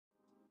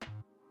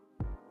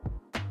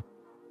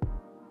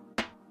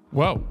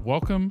Well,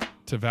 welcome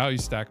to Value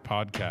Stack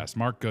Podcast.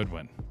 Mark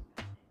Goodwin.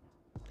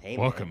 Hey,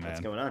 welcome, man.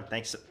 What's man. going on?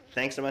 Thanks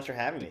so much for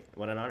having me.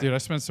 What an honor. Dude, I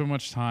spent so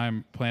much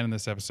time planning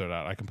this episode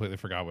out. I completely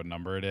forgot what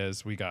number it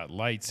is. We got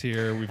lights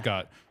here. We've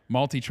got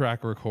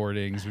multi-track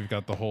recordings. We've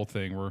got the whole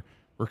thing.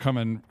 We're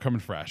coming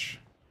fresh.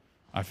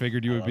 I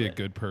figured you would be a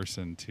good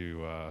person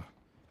to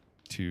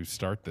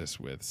start this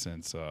with,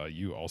 since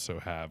you also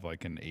have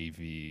like an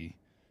AV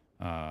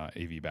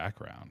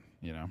background,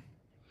 you know?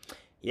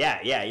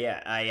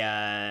 Yeah.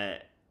 I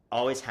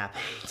always happy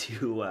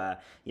to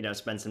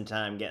spend some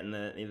time getting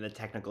the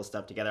technical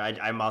stuff together.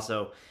 I'm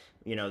also,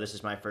 this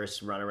is my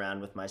first run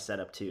around with my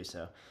setup too.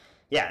 So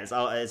yeah,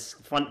 it's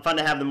fun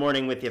to have the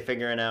morning with you,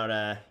 figuring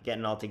out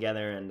getting all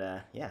together,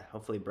 and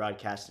hopefully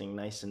broadcasting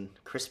nice and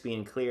crispy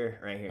and clear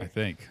right here.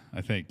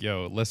 I think,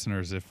 yo,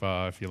 listeners, if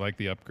you like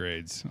the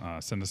upgrades,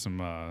 send us some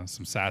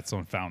sats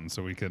on Fountain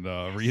so we can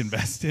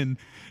reinvest in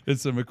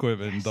some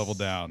equipment and double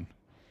down.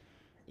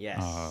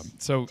 Yes.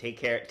 So take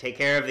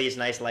care of these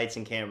nice lights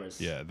and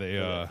cameras. Yeah, they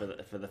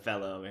for the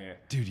fellow over here.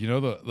 Dude, you know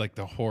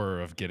the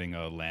horror of getting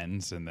a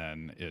lens and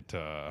then it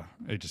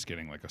just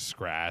getting like a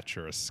scratch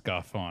or a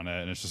scuff on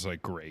it, and it's just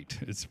like, great,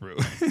 it's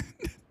ruined.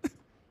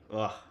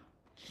 Oh,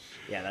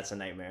 yeah, that's a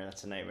nightmare.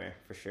 That's a nightmare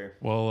for sure.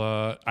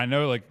 Well, I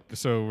know,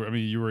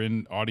 you were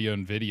in audio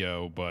and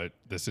video, but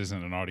this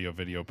isn't an audio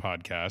video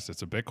podcast.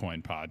 It's a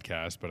Bitcoin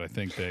podcast. But I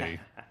think they,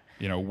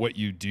 what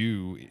you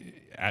do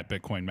at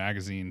Bitcoin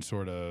Magazine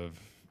sort of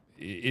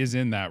is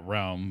in that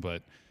realm.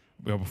 But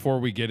before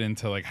we get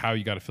into like how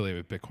you got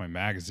affiliated with Bitcoin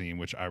Magazine,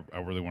 which I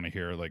really want to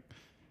hear, like,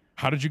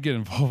 how did you get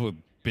involved with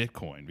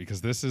Bitcoin?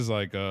 Because this is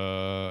like,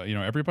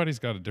 everybody's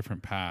got a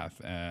different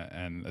path,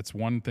 and it's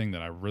one thing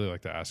that I really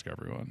like to ask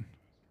everyone.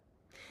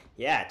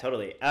 Yeah,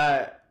 totally.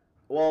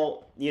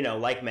 Well,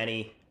 like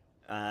many,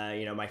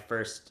 my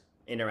first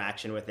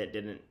interaction with it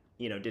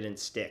didn't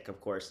stick,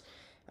 of course.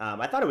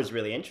 I thought it was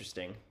really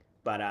interesting.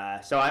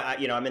 But so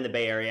I'm in the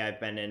Bay Area. I've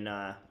been in,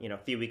 a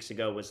few weeks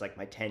ago was like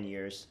my 10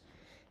 years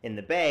in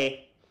the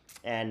Bay.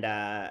 And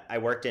I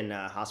worked in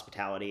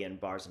hospitality and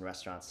bars and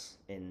restaurants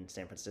in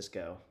San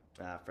Francisco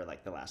for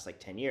like the last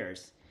 10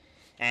 years.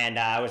 And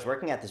I was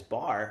working at this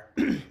bar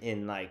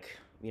in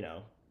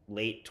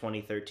late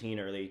 2013,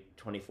 early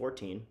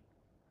 2014.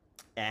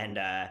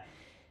 And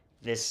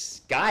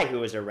this guy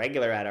who was a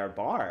regular at our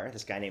bar,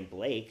 this guy named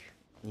Blake,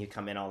 he'd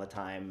come in all the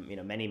time,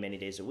 many, many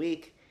days a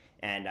week.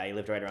 And he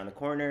lived right around the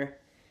corner,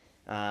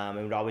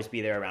 and would always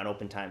be there around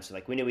open time. So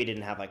we knew we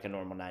didn't have a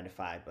normal 9 to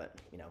 5, but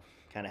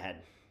kind of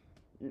had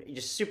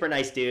just super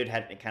nice dude.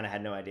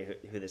 Had no idea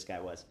who this guy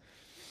was.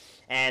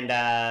 And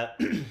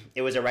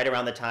it was right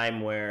around the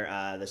time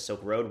where the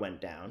Silk Road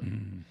went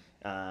down,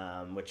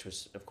 which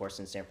was of course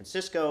in San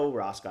Francisco.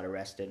 Ross got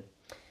arrested,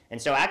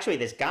 and so actually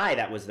this guy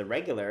that was the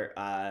regular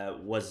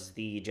was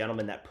the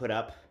gentleman that put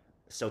up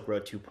Silk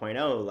Road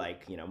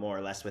 2.0, more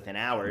or less within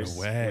hours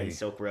when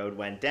Silk Road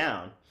went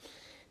down.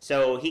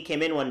 So he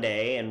came in one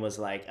day and was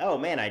like, oh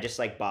man, I just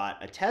well,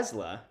 a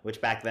Tesla, which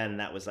back then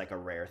that was a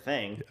rare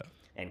thing. Yeah.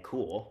 And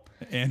cool.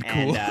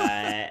 Well,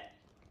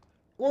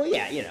 yeah,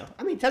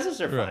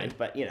 Teslas are fine, right.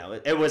 But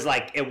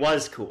it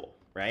was cool,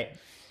 right?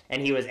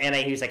 And he was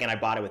like, and I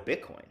bought it with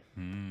Bitcoin,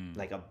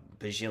 like a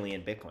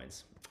bajillion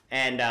Bitcoins.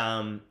 And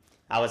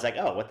I was like,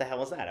 oh, what the hell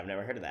was that? I've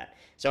never heard of that.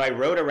 So I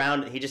rode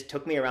around, he just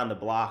took me around the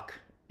block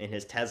in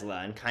his Tesla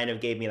and kind of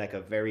gave me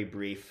a very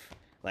brief,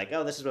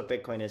 oh, this is what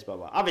Bitcoin is, blah,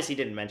 blah. Obviously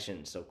didn't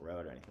mention Silk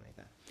Road or anything like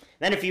that.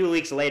 Then a few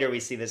weeks later, we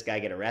see this guy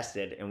get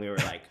arrested, and we were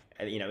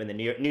in the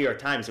New York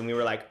Times, and we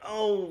were like,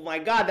 oh my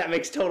God, that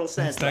makes total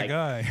sense. That's that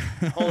guy.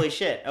 Holy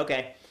shit.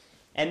 Okay.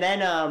 And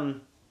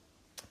then,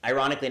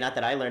 ironically, not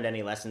that I learned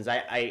any lessons,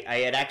 I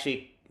had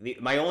actually,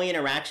 my only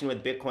interaction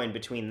with Bitcoin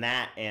between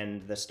that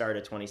and the start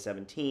of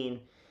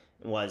 2017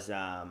 was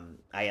I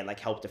had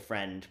helped a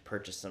friend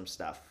purchase some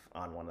stuff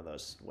on one of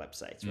those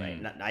websites,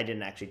 right? I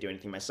didn't actually do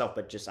anything myself,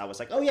 but just I was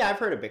like, oh yeah, I've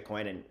heard of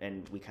Bitcoin,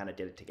 and we kind of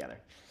did it together.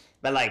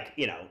 But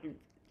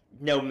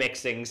no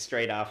mixing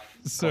straight off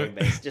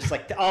Coinbase, just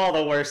all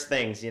the worst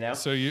things,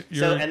 So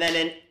and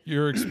then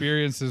your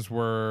experiences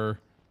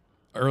were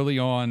early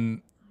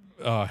on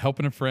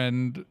helping a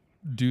friend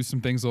do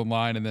some things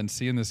online, and then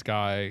seeing this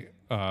guy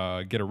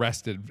get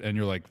arrested, and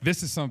you're like,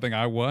 this is something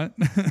I want.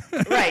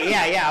 Right,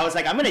 yeah. I was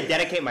like, I'm going to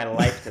dedicate my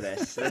life to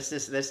this.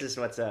 This is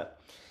what's up.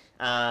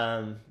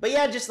 But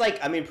yeah, just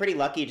pretty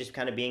lucky just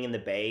kind of being in the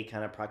Bay,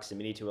 kind of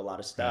proximity to a lot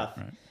of stuff.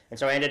 Right. And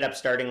so I ended up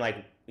starting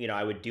I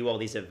would do all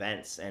these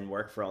events and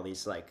work for all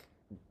these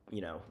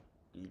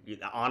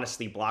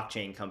honestly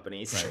blockchain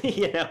companies,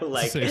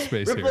 right. Safe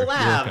space Ripple here.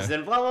 Labs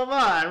and blah, blah,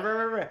 blah, and blah,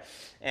 blah, blah.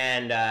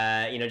 And,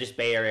 just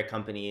Bay Area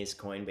companies,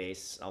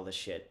 Coinbase, all this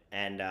shit.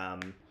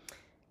 And,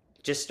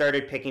 just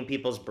started picking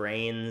people's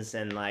brains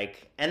and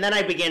then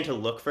I began to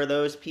look for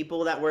those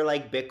people that were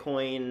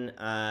Bitcoin,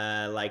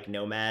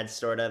 nomads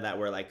sort of, that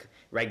were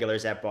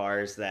regulars at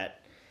bars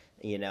that,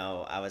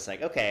 I was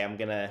like, okay, I'm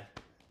gonna,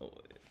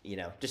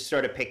 just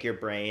sort of pick your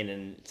brain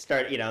and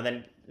start,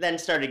 then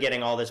started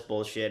getting all this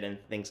bullshit and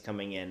things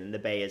coming in. And the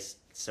Bay is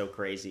so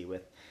crazy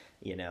with,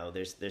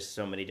 there's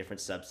so many different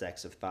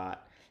subsects of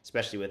thought.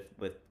 especially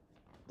with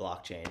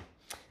blockchain.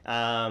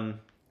 And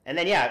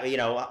then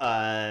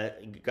yeah,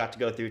 got to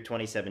go through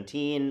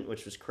 2017,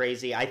 which was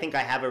crazy. I think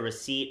I have a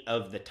receipt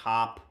of the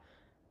top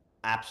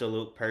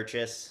absolute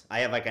purchase. I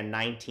have like a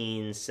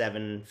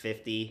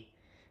 19,750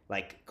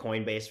 like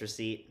Coinbase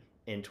receipt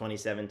in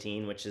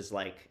 2017, which is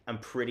like I'm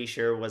pretty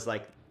sure was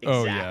like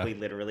exactly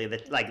literally the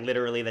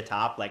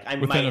top. Like I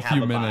within might a have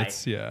few a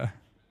minutes, buy. yeah.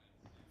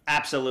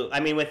 Absolutely.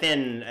 I mean,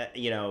 within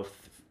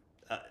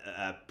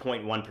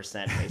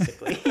 0.1%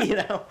 basically.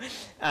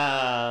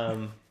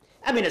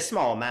 I mean, a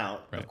small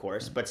amount, Right. of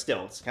course, but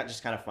still, it's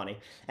just kind of funny.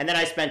 And then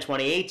I spent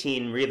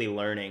 2018 really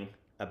learning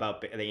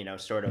about,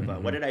 sort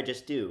of what did I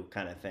just do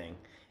kind of thing.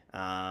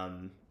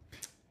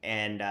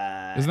 And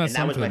that was my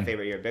something?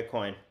 favorite year of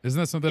Bitcoin. Isn't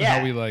that something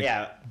how we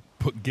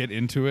get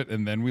into it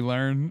and then we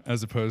learn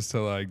as opposed to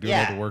like doing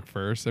all the work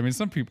first? I mean,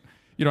 some people,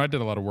 I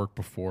did a lot of work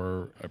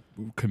before I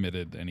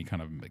committed any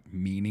kind of like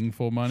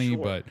meaningful money,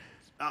 Sure. but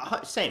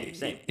Same.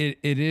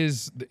 It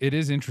is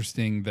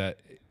interesting that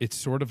it's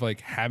sort of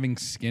like having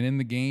skin in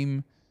the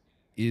game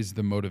is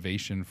the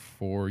motivation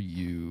for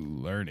you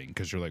learning,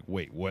 because you're like,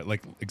 wait, what?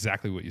 Like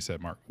exactly what you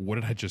said, Mark. What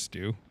did I just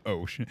do?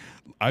 Oh shit!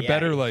 I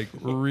better like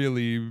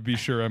really be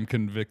sure I'm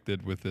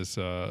convicted with this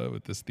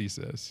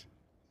thesis.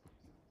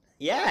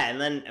 Yeah, and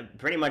then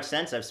pretty much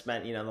since I've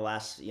spent the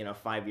last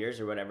 5 years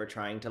or whatever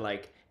trying to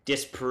like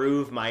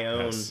disprove my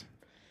own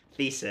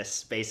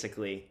thesis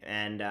basically,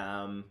 and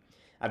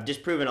I've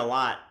disproven a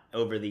lot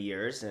over the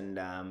years, and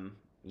I'm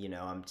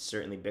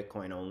certainly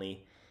Bitcoin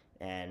only,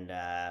 and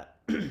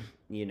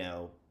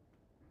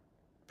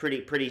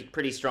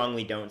pretty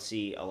strongly don't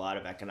see a lot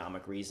of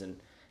economic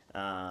reason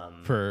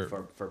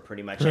for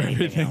pretty much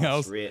anything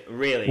else.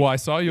 Really. Well, I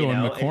saw you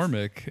on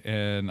McCormick,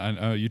 and I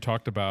know you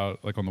talked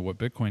about like on the What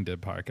Bitcoin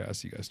Did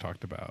podcast. You guys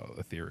talked about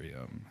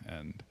Ethereum,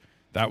 and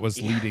that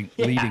was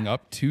leading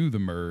up to the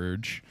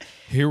merge.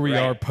 Here we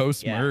are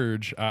post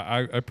merge.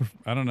 I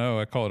don't know.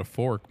 I call it a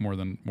fork more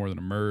than a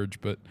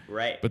merge, but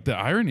But the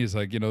irony is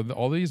like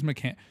all these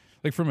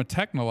like from a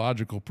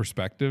technological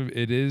perspective,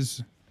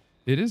 it's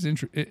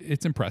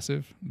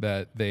impressive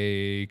that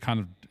they kind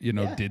of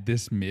did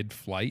this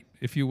mid-flight,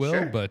 if you will.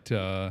 Sure. But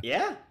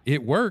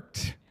it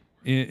worked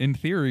in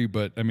theory.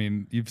 But I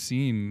mean, you've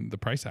seen the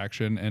price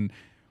action, and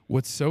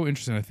what's so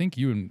interesting, I think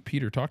you and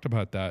Peter talked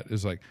about that,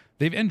 is like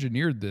they've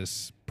engineered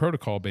this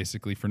protocol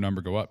basically for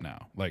number go up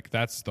now. Like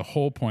that's the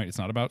whole point. It's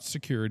not about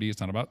security.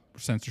 It's not about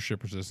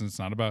censorship resistance. It's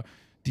not about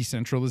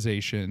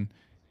decentralization.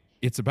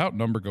 It's about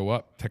number go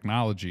up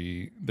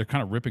technology. They're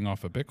kind of ripping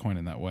off of Bitcoin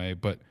in that way.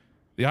 But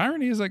the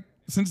irony is like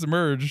since the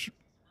merge,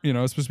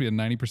 it's supposed to be a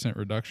 90%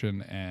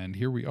 reduction, and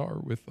here we are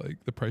with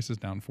like the prices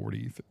down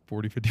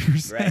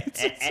 50%.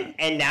 Right.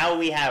 And now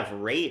we have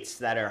rates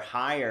that are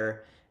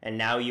higher, and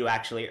now you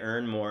actually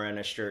earn more on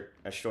a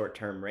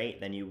short-term rate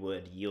than you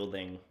would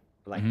yielding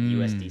like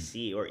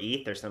USDC or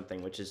ETH or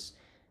something, which is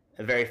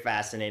a very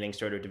fascinating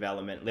sort of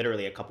development,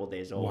 literally a couple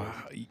days old.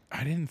 Wow.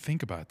 I didn't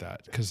think about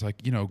that because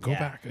like, go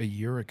back a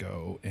year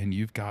ago and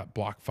you've got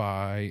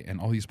BlockFi and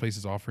all these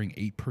places offering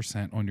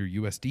 8% on your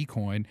USD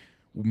coin.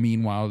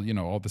 Meanwhile,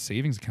 all the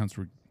savings accounts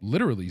were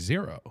literally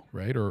zero,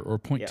 right? Or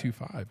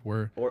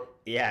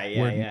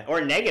 0.25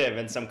 or negative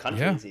in some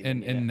countries. Yeah.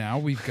 And now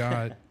we've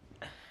got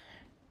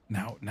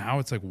now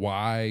it's like,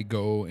 why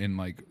go and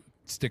like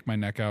stick my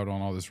neck out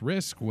on all this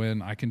risk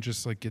when I can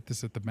just like get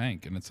this at the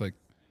bank? And it's like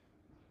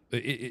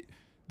the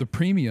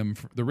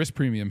risk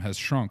premium has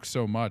shrunk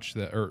so much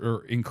that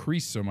or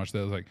increased so much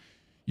that it's like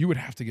you would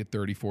have to get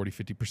 30, 40,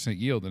 50%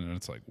 yield, and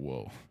it's like,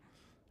 whoa,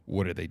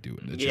 what are they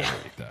doing to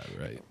generate that,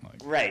 right?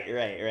 Like,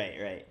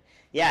 right.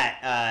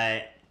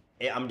 Yeah,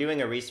 I'm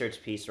doing a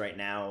research piece right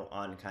now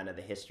on kind of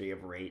the history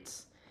of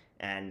rates,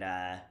 and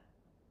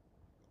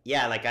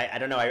like I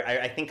don't know.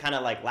 I think kind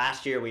of like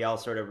last year we all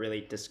sort of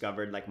really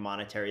discovered like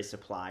monetary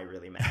supply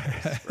really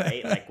matters,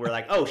 right? Like we're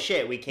like, oh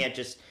shit, we can't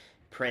just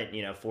print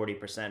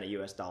 40% of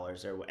US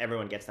dollars, or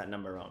everyone gets that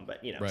number wrong, but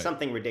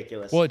something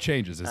ridiculous. Well, it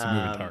changes. It's a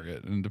moving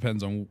target, and it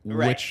depends on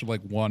which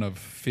like one of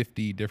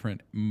 50 different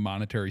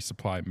monetary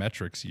supply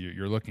metrics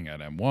you're looking at.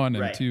 M1,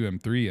 M2,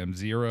 M3,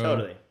 M0,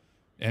 totally,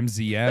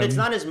 MZM. But it's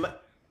not as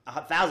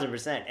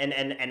 1,000%,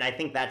 and I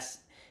think that's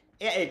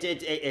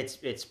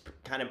it's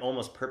kind of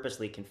almost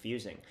purposely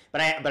confusing.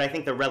 But I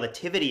think the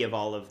relativity of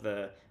all of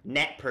the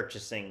net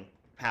purchasing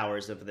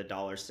powers of the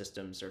dollar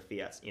systems or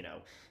fiat,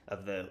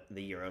 of the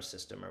euro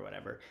system or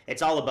whatever.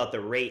 It's all about the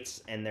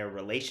rates and their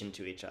relation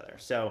to each other.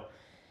 So,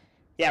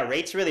 yeah,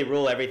 rates really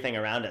rule everything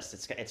around us.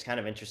 It's kind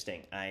of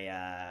interesting.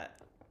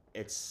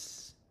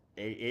 It's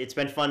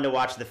been fun to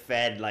watch the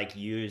Fed like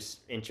use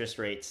interest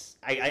rates.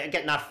 I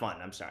get not fun.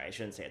 I'm sorry, I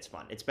shouldn't say it's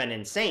fun. It's been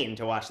insane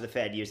to watch the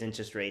Fed use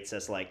interest rates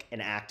as like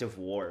an act of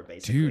war,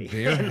 basically.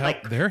 Dude,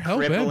 they're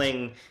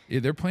crippling.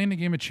 They're playing a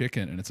game of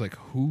chicken, and it's like,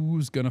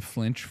 who's gonna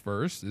flinch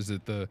first? Is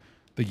it the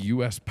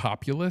U.S.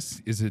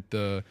 populace? Is it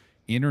the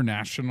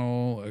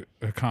international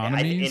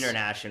economies?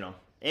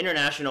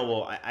 International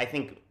will, I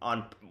think,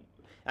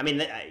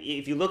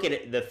 if you look at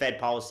it, the Fed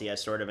policy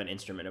as sort of an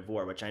instrument of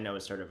war, which I know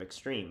is sort of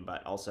extreme,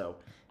 but also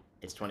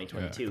It's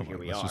 2022. come Here on,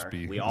 we let's just are.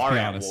 be- We let's are be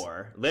at honest.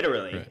 war.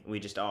 Literally, Right. we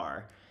just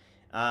are.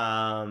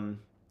 And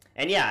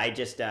yeah, I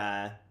just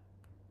yeah.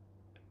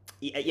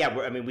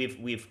 I mean,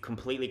 we've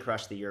completely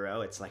crushed the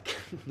euro. It's like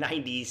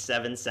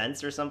 97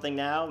 cents or something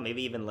now,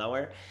 maybe even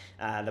lower.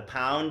 The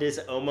pound is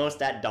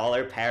almost at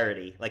dollar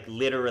parity, like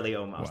literally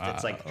almost.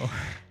 It's like Wow.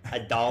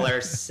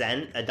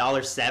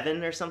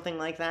 $1.07 or something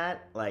like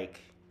that. Like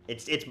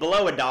it's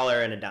below a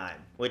dollar and a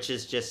dime, which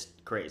is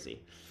just crazy.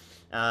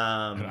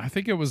 And I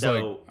think it was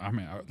so- like, I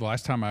mean, the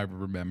last time I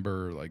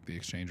remember like the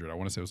exchange rate, I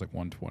want to say it was like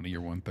 120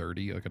 or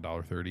 130, like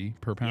 $1.30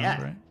 per pound,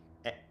 Yeah. right?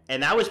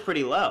 And that was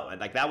pretty low.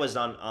 Like that was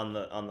on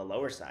the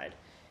lower side.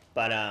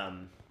 But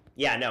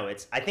yeah, no,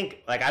 I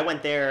think like I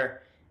went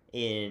there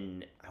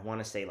in, I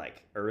want to say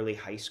like early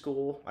high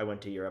school. I went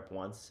to Europe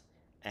once,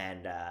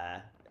 and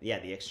yeah,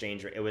 the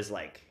exchange rate, it was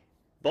like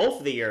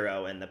both the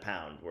euro and the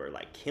pound were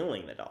like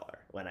killing the dollar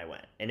when I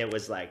went. And it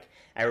was like,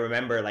 I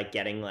remember like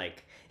getting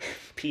like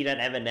peanut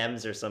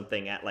M&Ms or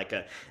something at like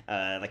a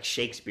like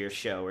Shakespeare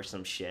show or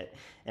some shit,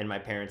 and my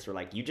parents were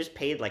like, you just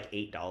paid like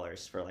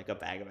 $8 for like a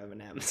bag of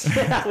M&Ms.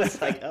 I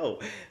was like, oh,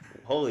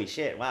 holy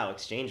shit, wow,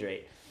 exchange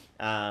rate.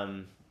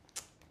 And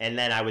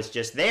then I was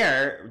just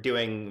there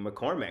doing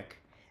McCormick,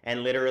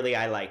 and literally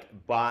I like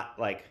bought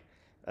like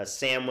a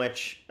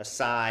sandwich, a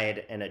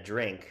side, and a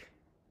drink,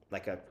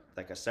 like a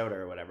soda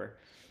or whatever,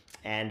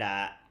 and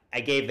I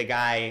gave the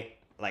guy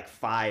like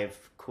 £5,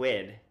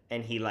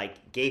 and he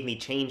like gave me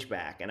change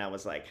back, and I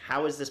was like,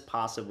 how is this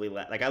possibly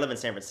like I live in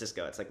San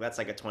Francisco, it's like that's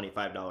like a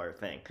 $25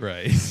 thing,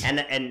 Right.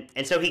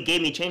 and so he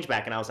gave me change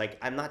back, and I was like,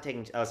 I'm not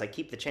taking, I was like,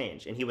 keep the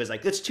change, and he was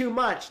like, that's too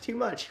much.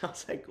 I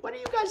was like, what are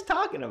you guys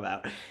talking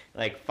about?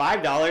 Like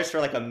 $5 for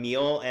like a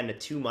meal and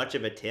too much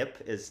of a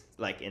tip is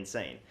like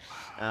insane.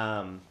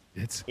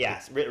 It's Yeah,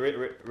 it's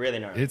really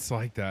gnarly. It's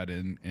like that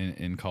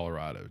in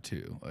Colorado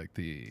too. Like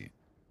the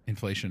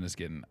inflation is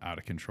getting out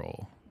of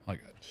control.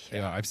 Like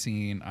I've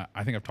seen,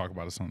 I think I've talked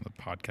about this on the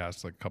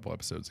podcast like a couple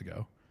episodes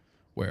ago,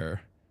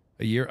 where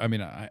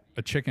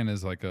a chicken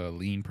is like a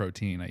lean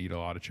protein. I eat a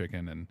lot of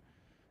chicken, and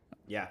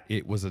Yeah.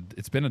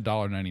 it's been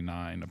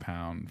 $1.99 a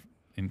pound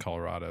in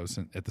Colorado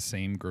at the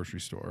same grocery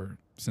store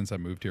since I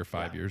moved here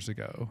 5 years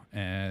ago.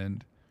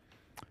 And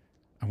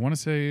I want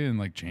to say in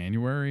like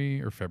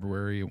January or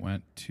February, it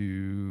went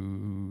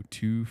to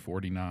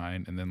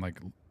 $2.49, and then like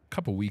a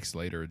couple weeks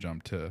later, it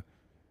jumped to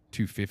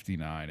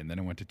 $2.59, and then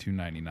it went to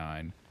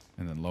 $2.99,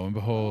 and then lo and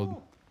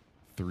behold,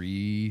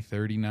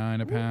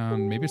 $3.39 a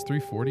pound. Maybe it's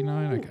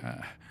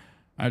 $3.49.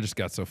 I just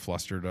got so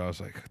flustered. I was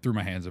like, threw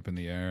my hands up in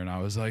the air, and I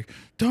was like,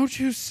 "Don't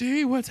you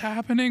see what's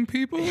happening,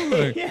 people?"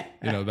 Like,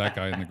 you know, that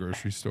guy in the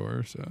grocery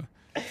store. So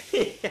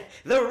The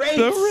rates,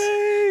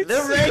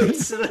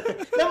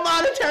 the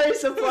monetary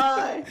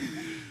supply.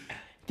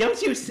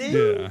 Don't you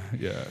see?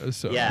 Yeah.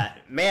 So Yeah,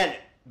 man.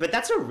 But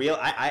that's a real.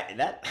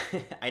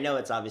 I know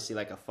it's obviously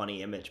like a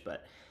funny image,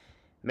 but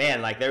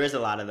man, like there is a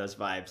lot of those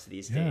vibes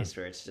these days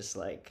where it's just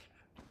like,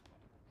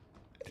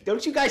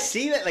 don't you guys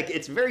see that? Like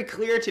it's very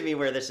clear to me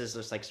where this is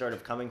just like sort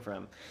of coming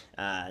from.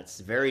 It's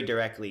very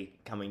directly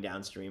coming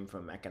downstream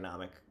from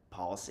economic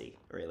policy,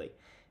 really,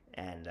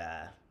 and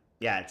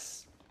yeah,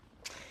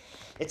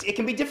 it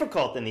can be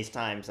difficult in these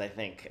times. I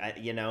think I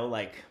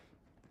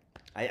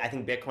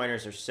think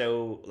Bitcoiners are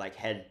so like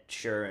head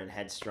sure and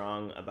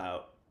headstrong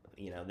about,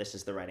 this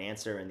is the right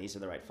answer and these are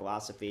the right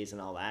philosophies and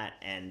all that.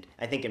 And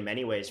I think in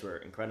many ways we're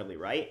incredibly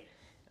right.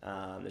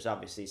 There's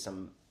obviously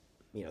some,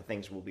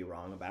 things we'll be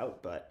wrong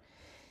about, but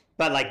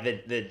like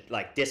the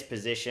like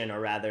disposition, or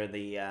rather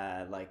the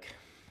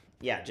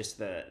just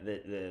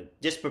the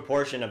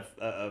disproportion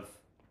of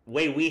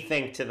way we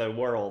think to the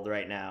world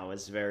right now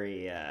is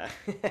very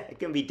it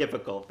can be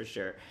difficult for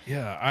sure.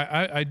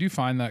 Yeah, I do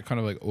find that kind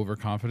of like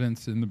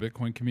overconfidence in the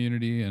Bitcoin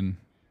community, and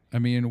I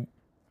mean,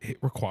 it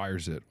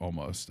requires it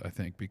almost, I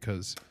think,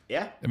 because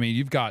I mean,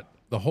 you've got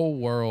the whole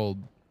world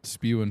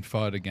spewing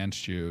FUD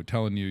against you,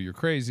 telling you you're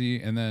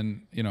crazy, and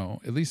then,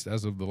 at least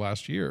as of the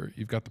last year,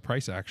 you've got the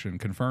price action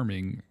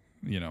confirming,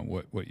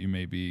 what you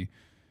may be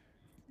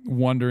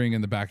wondering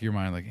in the back of your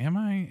mind, like, am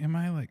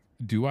I like,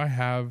 do I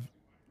have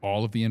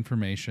all of the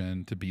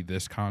information to be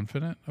this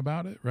confident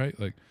about it, right?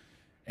 Like,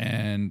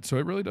 and so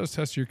it really does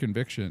test your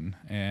conviction.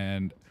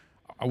 And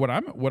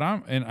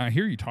and I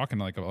hear you talking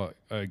like a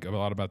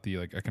lot about the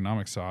like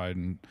economic side,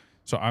 and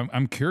so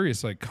I'm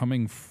curious, like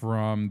coming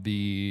from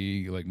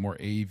the like more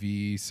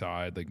AV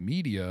side, like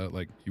media,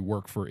 like you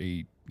work for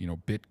a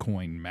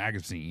Bitcoin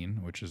magazine,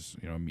 which is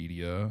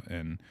media,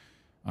 and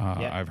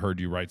I've heard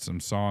you write some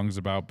songs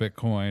about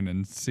Bitcoin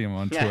and see them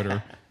on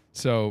Twitter.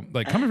 So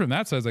like coming from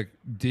that side, like,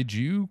 did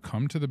you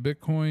come to the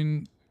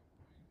Bitcoin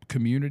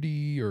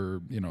community, or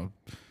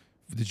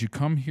did you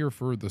come here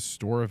for the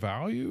store of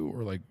value,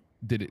 or like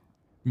did it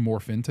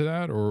morph into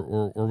that,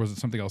 or was it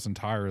something else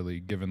entirely,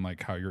 given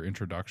like how your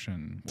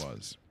introduction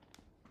was?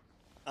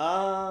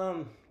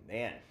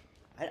 Man,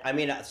 I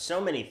mean,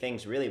 so many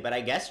things really, but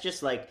I guess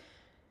just like,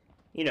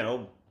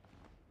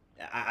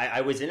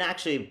 I was in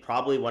actually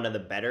probably one of the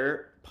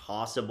better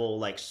possible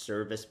like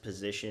service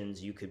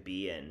positions you could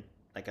be in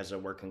like as a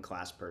working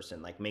class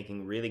person, like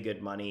making really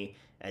good money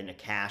in a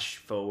cash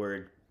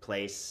forward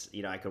place.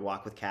 You know, I could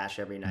walk with cash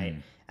every night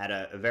at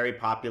a very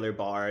popular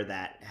bar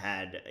that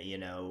had,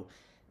 in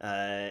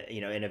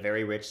a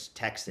very rich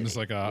tech city. It's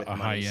like a with high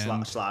money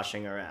end,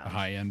 sloshing around. a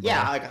high end.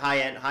 Yeah, bar? like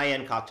a high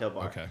end cocktail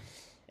bar. Okay.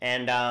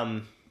 And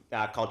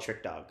called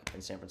Trick Dog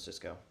in San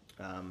Francisco.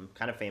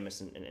 Kind of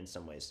famous in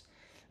some ways.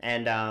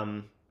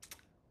 And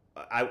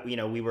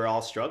we were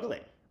all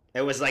struggling.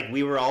 It was like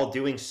we were all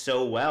doing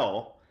so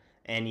well,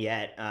 and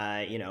yet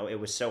it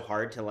was so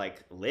hard to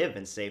like live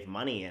and save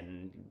money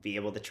and be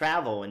able to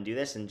travel and do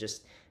this, and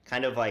just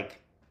kind of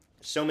like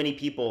so many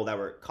people that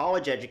were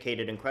college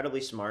educated,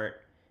 incredibly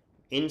smart,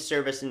 in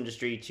service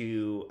industry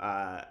to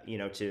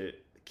to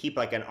keep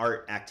like an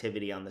art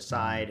activity on the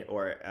side,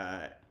 or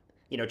a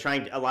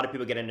lot of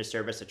people get into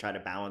service to try to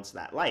balance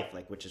that life,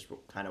 like, which is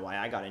kind of why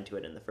I got into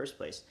it in the first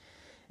place.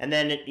 And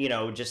then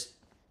just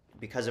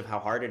because of how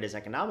hard it is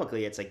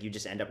economically, it's like you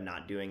just end up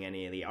not doing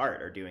any of the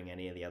art or doing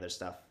any of the other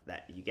stuff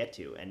that you get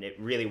to. And it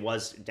really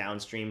was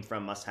downstream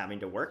from us having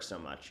to work so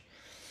much.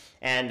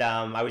 And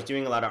I was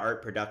doing a lot of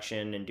art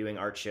production and doing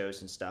art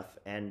shows and stuff,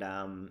 and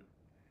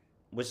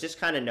was just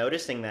kind of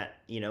noticing that,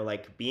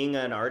 like being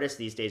an artist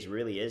these days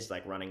really is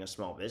like running a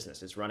small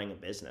business. It's running a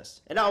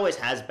business. It always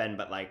has been,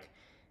 but like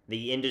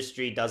the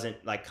industry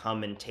doesn't like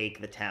come and take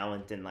the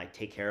talent and like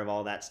take care of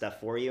all that stuff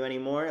for you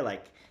anymore.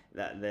 Like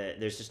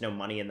there's just no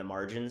money in the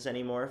margins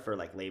anymore for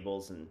like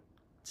labels and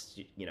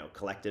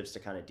collectives to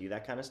kind of do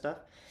that kind of stuff.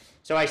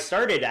 So I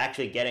started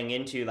actually getting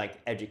into like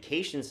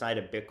education side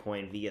of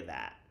Bitcoin via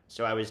that.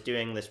 So I was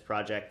doing this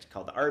project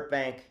called the Art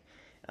Bank.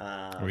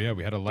 We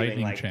had a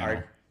lightning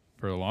channel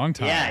for a long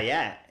time.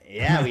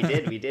 Yeah, we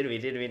did.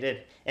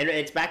 And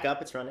it's back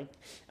up, it's running.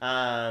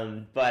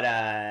 I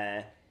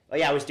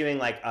was doing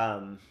like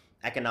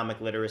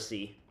economic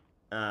literacy,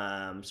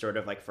 sort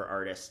of like for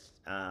artists.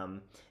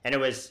 And it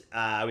was,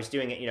 I was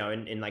doing it,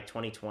 in like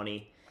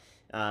 2020,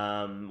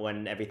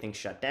 when everything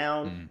shut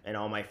down, and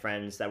all my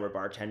friends that were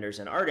bartenders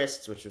and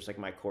artists, which was like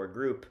my core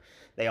group,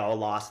 they all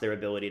lost their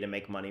ability to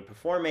make money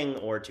performing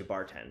or to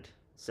bartend.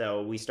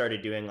 So we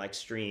started doing like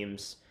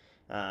streams,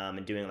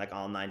 and doing like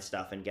online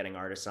stuff and getting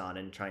artists on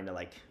and trying to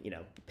like,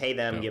 pay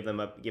them, give them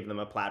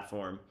a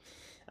platform.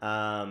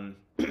 And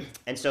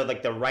so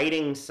like the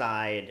writing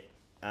side,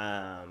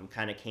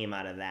 kind of came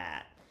out of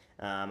that.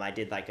 I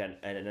did like an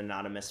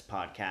anonymous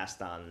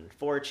podcast on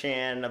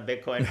 4chan, a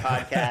Bitcoin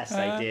podcast.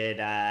 I did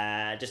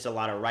just a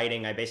lot of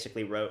writing. I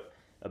basically wrote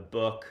a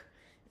book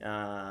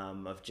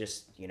of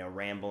just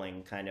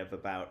rambling kind of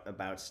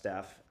about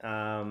stuff.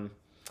 And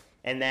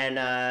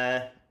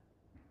then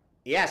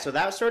so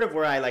that was sort of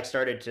where I like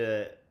started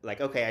to like,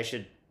 okay, I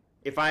should,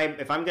 if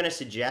I'm gonna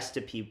suggest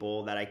to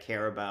people that I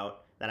care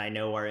about, that I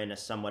know are in a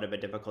somewhat of a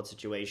difficult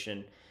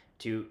situation,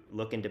 to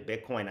look into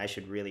Bitcoin, I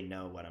should really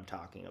know what I'm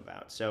talking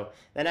about. So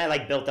then I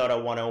like built out a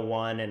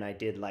 101, and I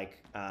did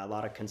like a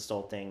lot of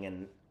consulting,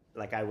 and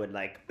like I would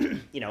like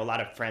a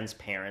lot of friends'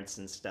 parents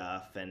and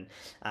stuff, and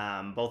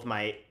both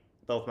my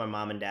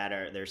mom and dad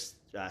are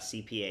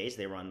CPAs.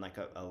 They run like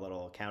a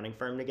little accounting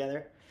firm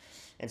together.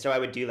 And so I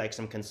would do like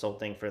some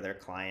consulting for their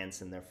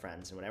clients and their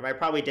friends and whatever. I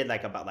probably did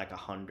like about like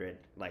 100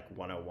 like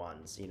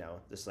 101s,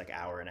 this like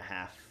hour and a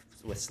half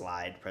with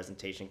slide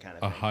presentation kind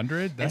of thing.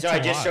 100? And so I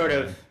just sort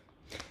of,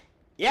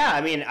 yeah,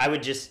 I mean, I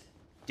would just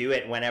do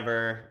it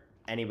whenever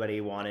anybody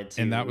wanted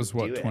to. And that was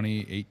what,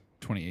 2018,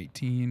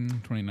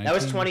 2019? That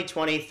was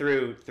 2020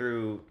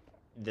 through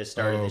the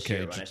start of this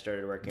year when I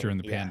started working. During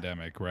the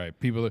pandemic, right?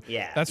 People,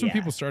 that's when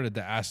people started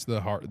to ask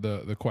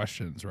the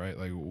questions, right?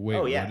 Like,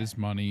 wait, what is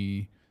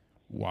money?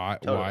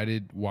 Why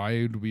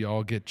did we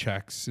all get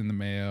checks in the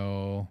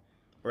mail?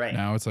 Right.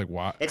 Now it's like,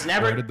 where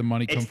did the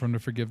money come from to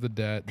forgive the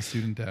debt, the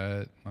student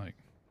debt? Like,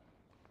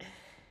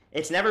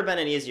 it's never been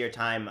an easier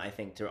time, I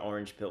think, to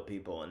orange pill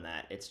people in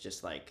that it's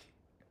just like,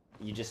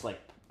 you just like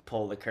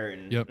pull the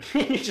curtain. Yep.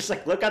 You just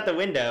like look out the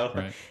window.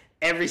 Right.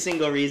 Every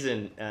single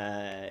reason,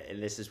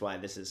 and this is why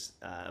this is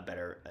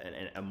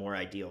a more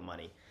ideal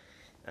money.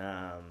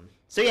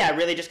 So yeah, it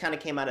really just kind of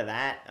came out of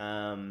that.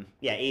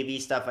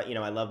 AV stuff.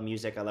 I love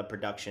music. I love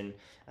production.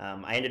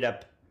 I ended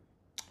up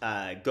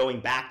going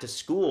back to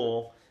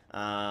school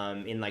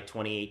in like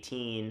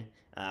 2018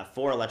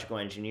 for electrical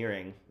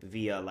engineering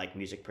via like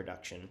music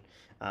production,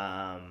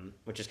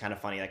 which is kind of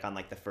funny. Like on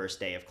like the first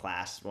day of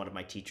class, one of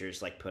my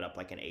teachers like put up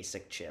like an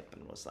ASIC chip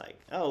and was like,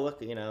 "Oh, look,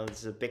 this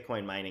is a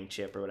Bitcoin mining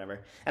chip or whatever."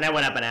 And I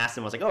went up and asked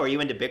him, I was like, "Oh, are you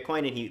into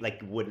Bitcoin?" And he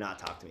like would not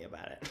talk to me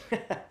about it.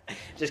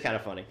 Just kind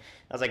of funny.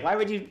 I was like, "Why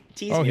would you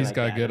tease me?" Oh, he's like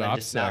got that? good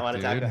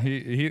OPSEC,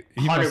 dude. He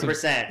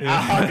 100%,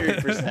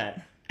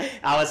 100%.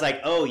 I was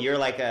like, "Oh, you're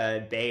like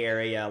a Bay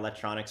Area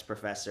electronics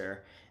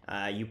professor.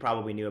 You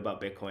probably knew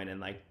about Bitcoin in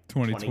like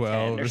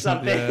 2012 or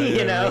something."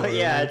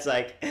 Yeah, it's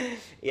like,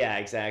 yeah,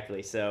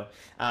 exactly. So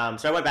I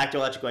went back to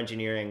electrical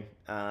engineering,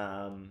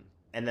 and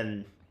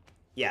then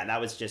that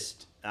was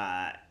just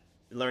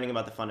learning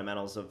about the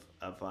fundamentals of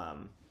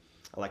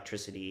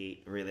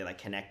electricity. Really like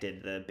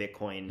connected the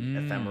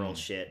Bitcoin ephemeral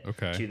shit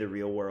to the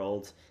real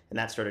world, and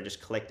that sort of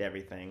just clicked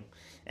everything.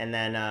 And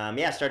then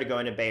started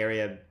going to Bay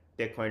Area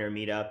Bitcoiner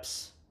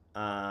meetups.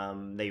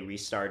 They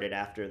restarted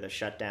after the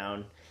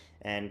shutdown,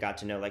 and got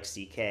to know like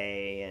CK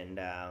and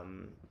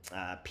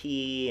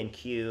P and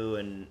Q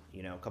and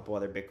a couple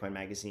other Bitcoin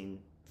magazine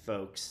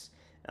folks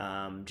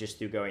just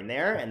through going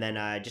there. And then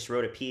I just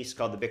wrote a piece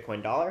called the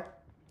Bitcoin Dollar,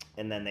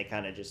 and then they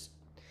kind of just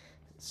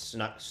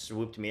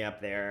swooped me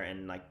up there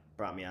and like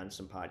brought me on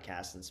some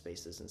podcasts and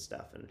spaces and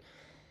stuff, and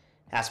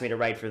asked me to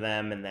write for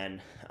them. And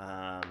then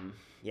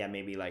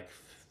maybe like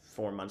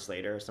 4 months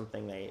later or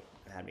something, they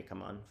had me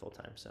come on full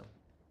time. So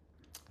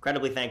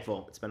incredibly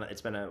thankful. It's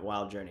been a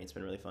wild journey. It's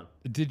been really fun.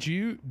 Did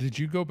you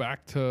go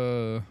back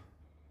to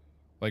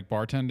like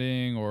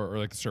bartending or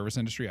like the service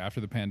industry after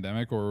the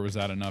pandemic, or was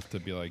that enough to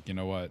be like, you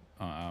know what,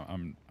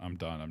 I'm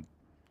done. I'm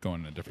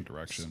going in a different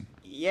direction?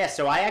 Yeah,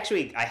 so I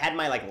had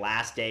my like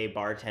last day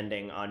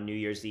bartending on New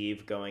Year's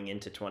Eve going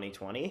into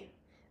 2020.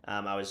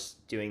 I was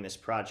doing this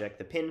project,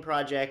 the PIN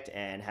project,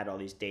 and had all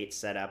these dates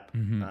set up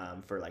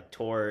for like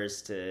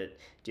tours to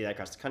do that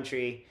across the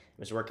country. I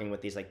was working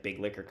with these like big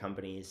liquor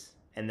companies,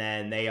 and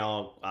then they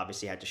all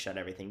obviously had to shut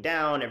everything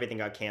down. Everything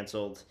got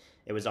canceled.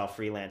 It was all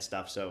freelance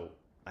stuff, so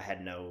I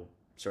had no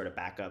sort of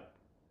backup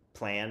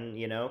plan,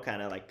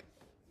 kind of like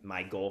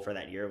my goal for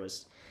that year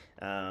was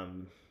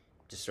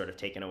just sort of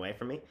taken away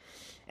from me.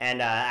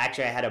 And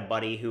actually I had a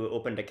buddy who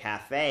opened a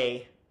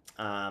cafe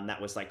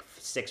that was like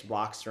 6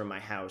 blocks from my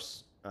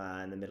house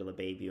in the middle of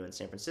Bayview in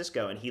San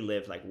Francisco, and he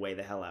lived like way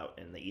the hell out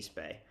in the East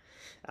Bay.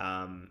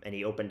 And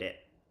he opened it,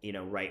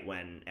 right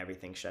when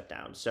everything shut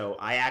down. So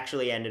I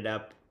actually ended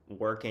up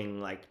working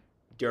like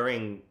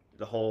during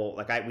the whole,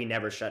 like we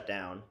never shut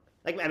down.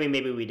 Like, I mean,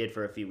 maybe we did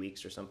for a few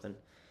weeks or something.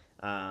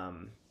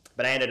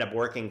 But I ended up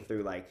working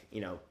through like,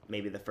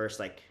 maybe the first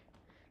like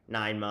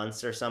 9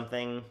 months or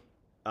something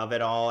of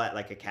it all at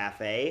like a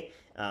cafe.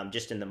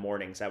 Just in the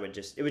mornings,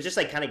 it was just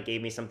like kind of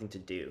gave me something to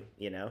do,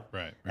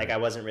 Right. Like I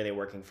wasn't really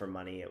working for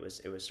money. It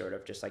was sort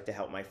of just like to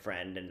help my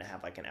friend and to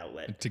have like an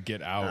outlet. To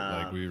get out,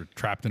 like we were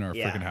trapped in our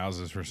freaking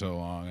houses for so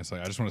long. It's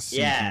like I just want to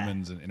see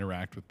humans and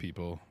interact with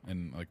people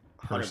and like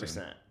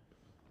person. 100%.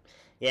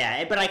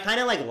 Yeah, but I kind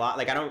of like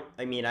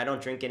I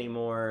don't drink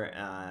anymore,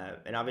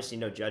 and obviously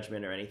no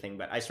judgment or anything,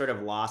 but I sort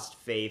of lost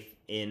faith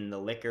in the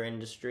liquor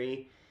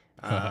industry.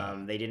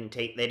 They didn't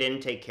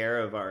take care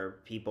of our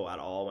people at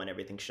all when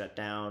everything shut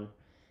down.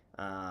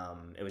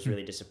 It was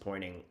really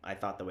disappointing. I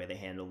thought the way they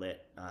handled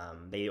it,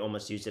 they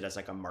almost used it as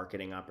like a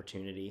marketing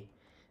opportunity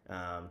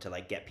to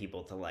like get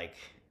people to like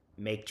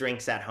make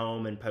drinks at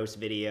home and post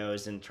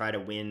videos and try to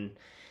win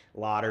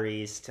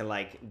lotteries to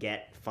like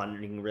get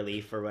funding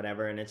relief or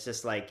whatever. And it's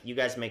just like, you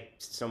guys make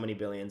so many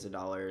billions of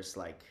dollars.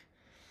 Like,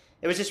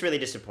 it was just really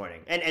disappointing.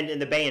 And in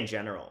the Bay in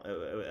general,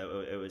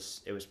 it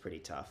was pretty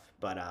tough.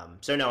 But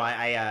so no,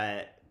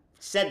 I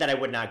said that I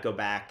would not go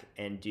back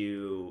and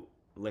do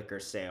liquor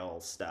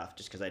sales stuff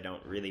just because I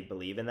don't really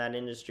believe in that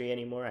industry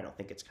anymore. I don't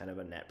think it's kind of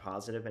a net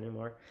positive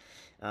anymore.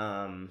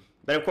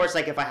 But of course,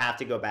 like if I have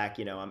to go back,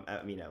 I'm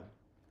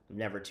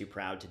never too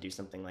proud to do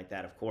something like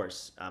that. Of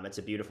course, it's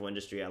a beautiful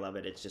industry. I love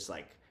it. It's just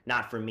like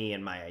not for me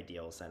and my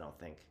ideals, I don't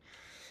think.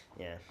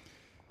 Yeah.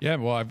 Yeah,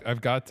 well,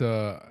 I've got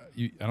I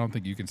don't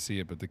think you can see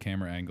it, but the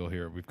camera angle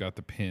here, we've got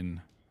the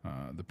PIN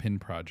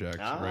project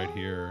right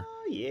here.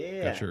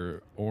 Yeah. Got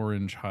your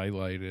orange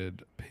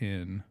highlighted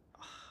pin.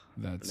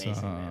 That's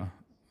amazing, man.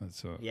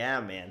 That's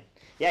yeah, man.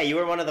 Yeah, you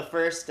were one of the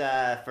first.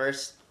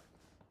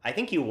 I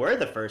think you were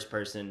the first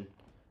person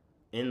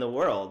in the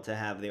world to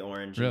have the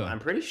orange. Really? I'm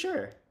pretty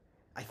sure.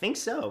 I think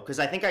so, because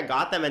I think I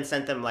got them and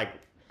sent them like.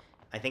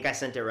 I think I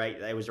sent it right.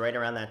 It was right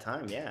around that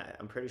time. Yeah,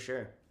 I'm pretty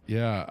sure.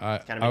 Yeah,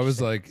 I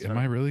was like, am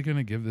I really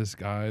gonna give this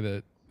guy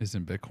that is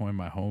in Bitcoin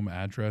my home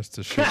address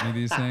to ship me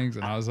these things?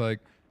 And I was like,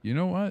 you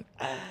know what?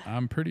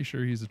 I'm pretty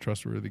sure he's a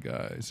trustworthy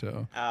guy.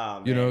 So,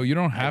 you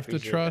don't have to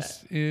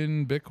trust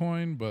in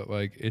Bitcoin, but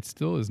like, it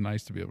still is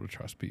nice to be able to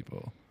trust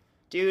people.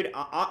 Dude,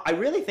 I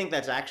really think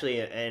that's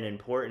actually an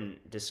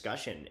important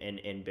discussion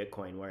in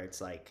Bitcoin, where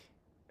it's like,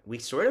 we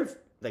sort of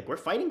like, we're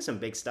fighting some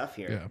big stuff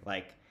here. Yeah.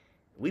 Like,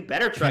 we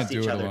better trust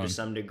each other alone. to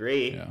some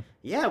degree.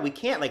 Yeah, we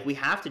can't. Like, we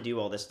have to do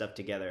all this stuff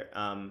together.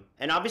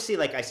 And obviously,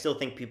 like, I still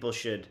think people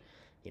should,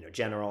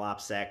 general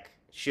OPSEC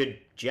should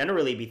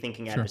generally be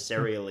thinking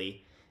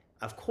adversarially,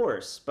 of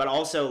course. But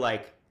also,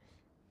 like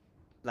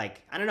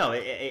I don't know.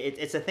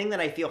 It's a thing that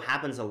I feel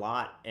happens a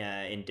lot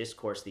in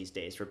discourse these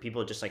days, where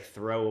people just like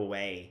throw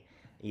away,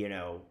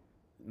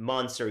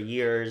 months or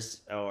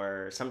years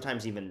or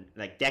sometimes even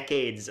like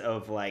decades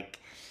of like,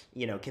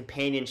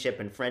 companionship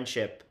and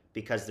friendship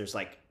because there's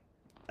like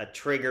a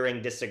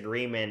triggering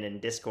disagreement in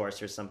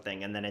discourse or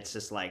something, and then it's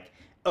just like,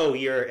 oh,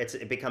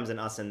 it becomes an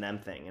us and them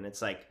thing. And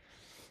it's like,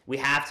 we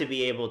have to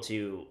be able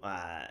to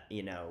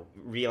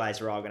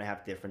realize we're all going to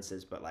have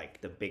differences, but like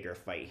the bigger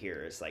fight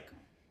here is like,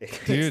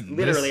 dude,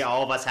 literally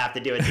all of us have to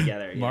do it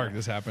together. Mark,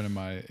 this happened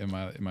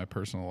in my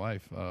personal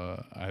life.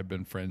 I have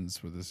been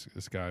friends with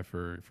this guy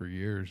for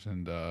years,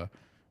 and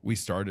we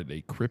started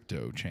a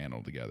crypto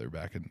channel together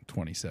back in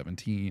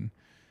 2017.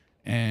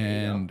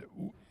 And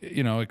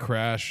it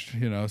crashed,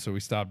 so we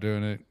stopped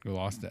doing it. We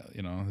lost that,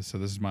 so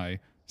this is my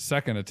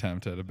second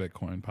attempt at a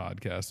Bitcoin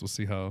podcast. We'll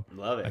see how.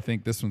 Love it. I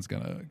think this one's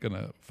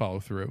gonna follow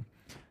through.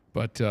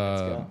 But Let's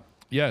go.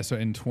 yeah, so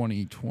in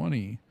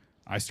 2020,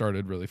 I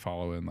started really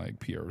following like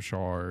Pierre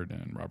Rochard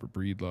and Robert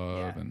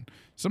Breedlove and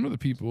some of the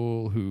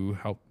people who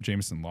helped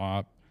Jameson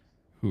Lopp,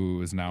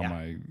 who is now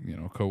my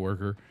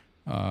coworker.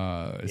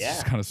 It's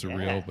just kind of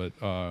surreal, but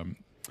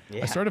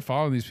I started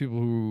following these people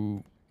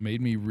who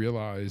made me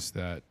realize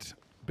that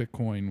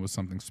Bitcoin was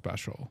something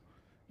special.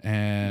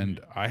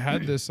 And I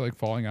had this like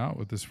falling out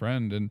with this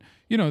friend, and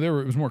it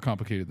was more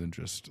complicated than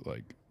just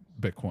like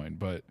Bitcoin,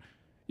 but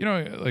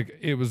like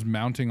it was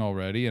mounting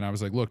already, and I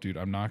was like, look, dude,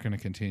 I'm not going to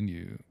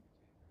continue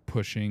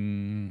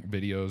pushing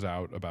videos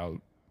out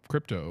about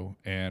crypto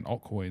and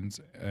altcoins,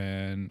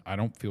 and I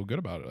don't feel good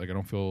about it. Like I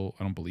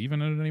don't believe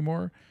in it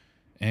anymore.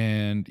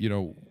 And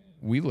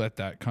we let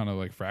that kind of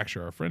like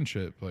fracture our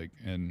friendship, like,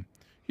 and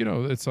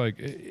it's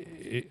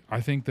like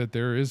I think that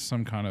there is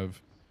some kind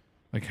of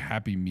like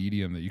happy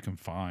medium that you can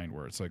find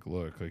where it's like,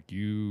 look, like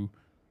you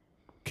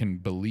can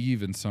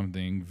believe in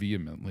something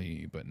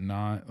vehemently, but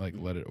not like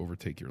let it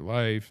overtake your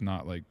life,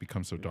 not like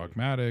become so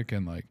dogmatic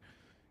and like,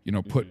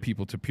 put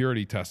people to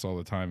purity tests all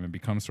the time and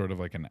become sort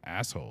of like an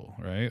asshole,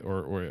 right?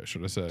 Or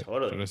should I say,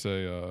 can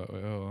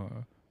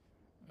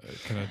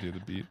I do the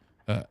beat?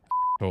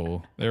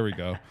 Asshole. There we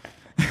go.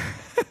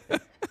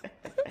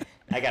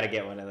 I gotta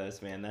get one of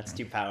those, man. That's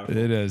too powerful.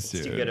 It is,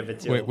 it's dude. Too good of a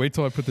tool. Wait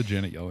till I put the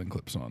Janet Yellen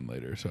clips on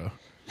later. So.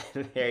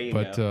 There you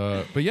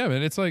go. But yeah,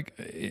 man, it's like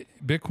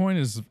Bitcoin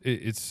is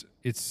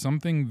it's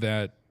something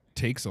that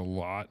takes a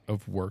lot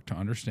of work to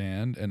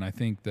understand, and I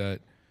think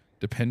that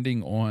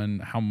depending on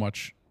how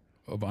much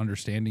of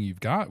understanding you've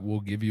got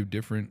will give you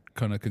different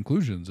kind of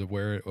conclusions of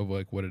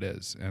like what it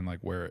is and like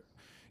where it,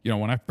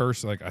 when I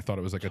first like I thought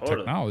it was like a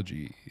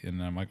technology,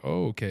 and I'm like,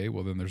 oh, okay,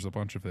 well then there's a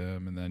bunch of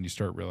them, and then you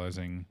start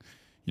realizing,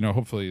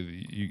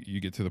 hopefully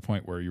you get to the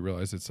point where you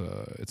realize it's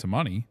a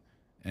money,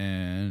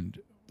 and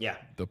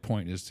the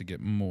point is to get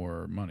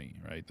more money,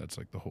 right? That's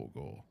like the whole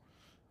goal.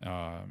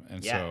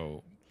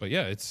 So, but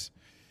yeah, it's.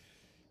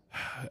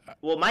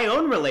 Well, my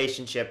own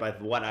relationship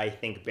with what I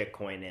think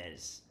Bitcoin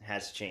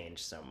has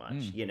changed so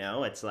much.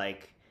 It's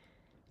like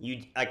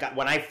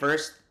when I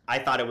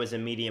thought it was a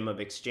medium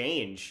of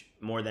exchange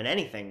more than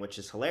anything, which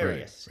is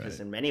hilarious because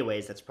in many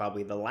ways that's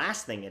probably the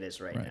last thing it is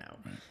right now.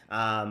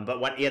 Right.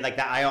 But like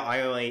that,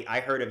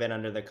 I heard of it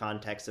under the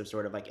context of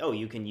sort of like, oh,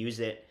 you can use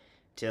it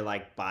to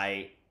like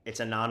buy. It's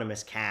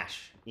anonymous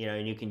cash,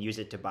 and you can use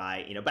it to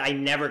buy, but I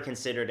never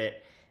considered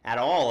it at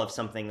all of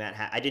something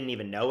that I didn't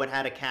even know it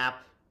had a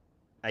cap.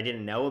 I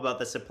didn't know about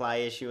the supply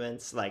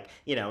issuance, like,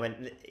 in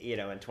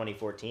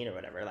 2014 or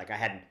whatever. Like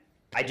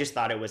I just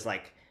thought it was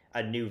like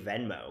a new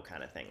Venmo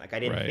kind of thing. Like I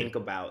didn't think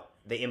about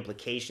the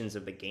implications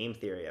of the game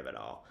theory of it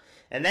all.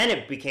 And then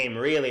it became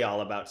really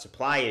all about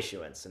supply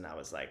issuance. And I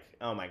was like,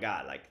 oh my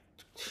God, like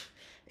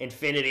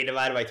infinity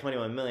divided by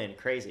 21 million,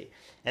 crazy.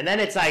 And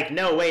then it's like,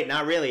 no, wait,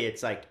 not really.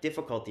 It's like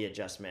difficulty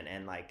adjustment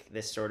and like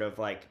this sort of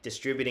like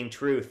distributing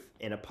truth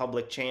in a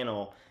public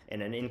channel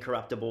in an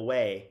incorruptible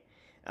way.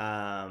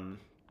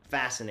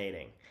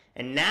 Fascinating.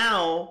 And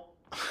now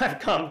I've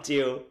come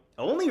to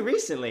only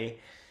recently,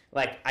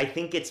 like I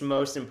think its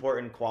most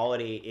important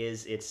quality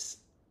is its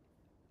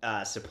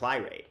supply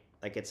rate,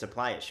 like its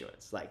supply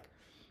issuance. Like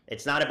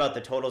it's not about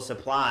the total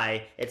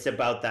supply, it's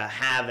about the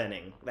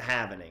halvening,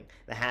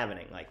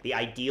 like the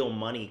ideal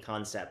money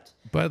concept.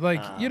 But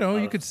like,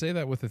 you could say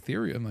that with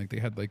Ethereum, like they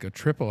had like a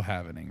triple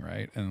halvening,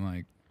 right? And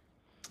like,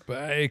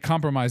 but it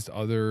compromised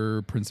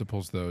other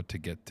principles though to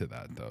get to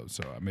that though.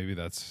 So maybe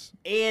that's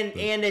and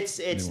it's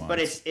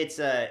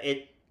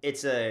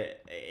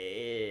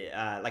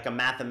like a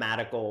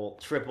mathematical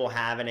triple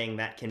halvening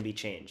that can be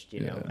changed,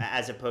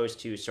 as opposed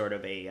to sort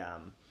of a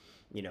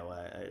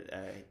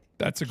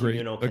that's a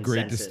great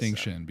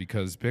distinction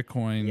because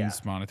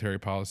Bitcoin's monetary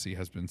policy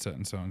has been set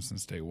in stone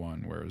since day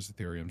one, whereas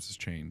Ethereum's has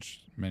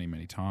changed many,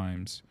 many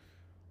times.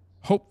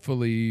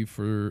 Hopefully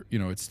for,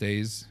 it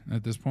stays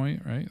at this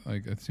point, right?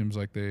 Like it seems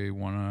like they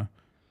want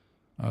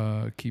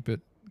to keep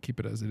it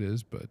as it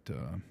is, but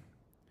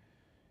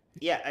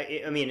I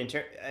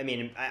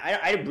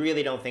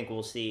really don't think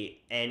we'll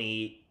see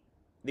any.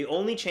 The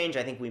only change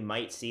I think we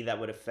might see that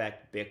would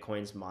affect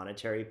Bitcoin's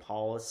monetary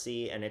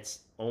policy, and it's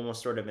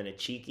almost sort of in a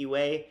cheeky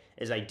way,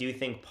 is I do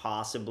think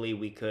possibly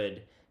we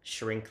could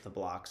shrink the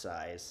block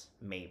size,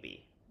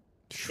 maybe.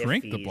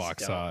 Shrink the block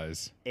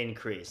size?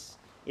 Increase.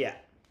 Yeah.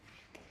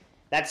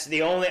 That's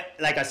the only,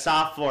 like a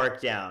soft fork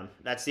down.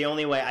 That's the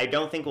only way. I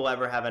don't think we'll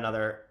ever have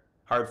another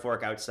hard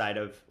fork outside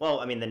of,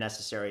 the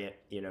necessary,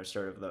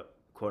 sort of the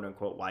quote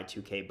unquote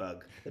Y2K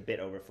bug, the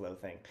bit overflow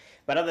thing.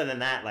 But other than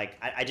that, like,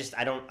 I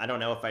don't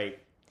know if I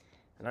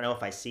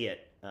see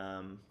it.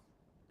 I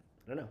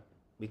don't know.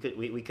 We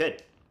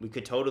could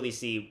totally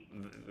see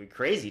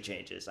crazy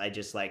changes. I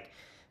just like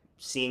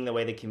seeing the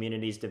way the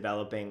community is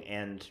developing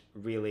and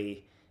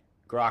really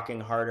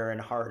grokking harder and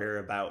harder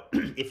about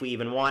if we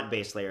even want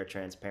base layer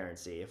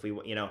transparency. If we,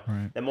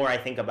 the more I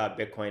think about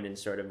Bitcoin in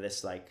sort of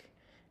this like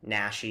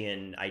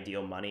Nashian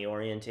ideal money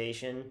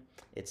orientation,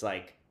 it's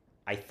like,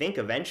 I think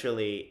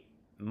eventually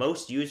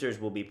most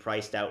users will be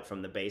priced out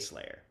from the base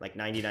layer, like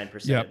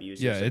 99% Yeah, of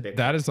users yeah, of Bitcoin.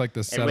 that is like the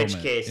In settlement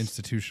which case,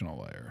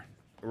 institutional layer.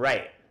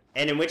 right.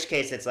 And in which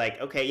case it's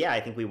like, okay, yeah, I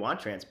think we want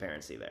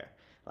transparency there.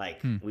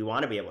 Like, we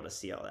want to be able to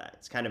see all that.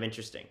 It's kind of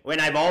interesting. When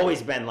I've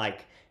always been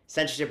like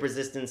censorship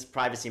resistance,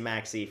 privacy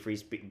maxi, free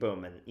speech,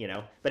 boom,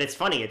 and But it's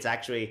funny. It's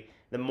actually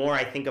the more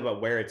I think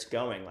about where it's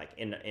going, like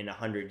in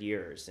 100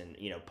 years, and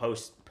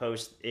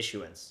post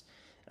issuance,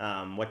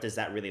 what does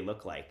that really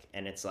look like?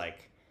 And it's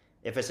like,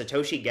 if a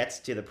Satoshi gets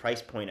to the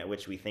price point at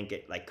which we think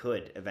it like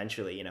could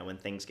eventually, when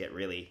things get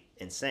really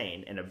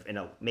insane, and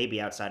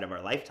maybe outside of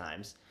our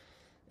lifetimes.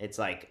 It's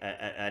like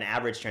an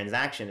average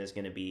transaction is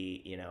going to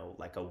be,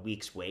 like a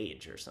week's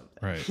wage or something.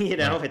 Right.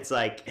 Right. It's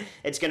like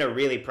it's going to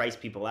really price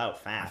people out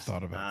fast. I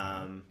thought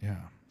about that. Yeah,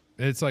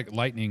 it's like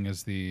Lightning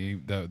is the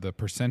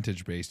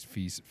percentage based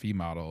fee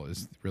model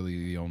is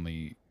really the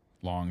only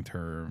long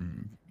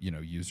term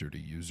user to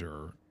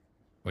user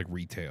like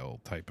retail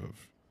type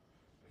of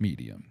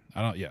medium.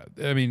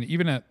 I mean,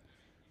 even at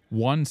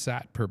 1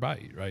 sat per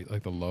byte, right?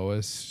 Like the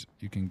lowest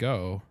you can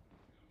go,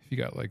 if you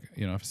got like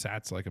if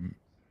sat's like if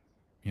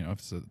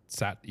it's a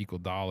sat equal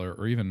dollar,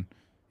 or even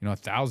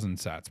 1,000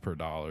 sats per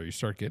dollar, you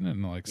start getting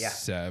into like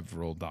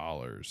several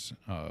dollars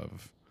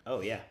of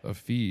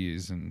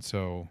fees. And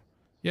so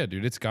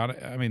dude, it's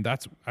got, I mean,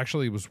 that's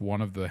actually was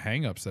one of the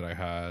hangups that I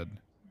had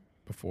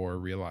before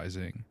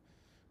realizing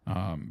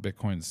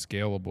Bitcoin's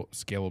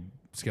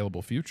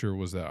scalable future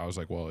was that I was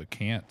like, well, it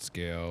can't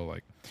scale.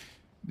 Like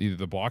either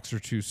the blocks are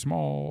too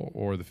small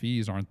or the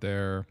fees aren't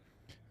there.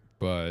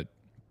 But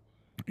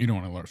you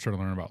don't want to start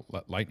to learn about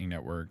Lightning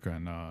Network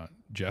and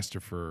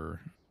Jester.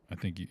 I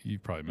think you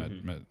probably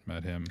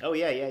met him. Oh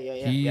yeah,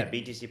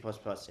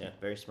 BTC++. Yeah,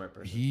 very smart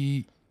person.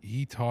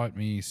 He taught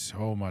me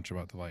so much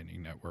about the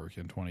Lightning Network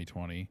in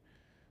 2020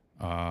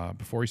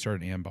 before he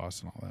started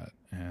Amboss and all that.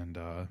 And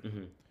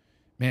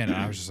man,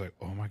 I was just like,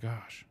 oh my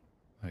gosh,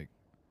 like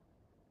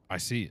I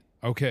see it.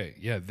 Okay,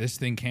 yeah, this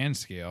thing can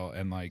scale,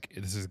 and like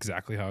this is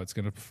exactly how it's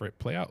going to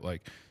play out.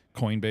 Like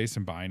Coinbase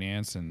and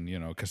Binance and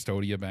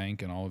Custodia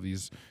Bank and all of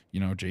these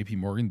JP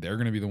Morgan, they're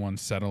going to be the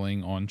ones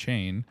settling on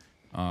chain,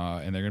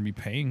 and they're going to be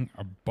paying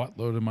a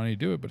buttload of money to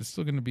do it, but it's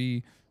still going to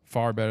be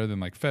far better than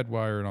like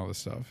Fedwire and all this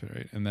stuff,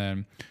 right? And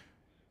then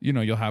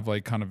you'll have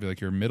like kind of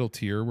like your middle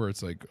tier where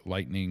it's like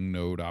Lightning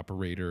node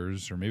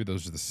operators, or maybe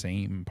those are the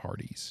same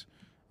parties,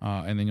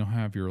 and then you'll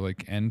have your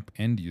like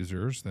end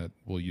users that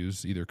will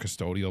use either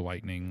custodial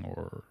Lightning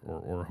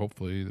or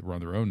hopefully run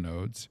their own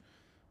nodes.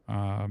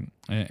 And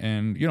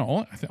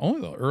only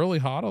the early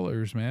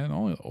hodlers, man.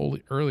 Only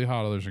the early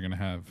hodlers are going to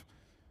have,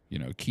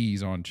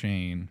 keys on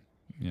chain,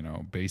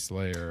 base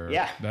layer.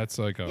 Yeah, that's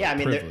like a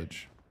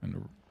privilege.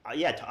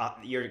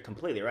 You're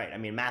completely right. I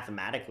mean,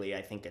 mathematically,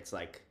 I think it's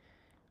like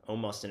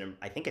almost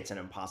I think it's an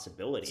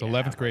impossibility. It's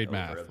 11th grade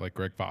math, like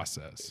Greg Foss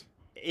says.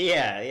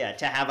 Yeah.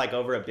 To have like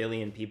over 1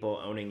 billion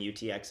people owning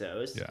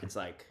UTXOs, it's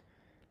like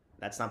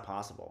that's not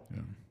possible.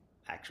 Yeah.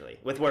 Actually,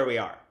 with where we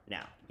are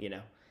now,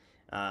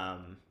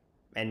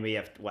 and we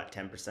have what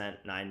 10%,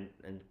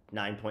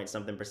 9 point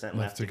something percent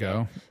left to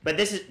go. But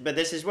this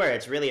is where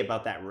it's really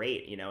about that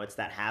rate. It's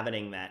that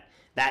halvening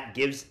that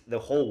gives the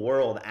whole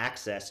world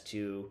access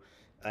to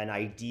an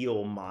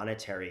ideal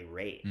monetary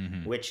rate,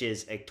 which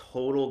is a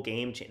total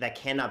game changer that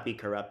cannot be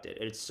corrupted.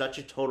 It's such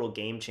a total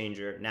game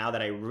changer now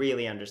that I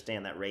really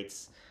understand that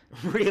rates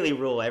really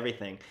rule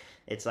everything.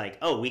 It's like,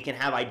 oh, we can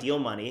have ideal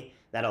money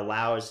that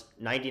allows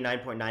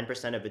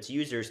 99.9% of its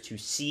users to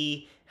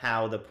see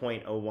how the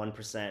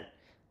 0.01%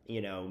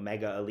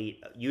 mega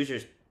elite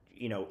users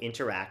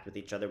interact with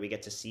each other. We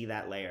get to see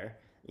that layer,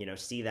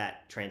 see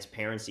that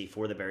transparency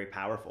for the very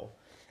powerful,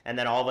 and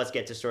then all of us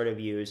get to sort of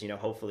use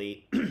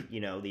hopefully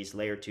these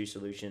layer 2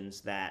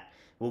 solutions that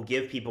will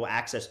give people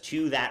access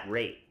to that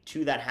rate,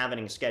 to that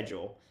halvening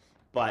schedule,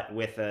 but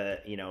with a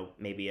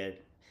maybe a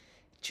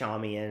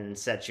Chaumian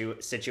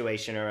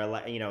situation or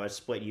a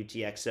split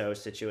UTXO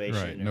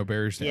situation. Right. No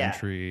barriers to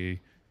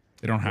entry.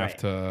 They don't have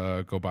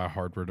to go buy a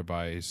hardware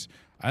device.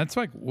 That's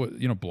like what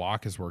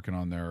Block is working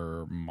on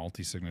their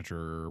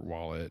multi-signature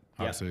wallet.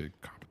 Obviously,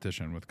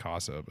 competition with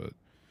Casa, but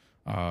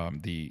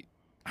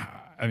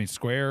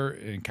Square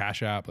and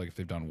Cash App, like if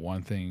they've done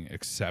one thing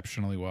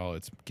exceptionally well,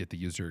 it's get the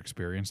user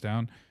experience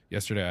down.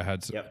 Yesterday, I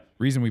had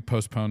reason we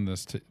postponed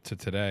this to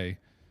today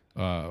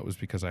was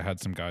because I had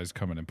some guys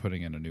coming and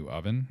putting in a new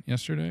oven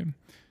yesterday.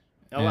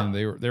 And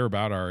they were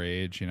about our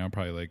age,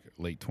 probably like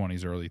late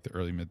 20s,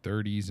 early mid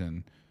 30s,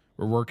 and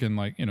we're working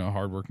like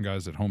hardworking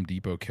guys at Home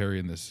Depot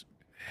carrying this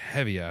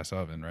heavy ass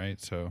oven, right?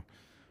 So,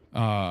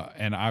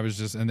 and I was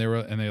just, and they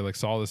like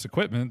saw this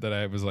equipment that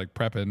I was like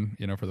prepping,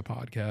 for the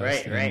podcast.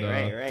 Right.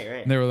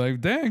 And they were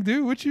like, "Dang,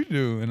 dude, what you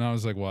do?" And I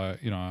was like, "Well,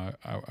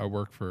 I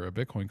work for a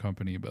Bitcoin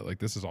company, but like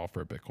this is all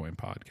for a Bitcoin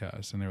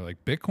podcast." And they were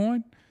like,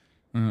 "Bitcoin?"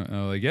 And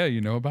I was like, "Yeah, you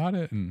know about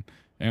it?" And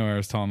anyway, I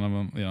was telling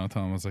them,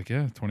 I was like,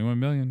 "Yeah, 21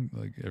 million,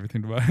 like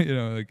everything to buy,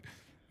 like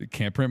you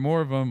can't print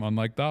more of them,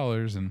 unlike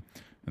dollars." And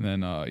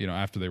then,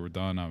 after they were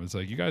done, I was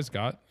like, "You guys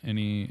got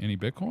any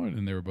Bitcoin?"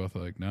 And they were both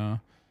like, "No."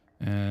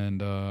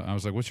 And I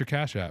was like, "What's your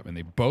Cash App?" And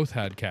they both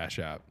had Cash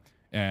App.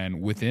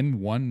 And within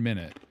 1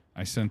 minute,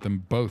 I sent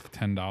them both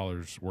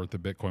 $10 worth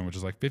of Bitcoin, which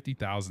is like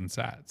 50,000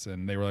 sats.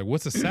 And they were like,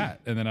 "What's a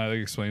sat?" And then I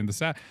explained the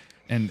sat.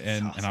 And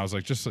I was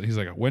like, he's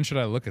like, "When should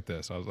I look at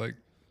this?" I was like,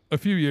 "A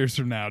few years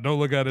from now. Don't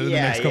look at it in the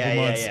next couple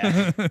months."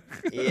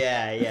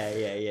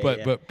 Yeah.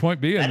 But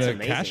point being, That's the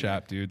amazing. Cash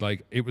App, dude,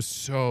 like it was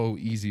so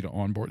easy to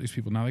onboard these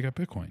people. Now they got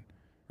Bitcoin,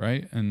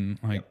 right? And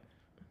like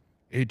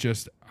it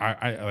just,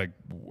 I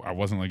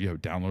wasn't like, yo,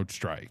 download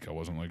Strike. I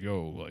wasn't like,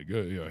 yo, like,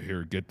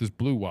 here, get this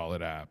Blue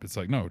Wallet app. It's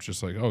like, no, it's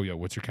just like, oh yeah,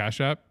 what's your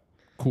Cash App?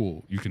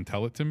 Cool, you can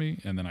tell it to me,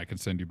 and then I can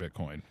send you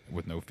Bitcoin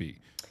with no fee.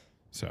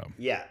 So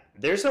yeah,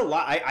 there's a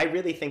lot. I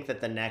really think that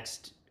the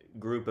next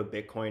group of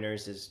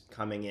Bitcoiners is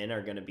coming in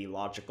are going to be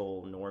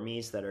logical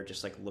normies that are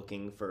just like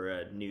looking for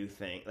a new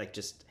thing, like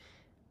just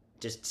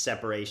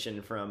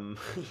separation from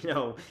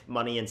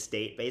money and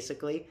state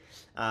basically.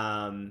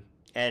 And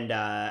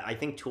I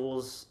think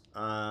tools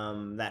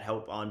that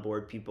help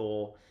onboard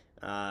people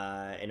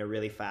in a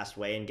really fast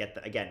way and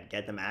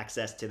get them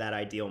access to that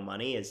ideal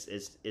money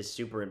is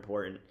super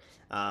important.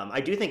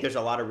 I do think there's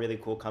a lot of really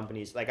cool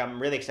companies. Like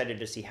I'm really excited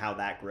to see how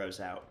that grows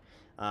out,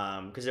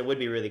 because it would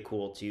be really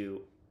cool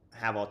to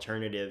have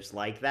alternatives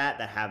like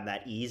that have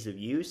that ease of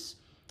use,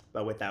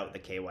 but without the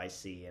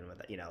KYC and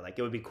with like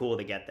it would be cool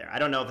to get there. I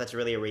don't know if that's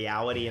really a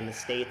reality in the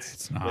States.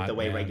 It's not, with the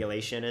way man.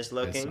 regulation is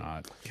looking. It's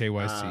not.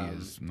 KYC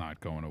is not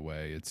going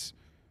away. It's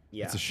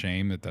a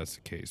shame that that's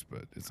the case,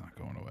 but it's not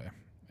going away.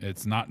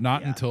 It's not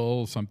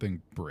until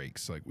something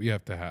breaks. Like we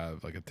have to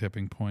have like a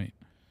tipping point.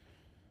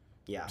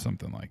 Yeah.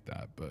 Something like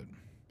that. But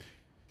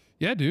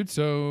yeah, dude.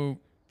 So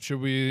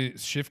should we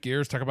shift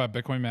gears, talk about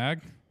Bitcoin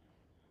Mag?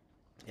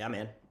 Yeah,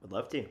 man. Would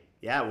love to.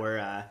 Yeah,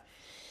 we're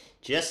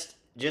just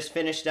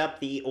finished up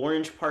the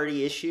Orange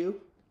Party issue,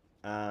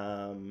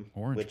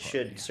 which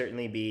should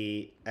certainly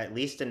be at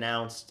least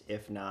announced,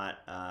 if not,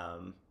 I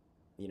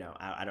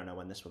don't know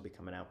when this will be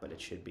coming out, but it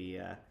should be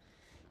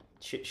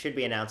should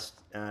be announced.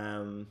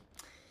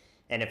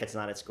 And if it's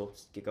not, it's cool.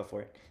 Just go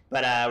for it.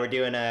 But we're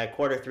doing a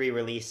Q3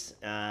 release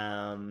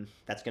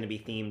that's going to be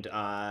themed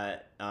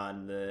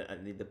on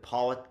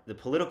the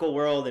political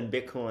world and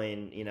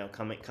Bitcoin,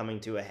 coming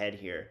to a head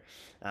here.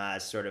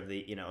 Sort of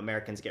the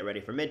Americans get ready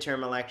for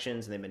midterm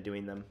elections, and they've been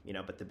doing them,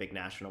 but the big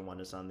national one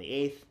is on the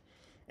 8th,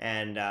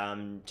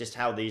 and just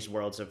how these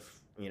worlds have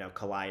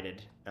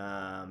collided,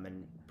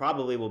 and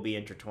probably will be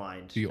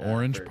intertwined. The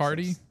Orange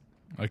Party.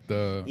 Like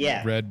the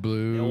red,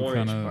 blue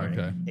kind of.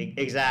 Okay.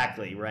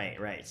 Exactly.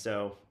 Right.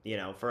 So,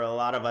 for a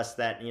lot of us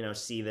that,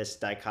 see this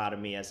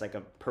dichotomy as like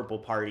a purple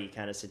party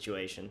kind of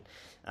situation,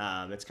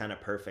 it's kind of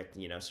perfect,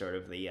 sort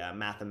of the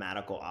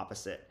mathematical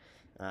opposite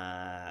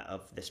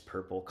of this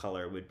purple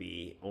color would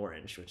be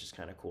orange, which is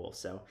kind of cool.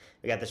 So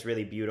we got this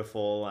really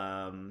beautiful,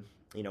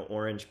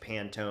 orange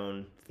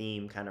Pantone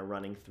theme kind of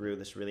running through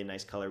this really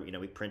nice color.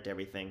 We print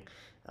everything,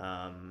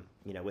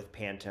 with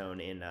Pantone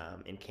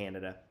in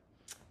Canada.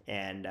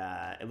 And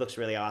it looks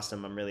really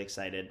awesome. I'm really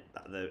excited.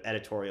 The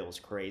editorial is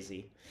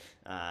crazy,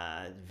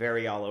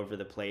 very all over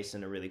the place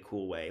in a really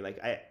cool way.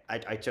 Like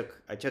I took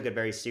it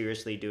very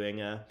seriously doing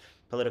a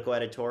political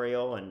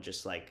editorial, and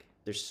just like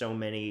there's so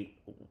many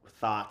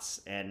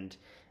thoughts and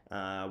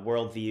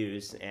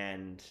worldviews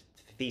and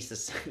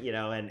thesis,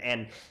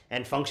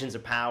 and functions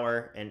of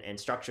power and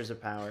structures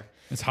of power.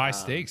 It's high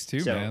stakes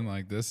too, man.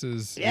 Like this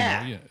is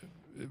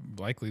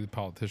likely the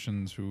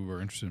politicians who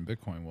are interested in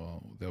Bitcoin,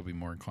 they'll be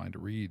more inclined to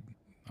read.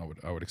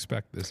 I would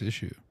expect this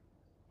issue.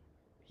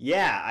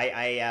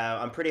 Yeah,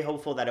 I'm pretty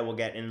hopeful that it will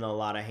get in a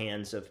lot of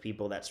hands of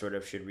people that sort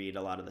of should read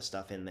a lot of the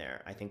stuff in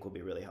there. I think will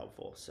be really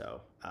helpful. So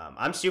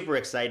I'm super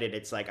excited.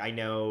 It's like I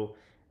know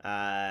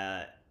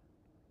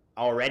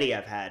already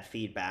I've had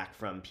feedback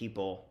from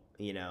people,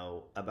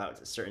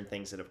 about certain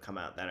things that have come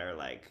out that are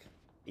like,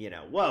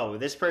 whoa,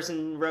 this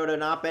person wrote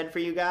an op-ed for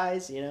you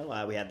guys.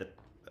 We had the,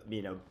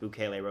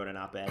 Bukele wrote an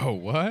op-ed. Oh,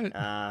 what?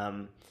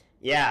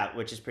 Yeah,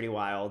 which is pretty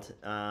wild.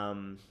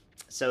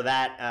 So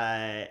that,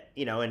 and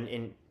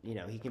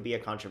he can be a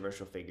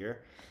controversial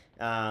figure.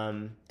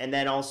 And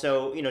then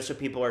also, so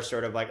people are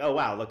sort of like, oh,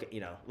 wow, look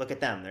at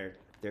them.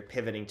 They're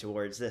pivoting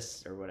towards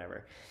this or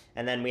whatever.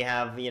 And then we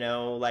have,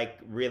 like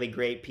really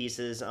great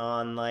pieces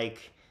on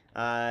like,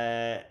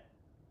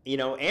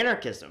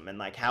 anarchism and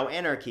like how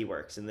anarchy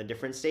works and the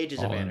different stages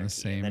of anarchy. In the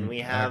same and then we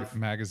have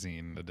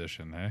magazine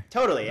edition, hey?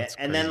 Totally. That's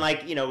and crazy. Then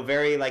like,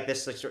 very like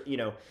this,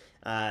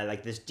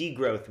 like this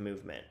degrowth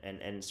movement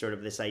and sort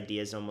of this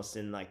idea is almost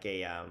in like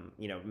a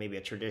maybe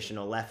a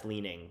traditional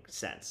left-leaning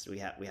sense. We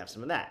have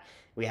some of that.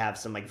 We have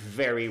some like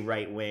very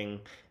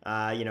right-wing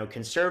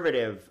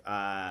conservative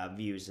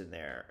views in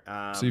there.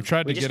 So you've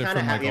tried to get it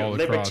from like all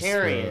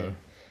libertarian.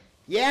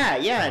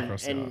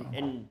 Across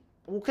and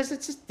well, because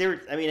it's just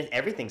there. I mean,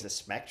 everything's a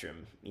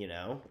spectrum,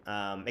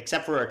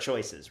 except for our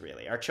choices.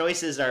 Really, our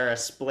choices are a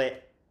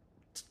split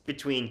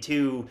between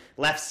two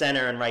left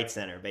center and right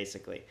center,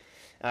 basically.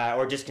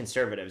 Or just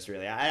conservatives,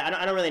 really.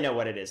 I don't really know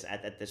what it is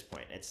at this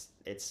point.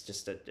 It's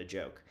just a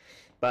joke,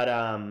 but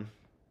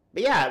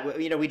yeah,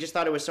 we just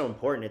thought it was so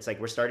important. It's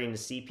like we're starting to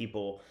see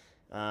people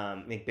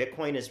Like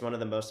Bitcoin is one of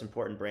the most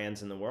important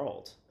brands in the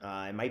world.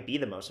 It might be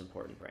the most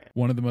important brand.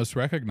 One of the most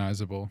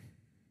recognizable.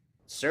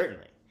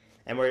 Certainly.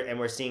 And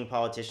we're seeing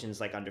politicians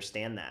like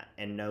understand that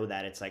and know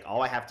that it's like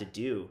all I have to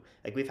do.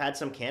 Like we've had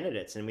some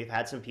candidates and we've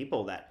had some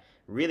people that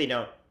really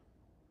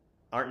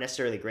aren't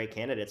necessarily great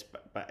candidates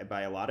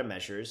by a lot of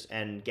measures,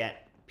 and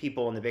get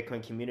people in the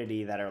Bitcoin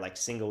community that are like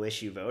single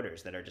issue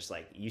voters that are just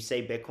like, you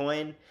say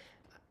Bitcoin,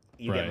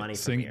 you get money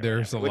from me.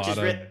 There's a lot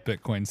of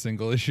Bitcoin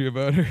single issue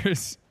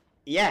voters.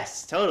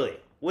 Yes, totally.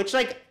 Which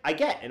like I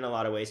get in a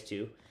lot of ways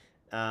too.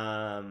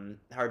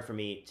 Hard for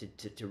me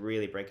to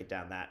really break it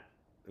down that,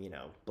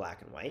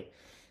 black and white.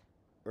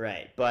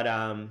 Right. But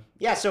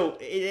yeah, so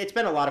it's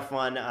been a lot of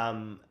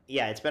fun.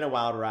 Yeah, it's been a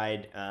wild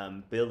ride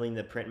building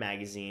the print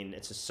magazine.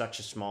 It's such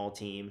a small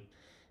team.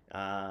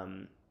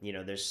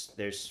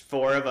 There's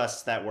 4 of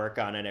us that work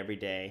on it every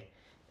day.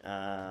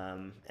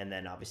 And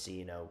then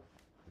obviously,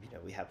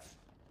 we have,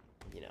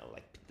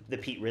 like the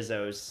Pete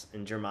Rizzos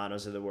and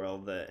Germanos of the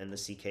world, and the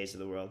CKs of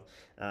the world,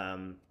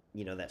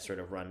 that sort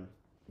of run,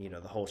 the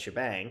whole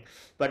shebang.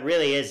 But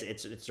really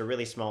it's a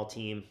really small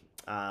team.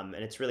 And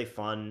it's really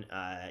fun.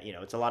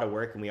 It's a lot of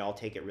work, and we all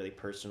take it really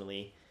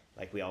personally.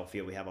 Like we all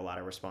feel we have a lot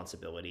of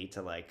responsibility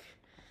to like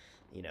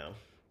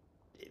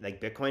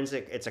Bitcoin's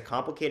it's a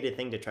complicated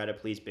thing to try to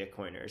please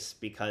Bitcoiners,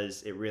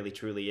 because it really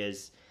truly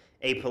is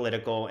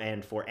apolitical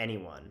and for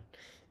anyone.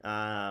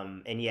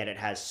 And yet it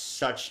has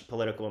such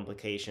political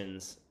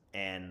implications,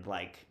 and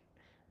like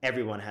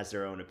everyone has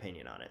their own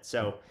opinion on it.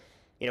 So,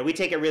 we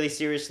take it really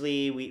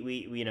seriously.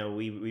 We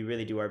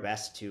really do our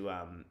best to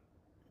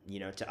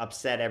to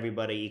upset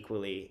everybody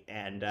equally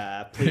and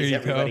please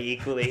everybody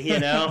equally,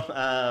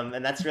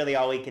 and that's really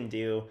all we can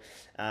do.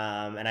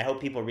 And I hope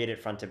people read it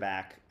front to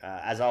back,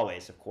 as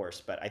always, of course,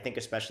 but I think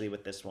especially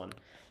with this one,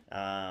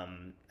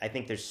 I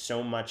think there's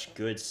so much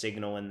good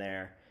signal in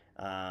there.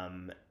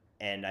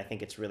 And I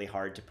think it's really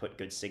hard to put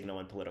good signal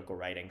in political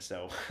writing.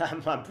 So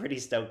I'm pretty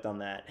stoked on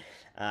that.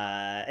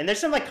 And there's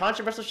some like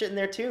controversial shit in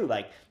there too.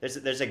 Like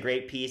there's a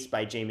great piece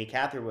by Jamie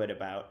Catherwood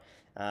about,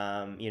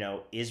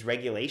 is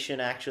regulation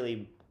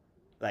actually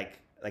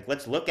like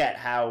let's look at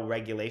how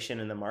regulation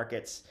in the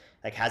markets,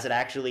 like, has it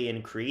actually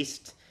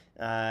increased,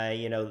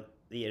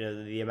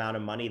 the amount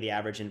of money the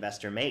average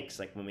investor makes,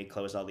 like when we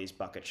close all these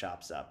bucket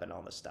shops up and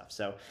all this stuff.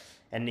 So,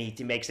 and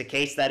he makes a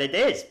case that it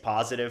is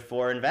positive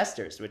for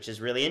investors, which is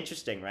really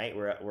interesting, right?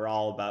 We're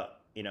all about,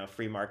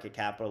 free market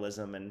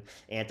capitalism and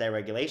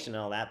anti-regulation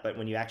and all that. But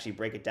when you actually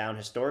break it down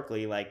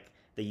historically, like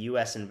the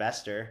U.S.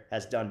 investor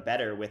has done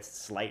better with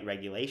slight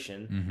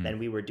regulation than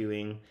we were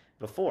doing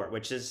before,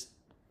 which is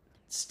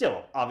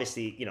still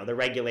obviously, the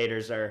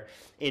regulators are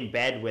in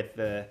bed with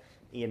the,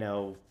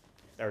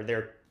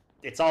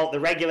 it's all the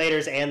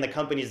regulators and the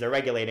companies they're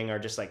regulating are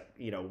just like,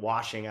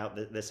 washing out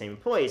the same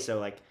employees. So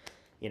like,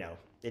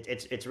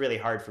 it's really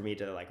hard for me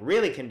to like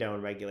really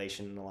condone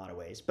regulation in a lot of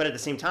ways. But at the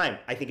same time,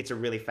 I think it's a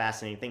really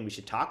fascinating thing we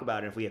should talk about.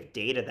 And if we have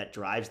data that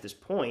drives this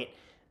point,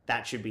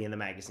 that should be in the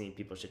magazine.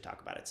 People should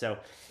talk about it. So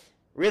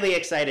really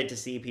excited to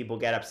see people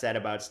get upset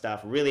about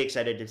stuff. Really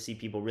excited to see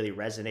people really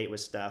resonate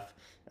with stuff.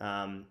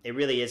 It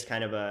really is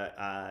kind of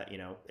a,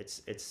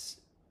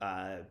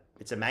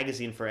 it's a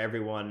magazine for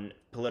everyone,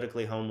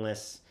 politically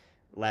homeless,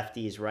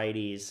 lefties,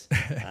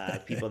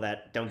 righties, people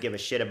that don't give a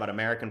shit about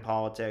American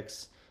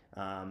politics,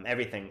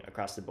 everything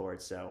across the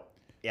board. So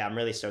yeah, I'm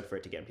really stoked for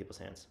it to get in people's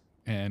hands.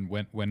 And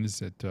when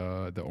is it,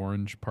 the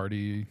Orange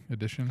Party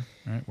edition?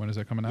 Right? When is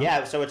that coming out?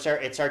 Yeah, so it's our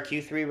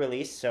Q3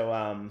 release.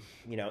 So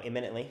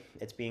imminently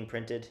it's being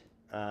printed,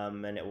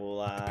 and it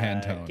will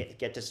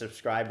get to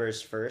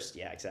subscribers first.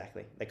 Yeah,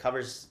 exactly. The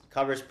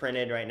covers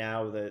printed right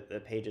now.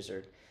 The pages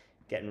are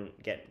getting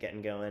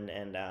going,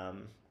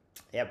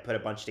 and put a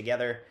bunch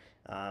together.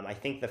 I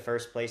think the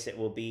first place it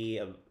will be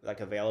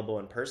available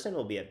in person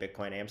will be at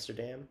Bitcoin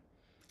Amsterdam,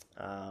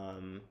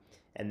 and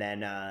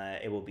then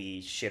it will be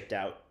shipped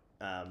out.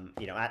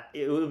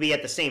 It will be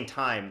at the same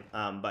time,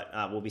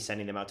 but we'll be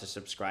sending them out to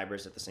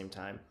subscribers at the same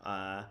time.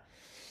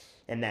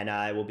 And then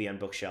it will be on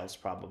bookshelves,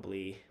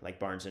 probably like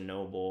Barnes and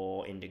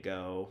Noble,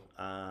 Indigo,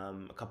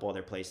 a couple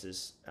other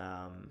places,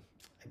 I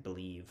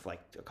believe,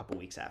 like a couple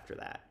weeks after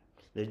that.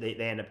 They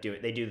end up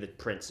they do the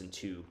prints in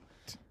 2.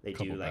 They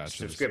do like batches.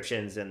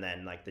 Subscriptions and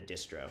then like the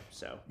distro.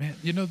 So man,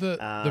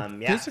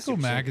 the physical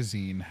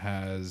magazine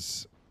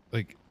has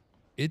like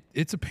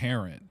it's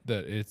apparent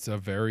that it's a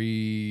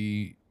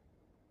very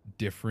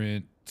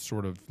different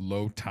sort of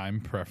low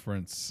time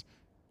preference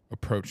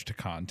approach to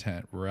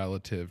content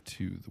relative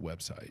to the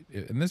website.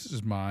 And this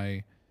is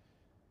my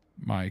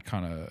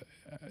kind of,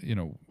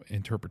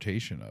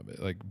 interpretation of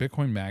it. Like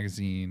Bitcoin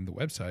Magazine, the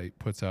website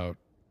puts out,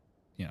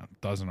 a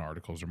dozen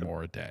articles or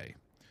more a day.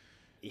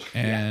 Yeah.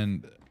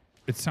 And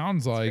it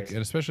sounds like, and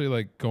especially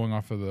like going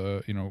off of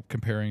the,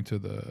 comparing to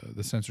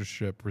the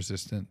censorship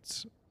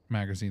resistance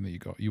magazine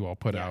that you all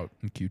put out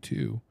in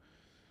Q2,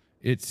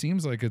 it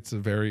seems like it's a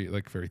very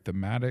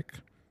thematic.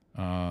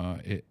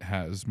 It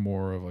has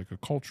more of like a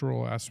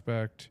cultural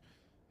aspect,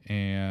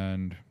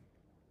 and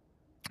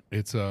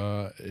it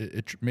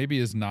maybe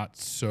is not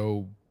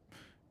so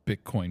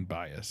Bitcoin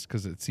bias,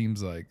 because it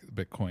seems like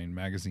Bitcoin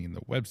Magazine,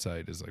 the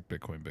website, is like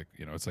Bitcoin.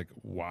 It's like,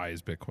 why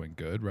is Bitcoin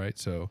good, right?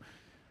 So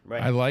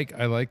Right. I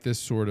like this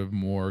sort of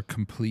more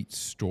complete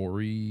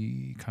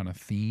story kind of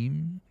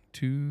theme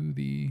to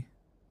the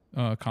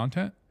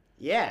content.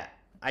 Yeah,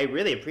 I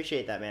really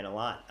appreciate that, man, a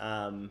lot.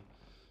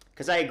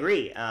 Because I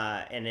agree,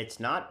 and it's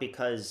not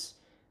because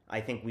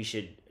I think we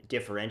should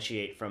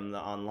differentiate from the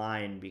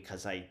online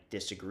because I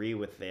disagree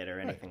with it or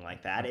Right. anything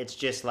like that. It's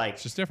just like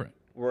It's just different.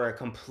 we're a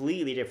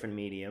completely different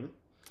medium.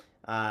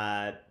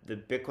 The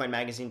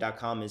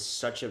BitcoinMagazine.com is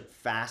such a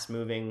fast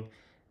moving.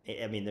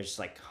 I mean, there's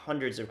like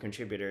hundreds of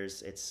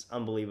contributors. It's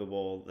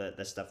unbelievable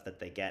the stuff that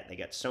they get. They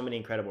get so many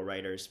incredible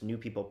writers, new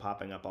people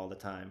popping up all the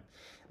time.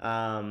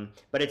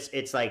 But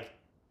it's like,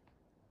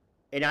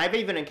 and I've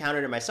even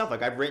encountered it myself.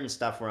 Like I've written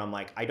stuff where I'm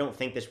like, I don't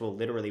think this will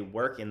literally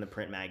work in the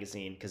print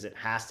magazine because it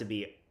has to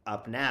be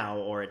up now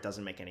or it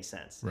doesn't make any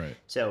sense. Right.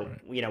 So,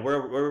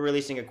 we're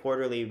releasing a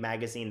quarterly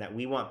magazine that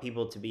we want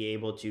people to be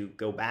able to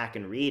go back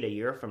and read a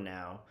year from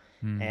now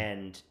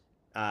and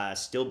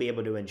still be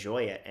able to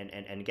enjoy it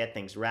and get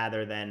things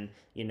rather than,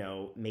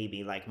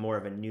 maybe like more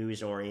of a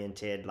news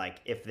oriented, like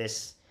if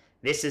this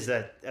is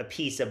a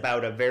piece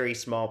about a very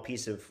small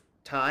piece of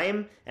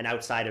time, and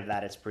outside of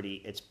that it's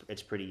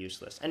pretty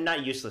useless. And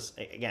not useless,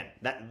 again,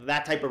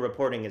 that type of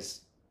reporting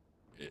is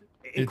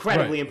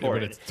incredibly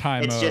important.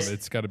 But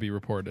it's got to be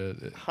reported.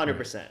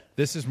 100%. Right.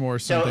 This is more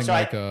something So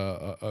like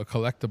a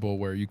collectible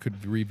where you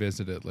could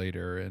revisit it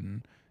later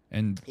and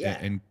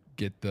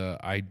get the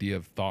idea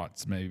of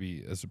thoughts,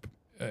 maybe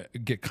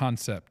get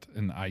concept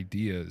and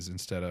ideas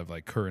instead of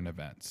like current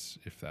events.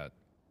 If that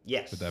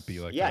Yes. would that be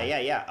like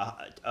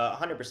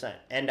 100%.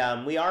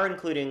 And we are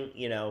including,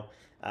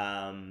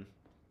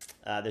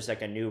 there's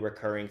like a new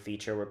recurring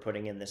feature we're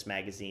putting in this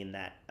magazine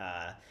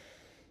that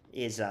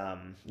is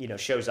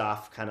shows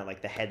off kind of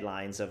like the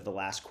headlines of the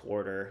last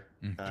quarter,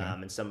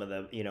 and some of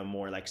the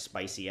more like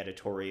spicy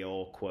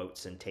editorial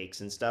quotes and takes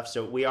and stuff.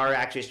 So we are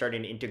actually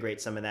starting to integrate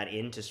some of that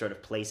in to sort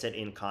of place it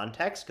in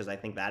context, because I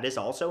think that is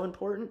also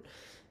important.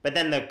 But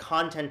then the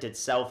content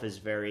itself is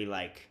very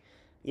like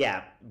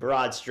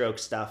broad stroke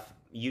stuff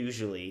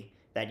usually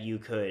that you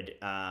could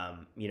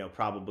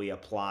probably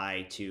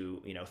apply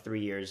to 3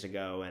 years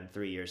ago and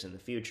 3 years in the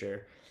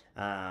future.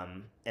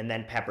 And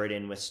then pepper it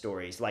in with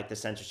stories like the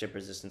censorship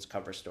resistance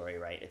cover story,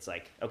 right? It's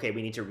like, okay,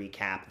 we need to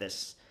recap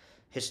this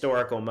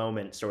historical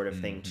moment sort of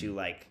thing to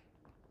like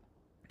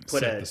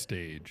set the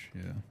stage.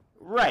 Yeah.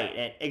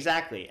 Right.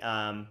 Exactly.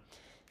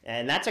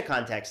 And that's a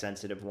context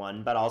sensitive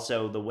one, but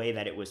also the way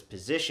that it was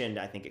positioned,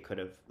 I think it could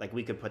have, like,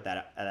 we could put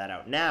that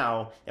out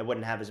now. It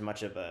wouldn't have as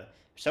much of a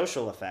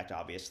social effect,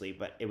 obviously,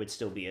 but it would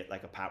still be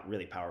like a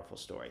really powerful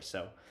story.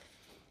 So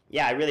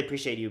yeah, I really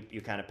appreciate you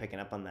kind of picking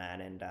up on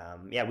that. And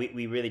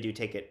we really do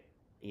take it,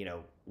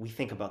 we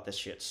think about this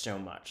shit so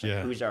much. Like,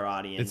 who's our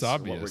audience? It's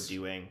obvious. What we're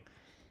doing.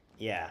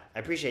 Yeah, I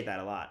appreciate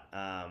that a lot.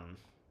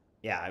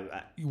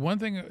 One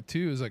thing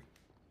too is like,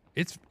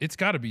 it's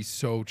got to be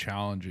so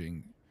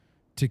challenging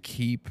to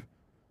keep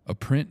a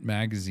print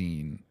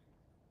magazine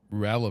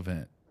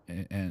relevant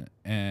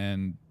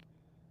and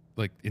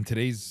like in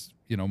today's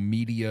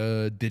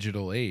media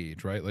digital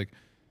age, right? Like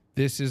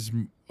this is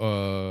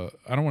I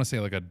don't want to say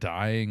like a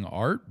dying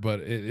art,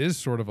 but it is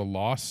sort of a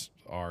lost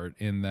art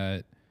in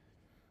that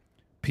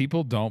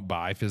people don't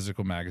buy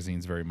physical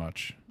magazines very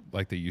much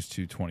like they used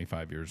to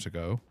 25 years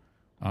ago.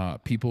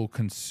 People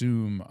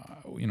consume,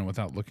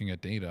 without looking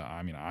at data.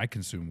 I mean, I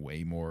consume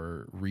way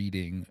more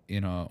reading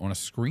on a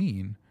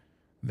screen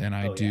than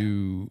I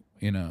do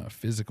in a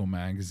physical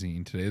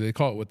magazine today. They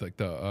call it with like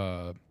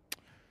the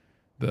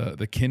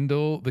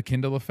Kindle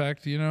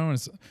effect, And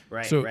it's,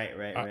 right.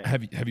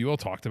 Have you all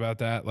talked about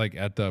that, like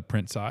at the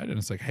print side? And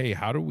it's like, hey,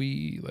 how do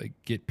we like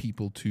get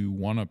people to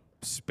want to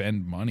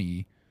spend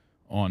money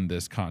on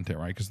this content,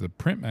 right? Because the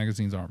print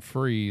magazines aren't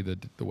free. The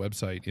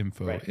website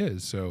info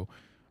is. So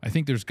I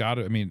think there's got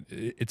to. I mean,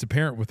 it's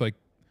apparent with like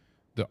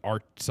the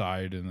art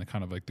side and the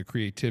kind of like the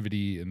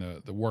creativity and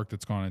the work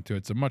that's gone into it.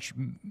 It's a much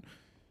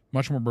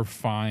more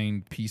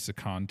refined piece of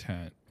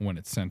content when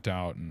it's sent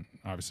out, and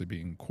obviously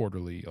being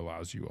quarterly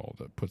allows you all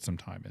to put some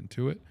time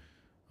into it.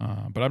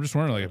 But I'm just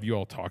wondering, like, have you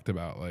all talked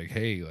about like,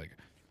 hey, like,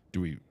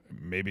 have we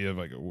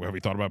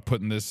thought about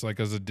putting this like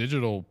as a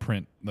digital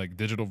print, like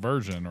digital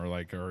version, or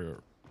like,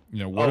 or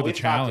what are the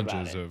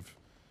challenges of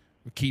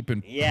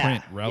keeping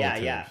print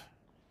relative? Yeah.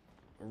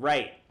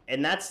 Right.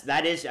 And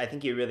that is, I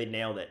think you really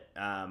nailed it.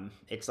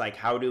 It's like,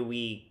 how do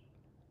we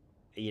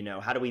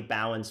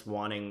balance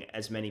wanting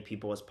as many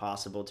people as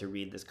possible to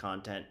read this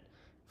content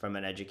from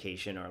an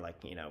education or like,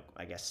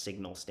 I guess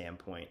signal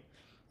standpoint.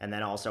 And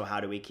then also, how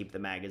do we keep the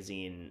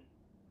magazine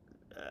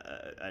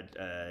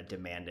a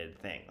demanded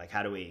thing? Like,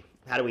 how do we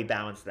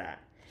balance that?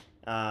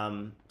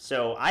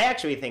 So I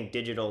actually think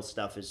digital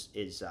stuff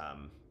is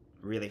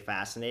really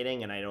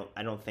fascinating. And I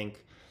don't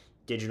think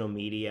digital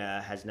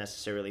media has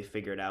necessarily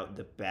figured out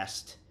the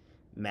best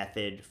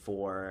method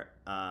for,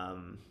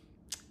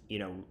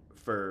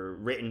 for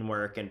written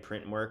work and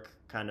print work,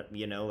 kind of,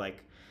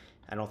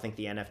 I don't think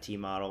the NFT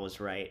model is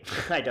right.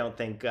 I don't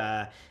think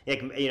I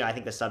think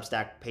the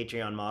Substack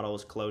Patreon model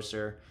is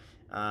closer,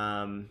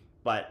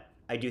 but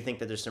I do think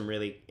that there's some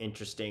really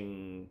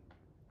interesting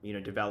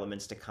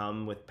developments to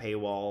come with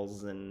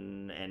paywalls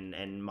and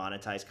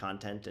monetized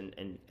content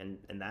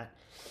and that.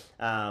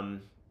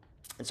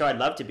 And so I'd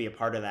love to be a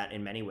part of that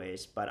in many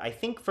ways, but I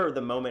think for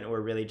the moment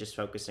we're really just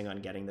focusing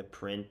on getting the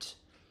print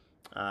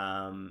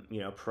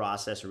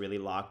process really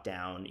locked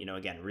down.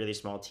 Again, really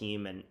small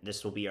team, and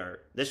this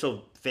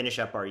will finish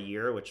up our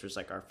year, which was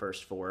like our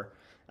first 4.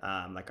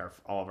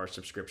 All of our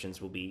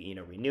subscriptions will be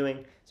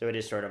renewing, so it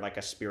is sort of like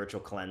a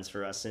spiritual cleanse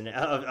for us and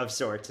of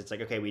sorts. It's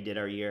like, okay, we did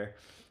our year.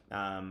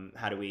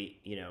 How do we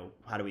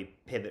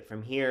pivot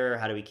from here?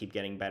 How do we keep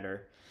getting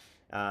better?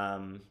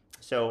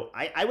 So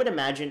I would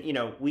imagine,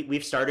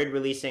 we've started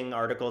releasing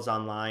articles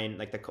online,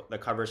 like the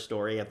cover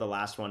story of the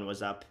last one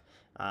was up,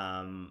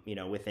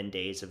 within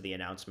days of the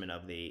announcement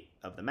of the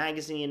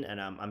magazine. And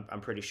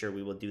I'm pretty sure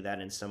we will do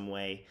that in some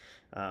way,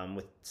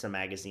 with some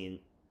magazine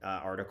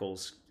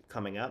articles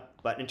coming up.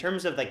 But in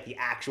terms of like the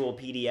actual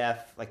PDF,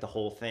 like the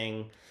whole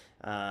thing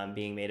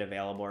being made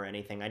available or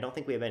anything, I don't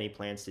think we have any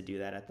plans to do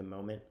that at the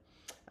moment.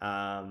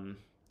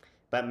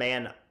 But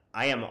man,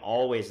 I am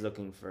always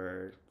looking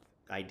for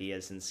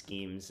ideas and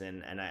schemes,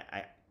 and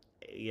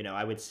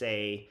I would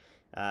say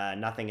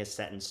nothing is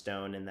set in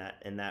stone in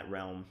that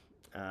realm.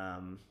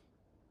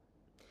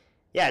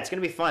 Yeah, it's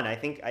gonna be fun. I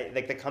think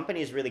like the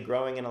company is really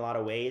growing in a lot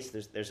of ways.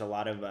 There's a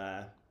lot of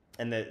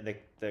and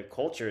the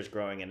culture is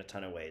growing in a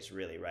ton of ways,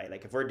 really, right?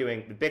 Like if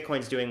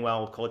Bitcoin's doing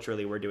well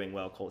culturally, we're doing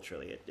well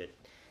culturally.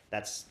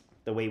 That's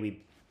the way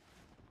we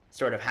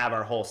sort of have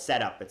our whole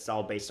setup. It's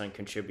all based on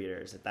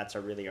contributors. That's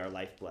really our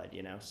lifeblood,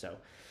 So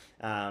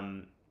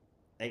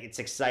it's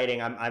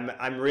exciting.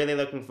 I'm really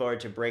looking forward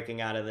to breaking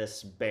out of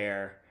this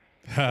bear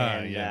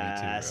and me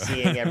too,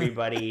 seeing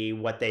everybody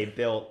what they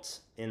built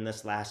in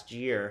this last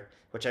year,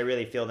 which I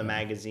really feel the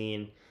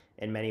magazine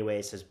in many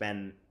ways has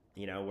been.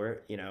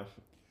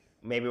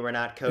 Maybe we're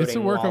not coding. It's a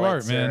work of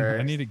art, man.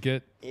 I need to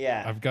get.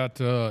 Yeah. I've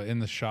got in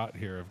the shot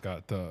here. I've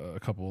got a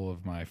couple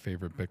of my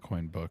favorite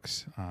Bitcoin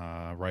books,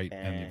 right,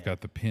 and you've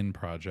got the Pin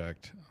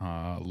Project,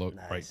 Nice.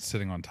 right,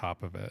 sitting on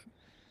top of it.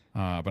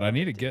 But I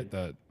need to get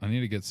that. I need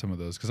to get some of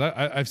those because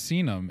I've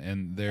seen them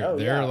and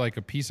they're like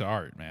a piece of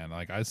art, man.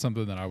 Like it's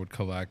something that I would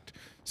collect.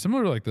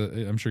 Similar to like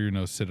I'm sure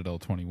Citadel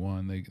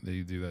 21.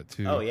 They do that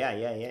too. Oh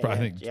yeah. But I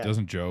think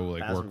doesn't Joe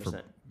like 1000%. work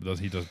for?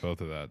 He does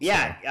both of that.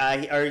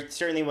 Yeah, so. or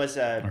certainly was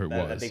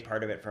a big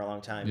part of it for a long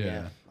time.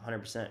 Yeah,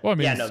 100%. Well, I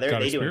mean, yeah, no,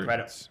 they do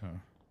incredible. So.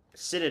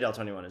 Citadel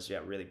 21 is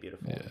really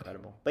beautiful,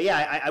 incredible. But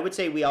yeah, I would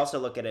say we also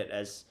look at it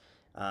as,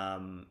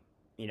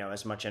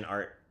 as much an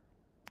art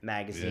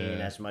magazine,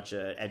 as much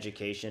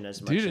education,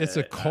 as much. Dude, it's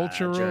a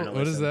cultural. Journalism.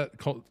 What is that?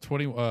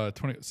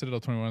 20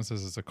 Citadel 21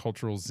 says it's a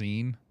cultural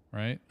zine,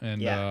 right?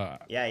 And I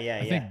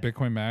think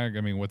Bitcoin Mag.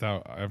 I mean,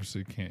 without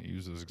obviously can't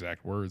use those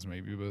exact words,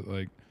 maybe, but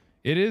like.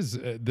 It is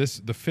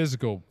the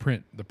physical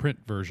print, the print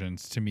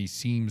versions to me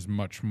seems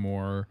much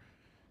more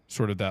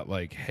sort of that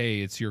like, hey,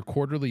 it's your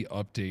quarterly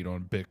update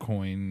on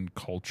Bitcoin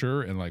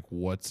culture and like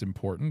what's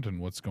important and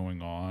what's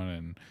going on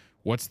and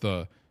what's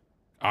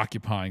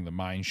occupying the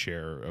mind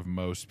share of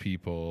most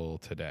people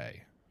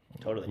today.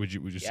 Totally. Would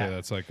you say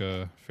that's like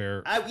a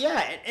fair?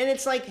 Yeah, and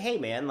it's like, hey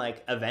man,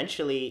 like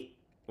eventually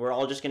we're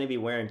all just gonna be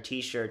wearing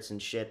T-shirts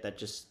and shit that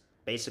just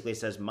basically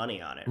says money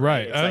on it.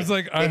 Right. I was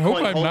like, I hope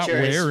I'm not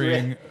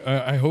wearing.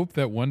 I hope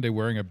that one day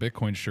wearing a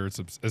Bitcoin shirt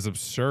is as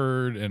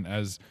absurd and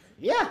as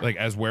like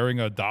as wearing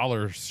a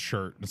dollar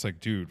shirt. It's like,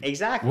 dude,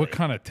 exactly. What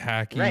kind of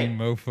tacky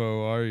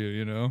mofo are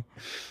you?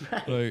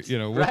 Like,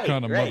 what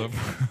kind of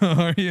motherfucker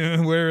are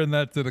you wearing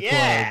that to the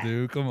club,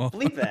 dude? Come on,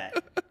 believe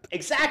that.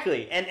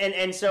 Exactly.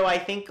 And so I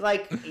think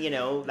like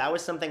that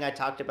was something I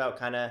talked about.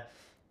 Kind of,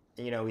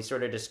 we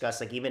sort of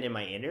discussed like even in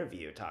my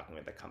interview talking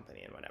with the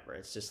company and whatever.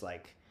 It's just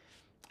like.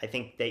 I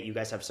think that you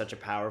guys have such a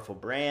powerful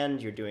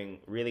brand. You're doing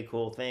really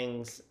cool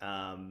things.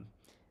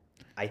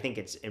 I think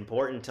it's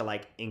important to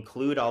like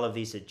include all of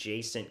these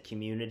adjacent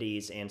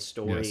communities and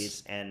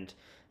stories and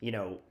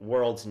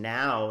worlds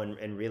now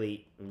and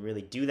really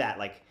do that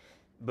like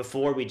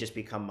before we just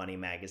become Money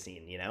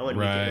Magazine, and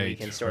we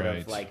can sort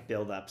of like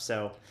build up.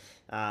 So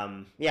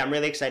I'm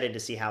really excited to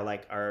see how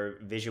like our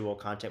visual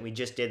content. We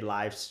just did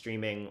live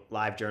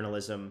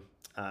journalism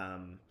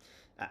in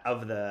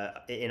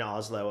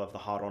Oslo of the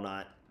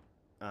Hodlnaut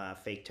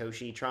fake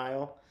Toshi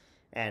trial,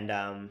 and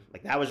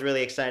like that was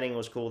really exciting. It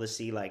was cool to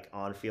see like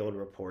on-field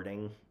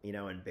reporting,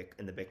 in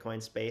the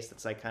Bitcoin space.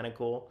 That's like kind of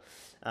cool.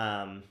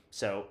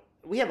 So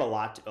we have a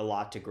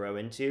lot to grow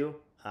into,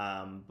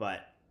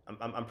 but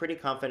I'm pretty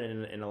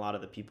confident in a lot of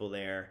the people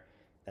there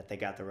that they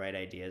got the right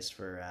ideas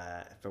for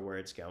where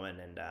it's going,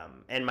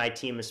 and my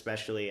team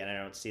especially. And I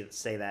don't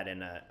say that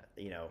in a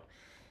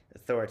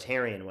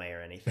authoritarian way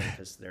or anything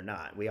because they're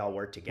not. We all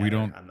work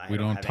together. We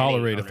don't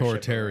tolerate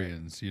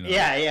authoritarians.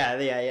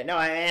 Yeah. No,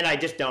 and I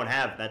just don't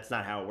have. That's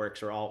not how it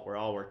works. We're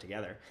all work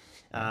together.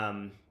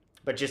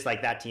 But just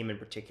like that team in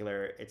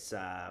particular, it's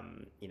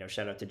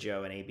shout out to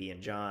Joe and AB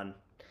and John.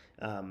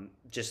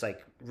 just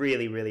like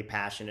really, really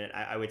passionate.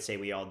 I would say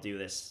we all do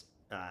this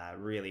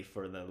really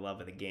for the love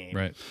of the game,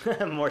 Right.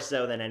 more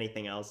so than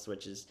anything else,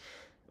 which is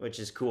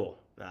cool.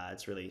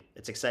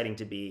 It's exciting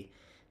to be,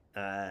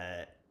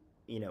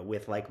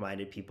 with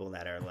like-minded people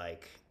that are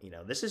like,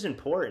 this is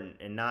important,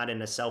 and not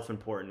in a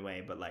self-important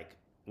way, but like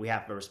we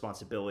have a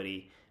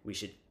responsibility. We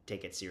should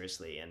take it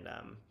seriously, and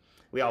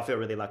we all feel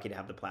really lucky to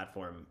have the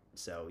platform.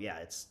 So yeah,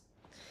 it's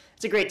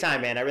a great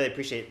time, man. I really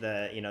appreciate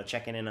the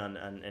checking in on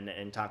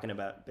and talking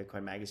about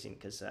Bitcoin Magazine,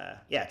 because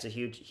it's a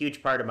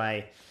huge part of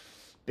my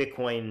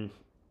Bitcoin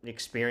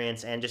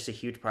experience, and just a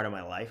huge part of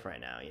my life right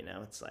now.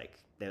 It's like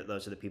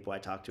those are the people I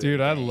talk to.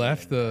 Dude, I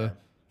left the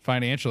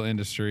financial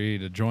industry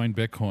to join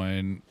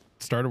Bitcoin.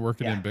 Started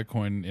working in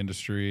Bitcoin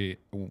industry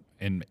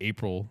in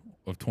April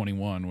of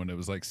 21 when it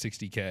was like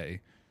 60K,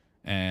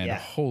 and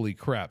holy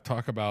crap!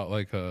 Talk about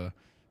like a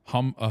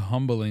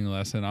humbling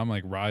lesson. I'm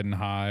like riding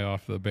high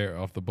off the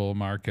bull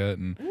market,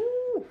 and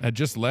I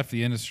just left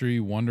the industry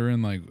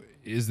wondering like,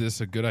 is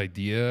this a good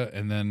idea?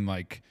 And then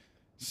like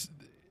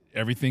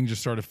everything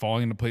just started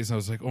falling into place, and I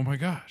was like, oh my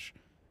gosh,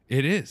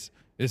 it is.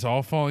 It's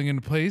all falling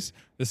into place.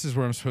 This is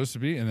where I'm supposed to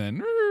be. And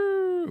then,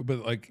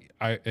 but like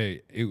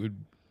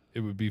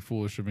it would be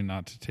foolish of me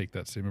not to take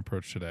that same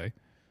approach today.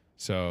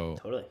 So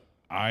totally,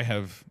 I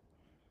have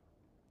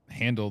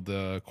handled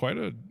quite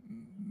a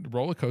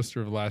roller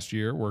coaster of last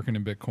year working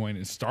in Bitcoin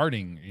and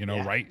starting,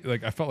 right?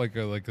 Like I felt like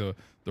the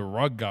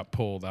rug got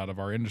pulled out of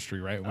our industry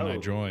right when I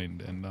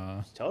joined, and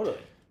totally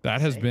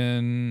that has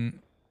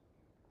been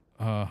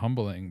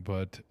humbling.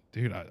 But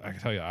dude, I can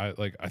tell you,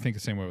 I think the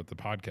same way with the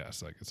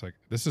podcast. Like it's like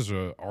this is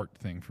a art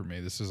thing for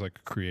me. This is like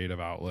a creative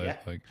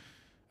outlet. Like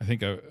I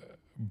think I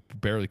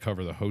barely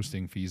cover the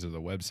hosting fees of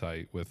the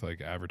website with like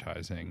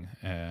advertising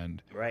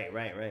and right.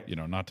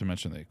 Not to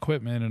mention the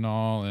equipment and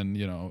all, and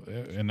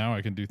and now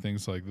I can do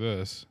things like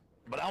this.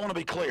 But I want to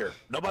be clear.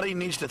 Nobody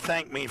needs to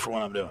thank me for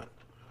what I'm doing.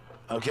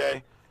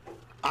 Okay?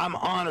 I'm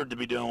honored to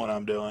be doing what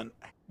I'm doing.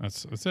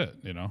 That's it.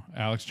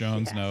 Alex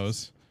Jones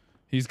knows.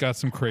 He's got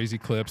some crazy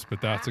clips, but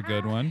that's a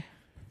good one.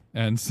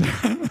 And so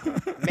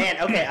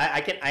man, okay,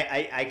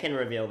 I can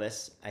reveal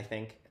this. I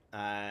think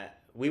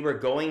we were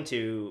going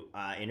to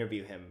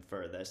interview him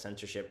for the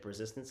censorship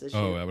resistance issue.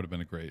 Oh, that would have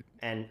been a great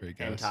and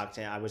talk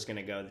to him. I was going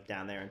to go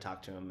down there and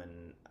talk to him,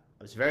 and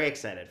I was very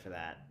excited for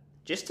that.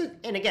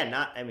 And again,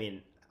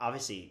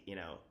 obviously,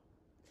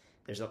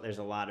 there's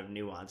a lot of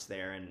nuance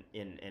there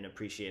in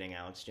appreciating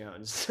Alex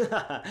Jones,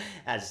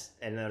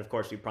 and then of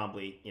course we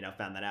promptly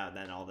found that out, and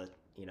then all the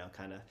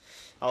kind of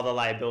all the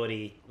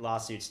liability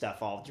lawsuit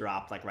stuff all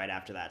dropped like right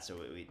after that. So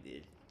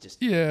it just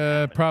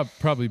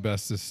probably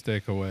best to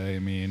stick away. I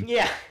mean,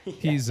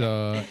 he's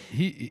a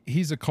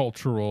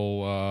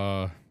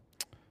cultural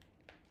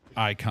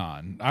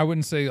icon. I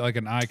wouldn't say like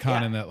an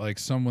icon in that like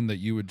someone that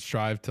you would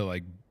strive to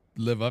like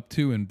live up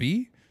to and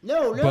be.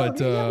 No,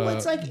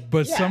 it's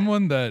like,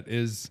 someone that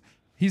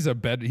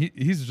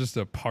he's just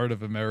a part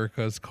of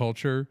America's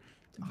culture.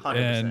 100%.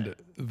 And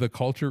the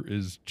culture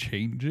is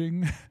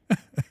changing.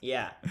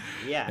 yeah.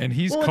 And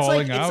he's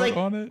calling out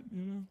on it.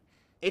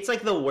 It's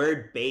like the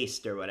word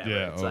based or whatever.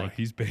 Yeah, it's like,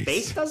 he's based.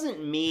 Based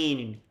doesn't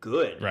mean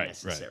good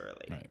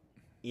necessarily. Right.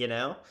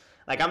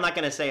 Like I'm not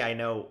gonna say I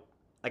know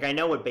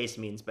what based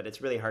means, but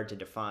it's really hard to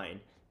define.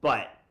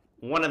 But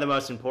one of the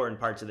most important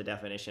parts of the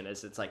definition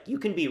is it's like you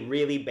can be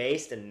really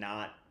based and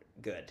not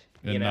good.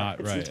 And not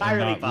it's right.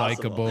 entirely and not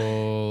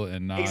likable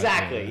and not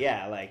exactly.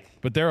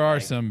 But there are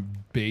some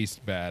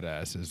based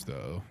badasses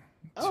though.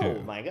 Oh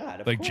my God!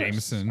 Of like course.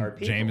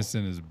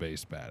 Jameson is a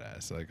based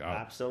badass. Like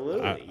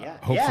absolutely,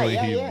 hopefully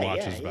he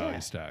watches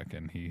Value Stack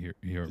and he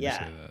heard me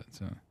say that.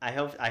 So I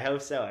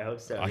hope so.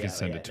 I can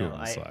send it to him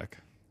on Slack.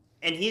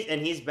 And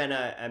he's been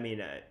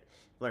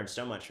learned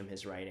so much from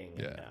his writing.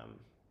 Yeah.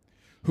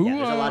 And,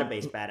 there's a lot of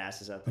based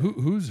badasses out there.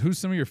 Who's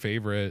some of your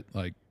favorite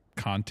like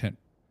content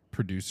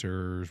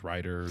producers,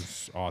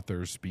 writers,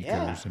 authors,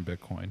 speakers in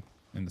Bitcoin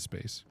in the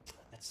space?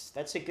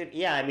 That's a good,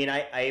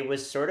 I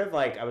was sort of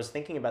like, I was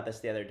thinking about this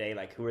the other day,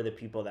 like who are the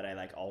people that I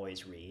like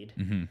always read?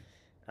 Mm-hmm.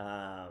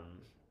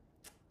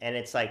 And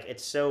it's like,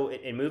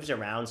 it moves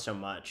around so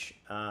much.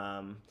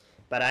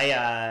 But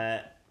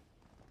I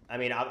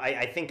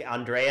think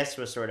Andreas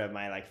was sort of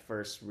my like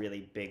first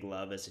really big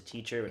love as a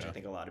teacher, which I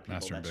think a lot of people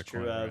Mastering that's Bitcoin,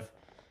 true of. Right.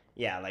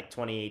 Yeah. Like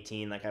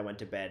 2018, like I went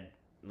to bed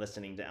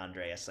listening to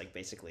Andreas like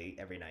basically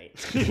every night,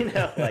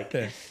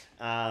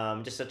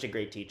 just such a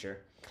great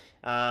teacher.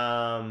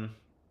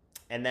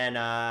 And then,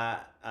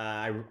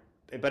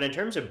 but in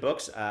terms of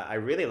books, I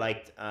really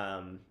liked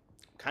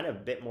kind of a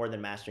bit more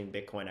than Mastering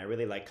Bitcoin. I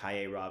really like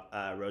Kaye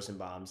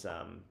Rosenbaum's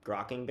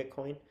Grokking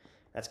Bitcoin.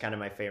 That's kind of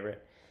my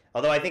favorite.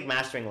 Although I think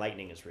Mastering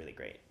Lightning is really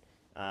great.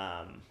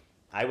 I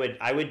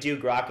would do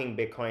Grokking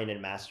Bitcoin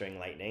and Mastering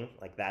Lightning.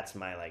 Like that's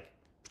my like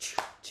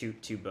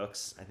two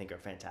books I think are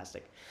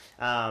fantastic.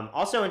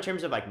 Also in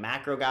terms of like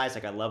macro guys,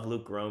 like I love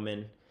Luke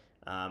Gromen.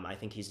 I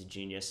think he's a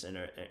genius and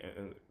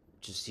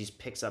he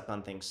picks up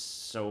on things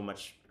so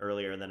much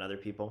earlier than other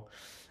people.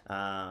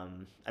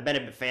 I've been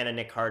a fan of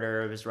Nick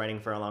Carter, of his writing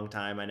for a long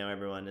time. I know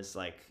everyone is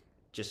like,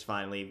 just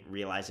finally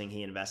realizing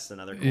he invests in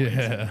other coins.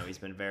 Yeah. Even though he's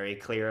been very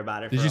clear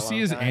about it. Did for you a see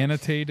long his time.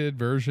 annotated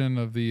version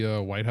of the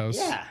White House?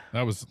 Yeah.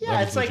 That was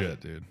it's legit, like,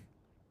 dude.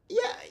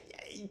 Yeah,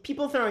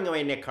 people throwing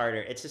away Nick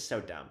Carter, it's just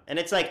so dumb. And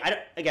it's like, I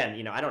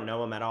don't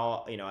know him at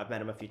all. I've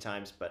met him a few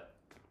times, but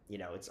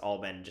it's all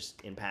been just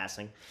in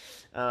passing.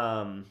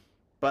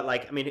 But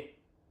like, I mean,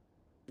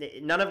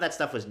 none of that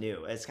stuff was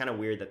new. It's kind of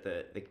weird that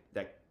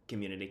that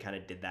community kind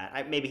of did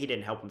that. Maybe he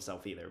didn't help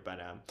himself either, but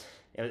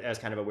it was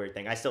kind of a weird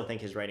thing. I still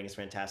think his writing is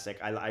fantastic.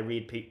 I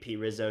read Pete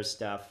Rizzo's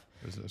stuff.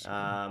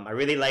 I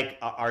really like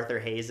Arthur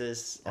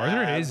Hayes's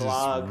Arthur Hayes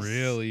blogs.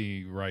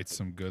 really writes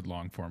some good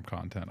long form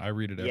content. I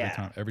read it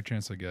every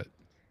chance I get.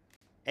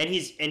 And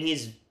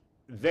he's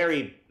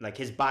very, like,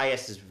 his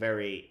bias is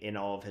very in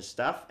all of his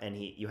stuff, and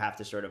you have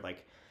to sort of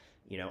like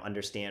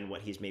understand what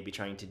he's maybe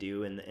trying to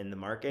do in the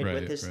market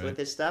with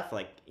his stuff.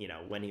 Like,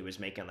 when he was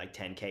making like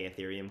 10K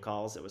Ethereum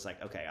calls, it was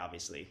like, okay,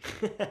 obviously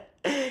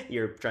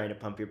you're trying to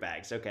pump your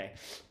bags. Okay.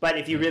 But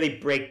if you really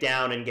break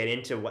down and get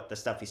into what the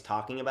stuff he's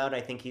talking about,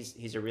 I think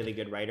he's a really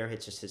good writer.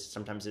 It's just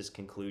sometimes his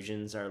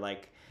conclusions are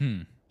like,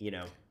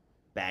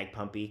 bag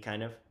pumpy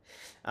kind of.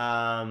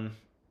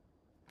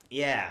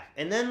 Yeah.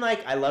 And then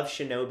like, I love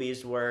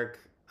Shinobi's work.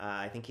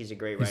 I think he's a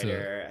great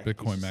writer. He's a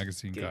Bitcoin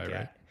Magazine guy,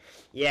 right?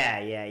 Yeah.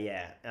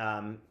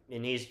 And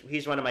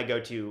he's one of my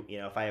go-to,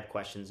 if I have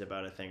questions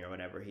about a thing or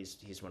whatever,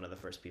 he's one of the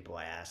first people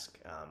I ask.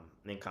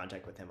 I'm in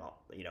contact with him,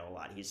 a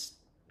lot. He's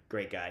a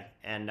great guy,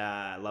 and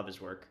I love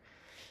his work.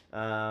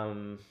 I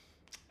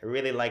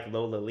really like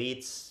Lola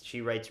Leitz.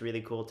 She writes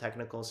really cool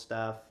technical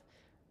stuff.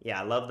 Yeah,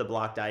 I love the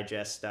Block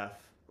Digest stuff.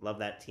 Love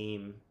that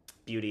team.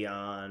 Beauty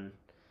On.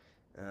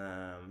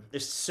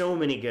 There's so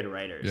many good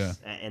writers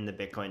in the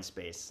Bitcoin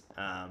space.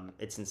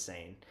 It's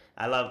insane.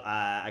 I love,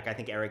 I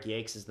think Eric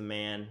Yakes is the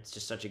man. It's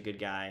just such a good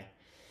guy.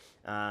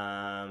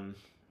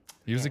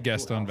 He was a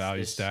guest on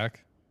Value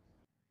Stack.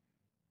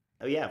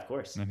 Oh yeah, of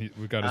course. And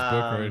we got his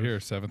book right here,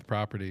 Seventh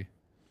Property.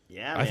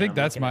 Yeah, I think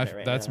that's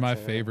my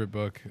favorite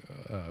book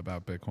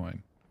about Bitcoin.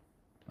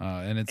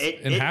 And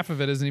half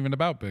of it isn't even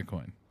about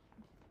Bitcoin.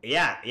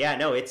 Yeah,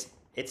 no, it's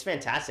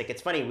fantastic.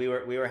 It's funny. We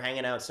were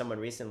hanging out with someone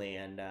recently,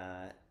 and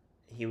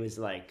he was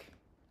like,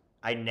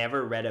 I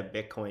never read a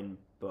Bitcoin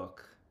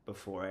book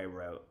before I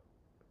wrote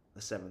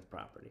The Seventh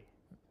Property.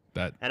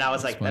 And I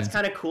was like, that's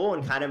kind of cool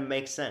and kind of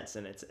makes sense.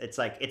 And it's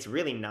like, it's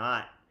really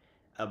not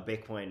a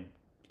Bitcoin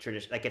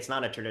tradition. Like, it's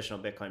not a traditional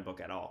Bitcoin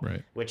book at all.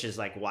 Right. Which is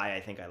like why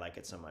I think I like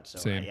it so much. So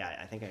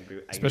I think I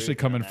agree. Especially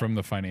coming from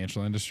the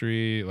financial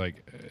industry,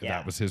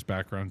 that was his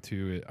background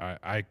too.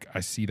 I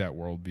see that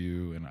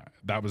worldview, and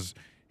that was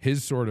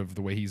his sort of,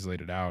 the way he's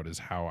laid it out is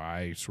how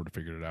I sort of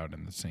figured it out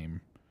in the same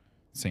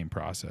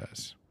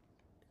process.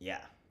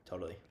 Yeah,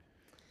 totally.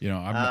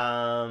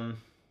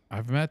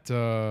 I've met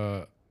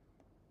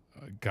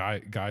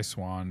Guy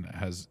Swan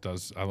I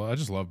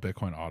just love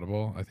Bitcoin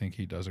Audible. I think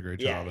he does a great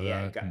job of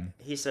that.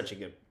 He's such a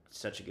good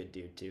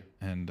dude too.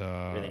 And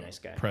really nice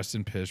guy.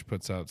 Preston Pish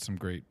puts out some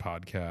great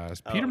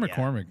podcasts. Peter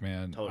McCormick,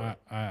 man. Totally.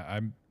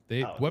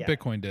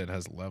 Bitcoin did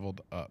has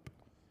leveled up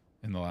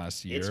in the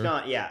last year. It's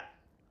not,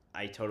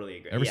 I totally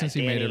agree. Ever since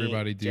he made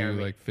everybody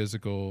do like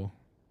physical.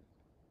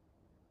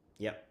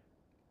 Yep.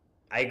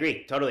 I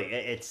agree totally.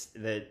 It's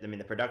the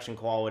production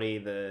quality,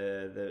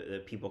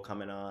 the people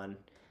coming on,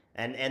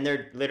 and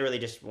they're literally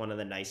just one of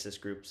the nicest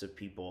groups of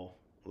people.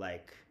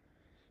 Like,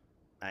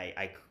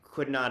 I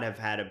could not have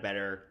had a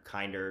better,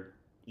 kinder,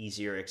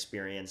 easier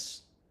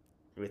experience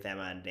with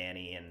Emma and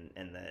Danny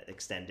and the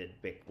extended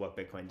What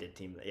Bitcoin Did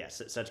team. Yeah,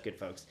 such good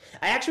folks.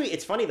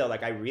 It's funny though.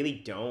 Like, I'm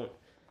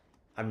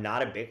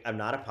not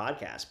a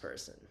podcast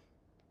person,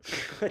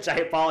 which I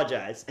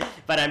apologize,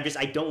 but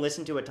I don't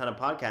listen to a ton of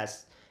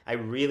podcasts. I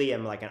really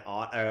am like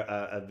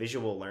a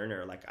visual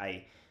learner. Like,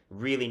 I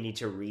really need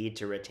to read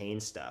to retain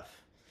stuff.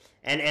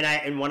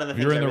 And one of the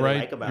things I really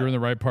like about, you're in the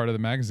right part of the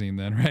magazine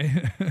then,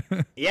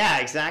 right? Yeah,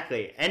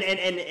 exactly. And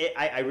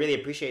I really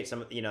appreciate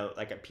some,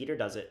 like Peter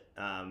does it.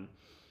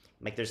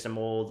 Like, there's some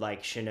old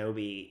like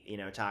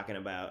Shinobi, talking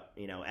about,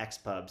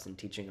 Xpubs and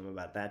teaching them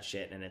about that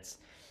shit. And it's,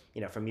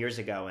 from years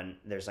ago, and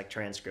there's like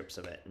transcripts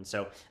of it. And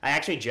so I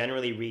actually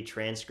generally read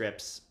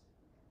transcripts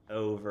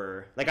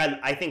over, like,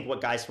 I think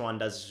what Guy Swan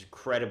does is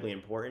incredibly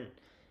important.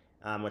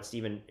 What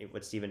Stephen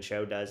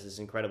Cho does is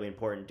incredibly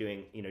important,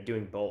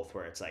 doing both,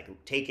 where it's like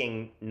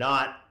taking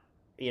not,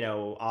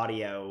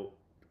 audio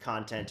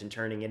content and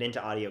turning it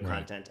into audio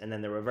content, and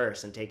then the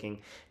reverse, and taking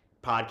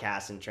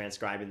podcasts and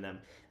transcribing them,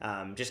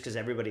 just because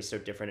everybody's so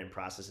different and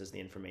processes the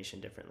information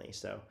differently.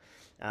 So,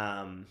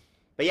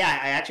 but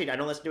yeah, I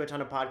don't listen to a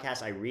ton of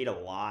podcasts. I read a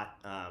lot.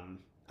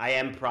 I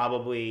am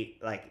probably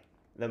like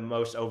the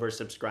most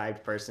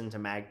oversubscribed person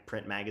to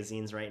print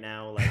magazines right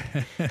now,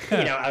 like,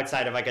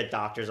 outside of like a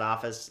doctor's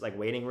office, like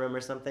waiting room or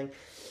something,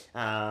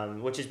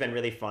 which has been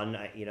really fun.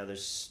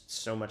 There's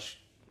so much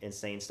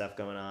insane stuff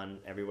going on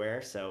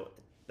everywhere. So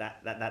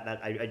that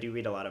I do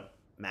read a lot of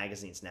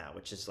magazines now,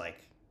 which is like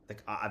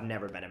I've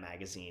never been a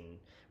magazine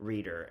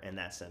reader in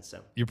that sense.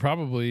 So you're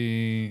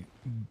probably,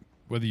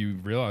 whether you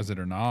realize it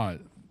or not,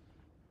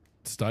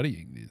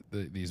 studying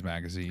these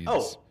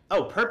magazines.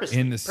 Purposely.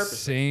 In the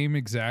same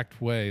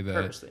exact way that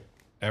Purposely.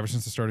 ever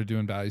since I started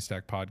doing Value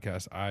Stack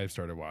podcasts, I've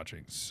started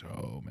watching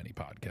so many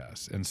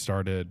podcasts and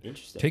started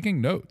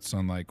taking notes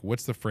on like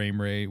what's the frame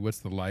rate, what's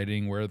the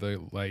lighting, where are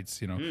the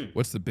lights,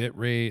 what's the bit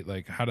rate,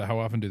 like how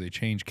often do they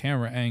change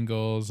camera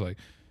angles, like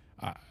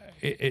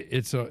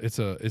it's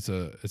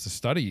a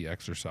study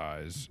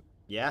exercise.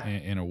 Yeah.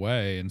 In a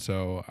way, and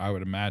so I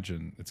would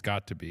imagine it's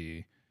got to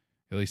be,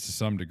 at least to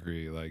some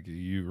degree, like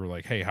you were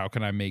like, hey, how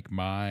can I make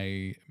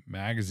my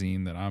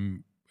magazine that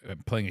I'm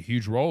playing a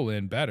huge role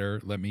in better?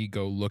 Let me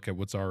go look at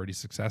what's already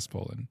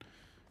successful and,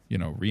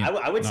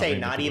 I would say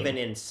not even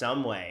in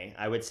some way.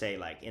 I would say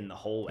like in the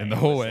whole way. In the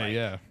whole way,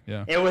 yeah.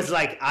 It was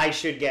like I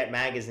should get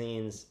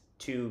magazines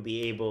to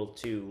be able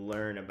to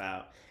learn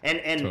about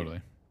and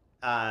totally.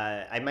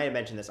 I might have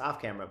mentioned this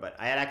off camera, but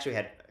I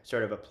had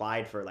sort of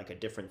applied for like a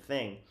different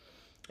thing,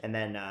 and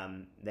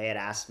then they had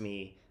asked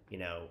me,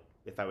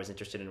 if I was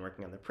interested in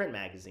working on the print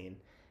magazine,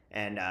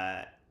 and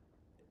I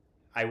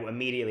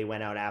immediately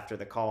went out after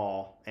the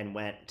call and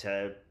went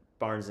to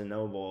Barnes and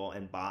Noble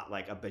and bought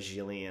like a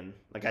bajillion.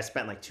 Like I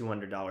spent like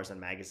 $200 on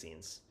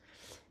magazines,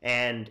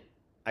 and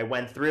I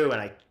went through and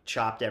I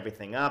chopped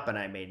everything up and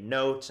I made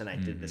notes and I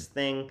did this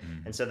thing,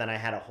 and so then I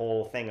had a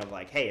whole thing of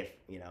like, hey, if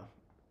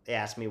they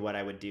asked me what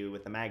I would do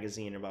with the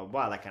magazine or blah blah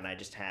blah, like, and I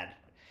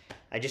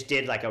just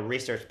did like a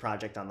research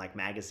project on like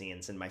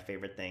magazines and my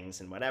favorite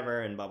things and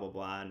whatever and blah blah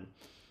blah, and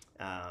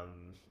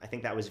I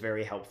think that was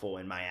very helpful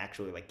in my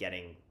actually like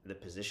getting the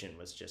position.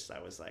 Was just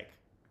I was like,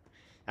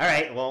 all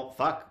right, well,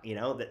 fuck,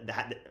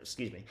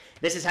 excuse me.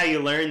 This is how you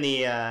learn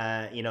the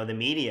the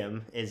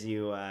medium is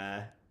you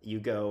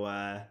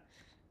go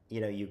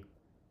you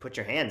put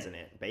your hands in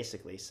it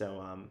basically.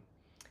 So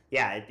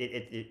yeah,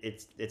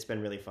 it's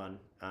been really fun.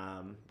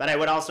 But I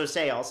would also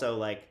say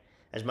like,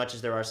 as much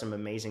as there are some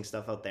amazing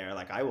stuff out there,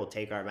 like I will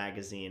take our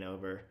magazine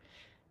over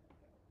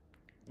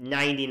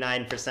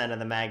 99% of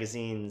the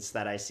magazines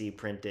that I see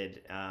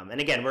printed. And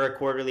again, we're a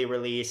quarterly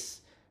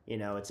release.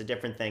 It's a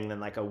different thing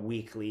than like a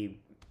weekly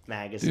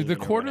magazine. Dude, the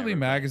quarterly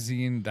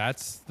magazine,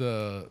 that's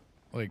the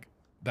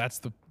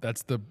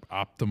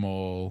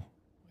optimal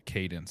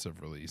cadence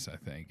of release, I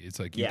think. It's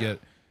like you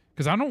get,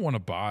 because I don't want to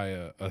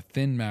buy a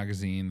thin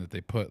magazine that they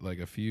put like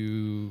a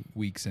few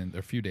weeks in,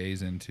 a few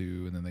days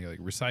into, and then they like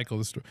recycle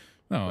the story.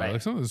 No, right.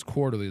 Like some of this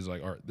quarterly is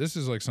like, this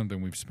is like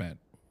something we've spent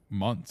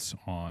months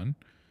on,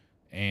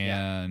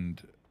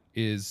 and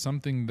is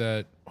something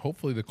that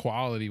hopefully the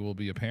quality will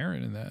be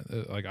apparent in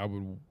that. Like I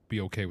would be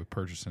okay with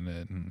purchasing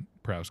it and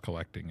perhaps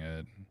collecting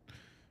it,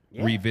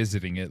 and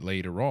revisiting it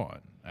later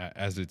on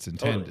as it's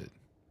intended. Totally.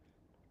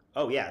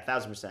 Oh yeah,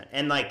 1,000%.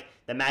 And like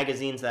the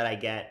magazines that I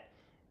get,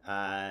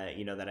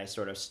 that I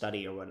sort of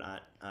study or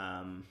whatnot.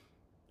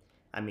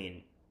 I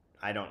mean,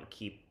 I don't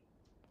keep,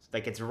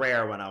 like, it's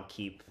rare when I'll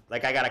keep,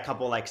 like, I got a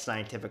couple like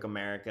Scientific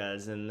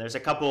Americas, and there's a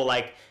couple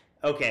like,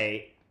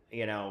 okay,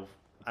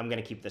 I'm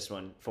gonna keep this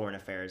one, Foreign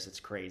Affairs. It's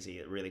crazy,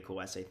 a really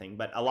cool essay thing.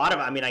 But a lot of,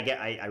 I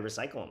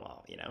recycle them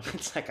all.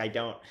 It's like I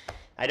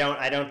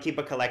don't keep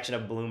a collection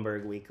of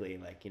Bloomberg Weekly.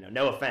 Like,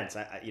 no offense,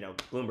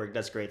 Bloomberg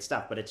does great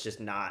stuff, but it's just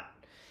not.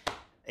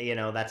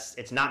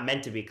 It's not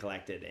meant to be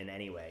collected in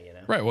any way,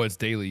 Right. Well, it's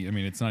daily. I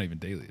mean, it's not even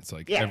daily. It's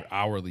like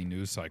hourly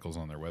news cycles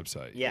on their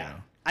website. Yeah.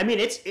 I mean,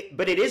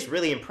 but it is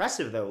really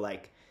impressive though,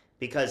 like,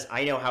 because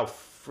I know how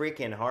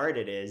freaking hard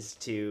it is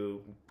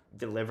to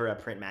deliver a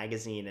print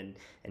magazine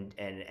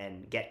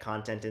and get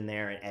content in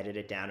there and edit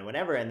it down and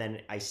whatever. And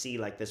then I see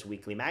like this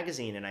weekly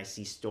magazine and I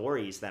see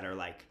stories that are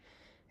like,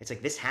 it's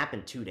like, this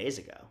happened 2 days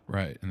ago.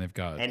 Right. And they've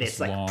got, and it's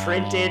like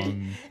printed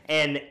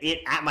and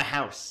it at my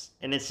house.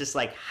 And it's just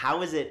like,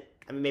 how is it?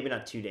 I mean, maybe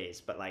not 2 days,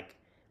 but like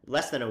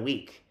less than a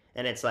week.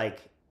 And it's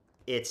like,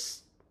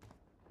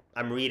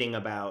 I'm reading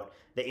about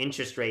the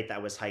interest rate that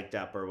was hiked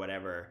up or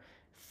whatever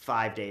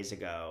 5 days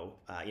ago,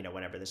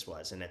 whenever this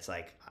was. And it's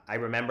like, I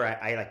remember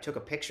I like took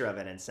a picture of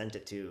it and sent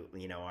it to,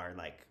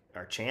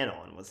 our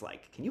channel and was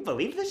like, can you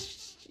believe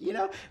this?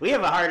 We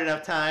have a hard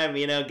enough time,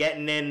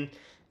 getting in,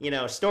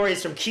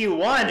 stories from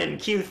Q1 and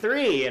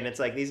Q3. And it's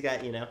like these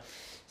guys,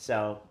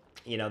 so,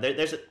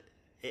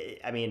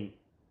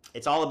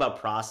 it's all about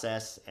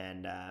process,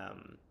 and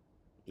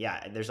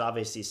there's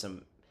obviously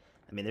some.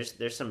 I mean,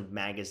 there's some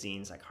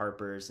magazines like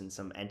Harper's and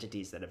some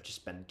entities that have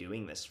just been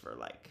doing this for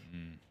like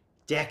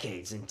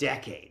decades and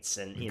decades,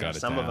 and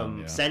some of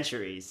them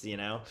centuries,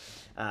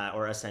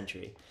 or a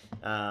century.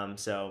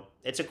 So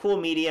it's a cool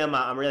medium.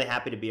 I'm really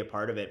happy to be a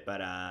part of it,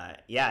 but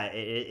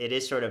it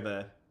is sort of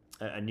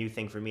a new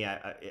thing for me.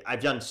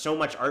 I've done so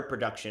much art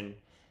production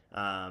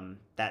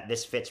that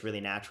this fits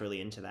really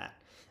naturally into that.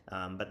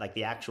 But like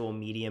the actual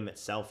medium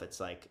itself, it's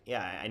like,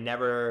 I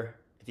never,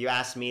 if you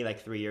asked me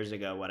like 3 years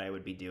ago what I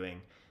would be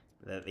doing,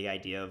 the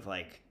idea of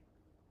like,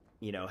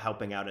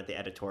 helping out at the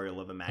editorial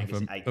of a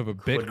magazine, I could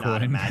Bitcoin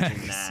not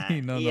imagine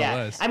magazine, that.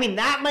 Nonetheless. I mean,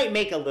 that might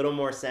make a little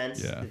more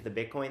sense, the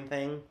Bitcoin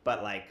thing,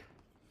 but like,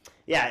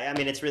 I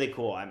mean, it's really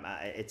cool.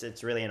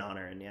 It's really an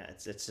honor, and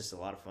it's just a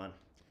lot of fun.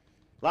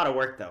 A lot of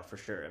work though, for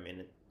sure. I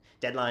mean,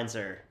 deadlines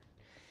are,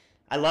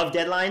 I love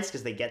deadlines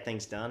because they get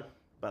things done,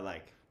 but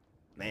like,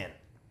 man,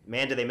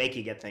 do they make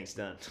you get things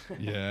done?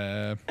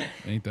 Yeah,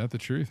 ain't that the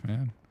truth,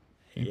 man?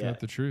 Ain't Yeah. that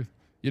the truth?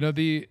 You know,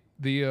 the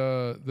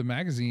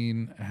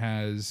magazine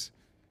has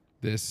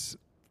this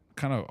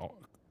kind of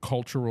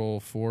cultural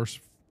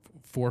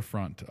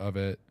forefront of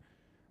it,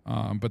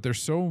 but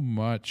there's so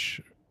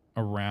much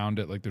around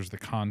it. Like, there's the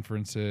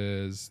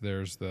conferences,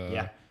 there's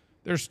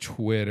there's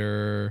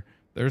Twitter,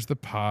 there's the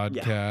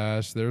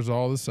podcast, there's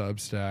all the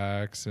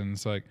Substacks, and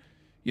it's like,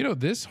 you know,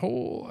 this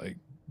whole like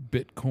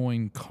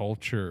Bitcoin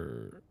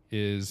culture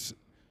is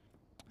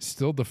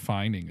still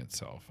defining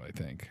itself, I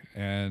think.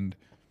 And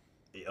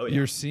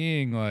you're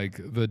seeing like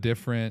the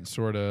different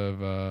sort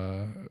of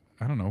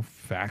I don't know,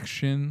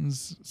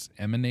 factions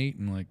emanate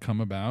and like come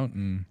about,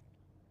 and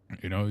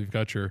you know, you've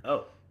got your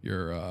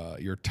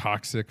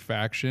toxic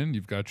faction,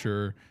 you've got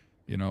your,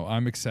 you know,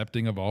 I'm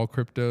accepting of all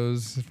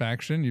cryptos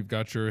faction, you've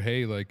got your,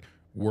 hey, like,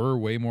 we're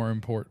way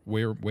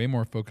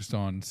more focused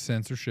on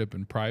censorship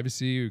and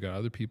privacy. We've got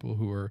other people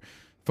who are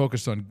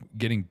focused on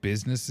getting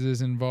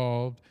businesses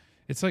involved.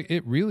 It's like,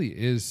 it really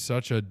is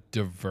such a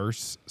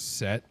diverse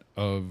set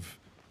of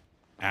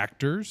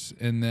actors.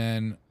 And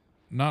then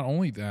not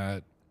only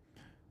that,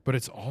 but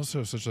it's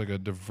also such like a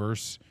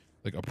diverse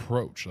like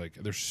approach. Like,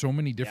 there's so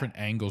many different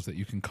angles that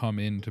you can come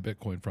into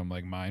Bitcoin from.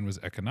 Like, mine was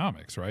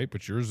economics, right?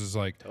 But yours is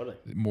like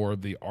more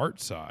of the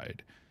art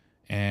side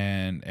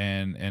and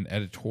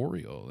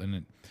editorial,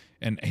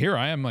 and here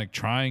I am like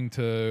trying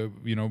to,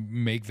 you know,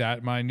 make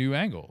that my new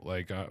angle,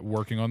 like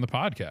working on the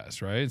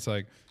podcast, right? It's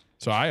like,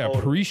 so I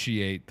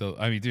appreciate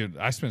I mean, dude,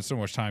 I spent so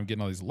much time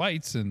getting all these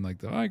lights and like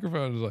the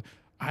microphone.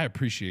 I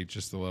appreciate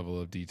just the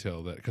level of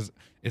detail that, because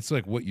it's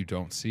like what you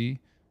don't see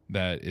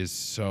that is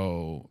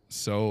so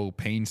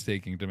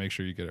painstaking to make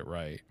sure you get it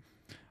right,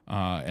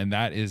 and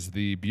that is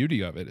the beauty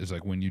of it, is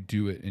like when you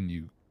do it and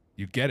you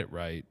get it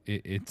right,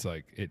 it's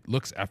like it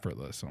looks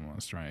effortless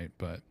almost, right?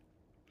 But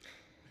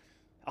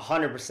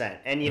 100%.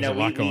 And you know, a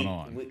lot going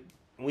on.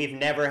 We've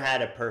never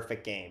had a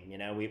perfect game. You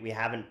know, we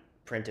haven't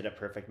printed a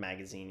perfect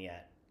magazine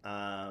yet.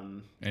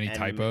 Any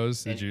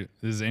typos?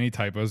 Is any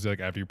typos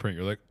like after you print,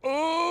 you're like,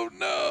 oh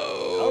no?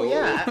 Oh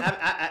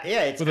yeah,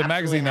 yeah. It's with a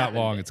magazine that happened.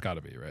 long, it's got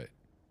to be right.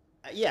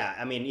 Yeah,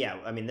 I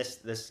mean,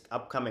 this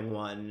upcoming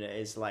one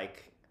is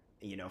like,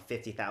 you know,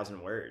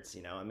 50,000 words.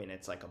 You know, I mean,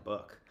 it's like a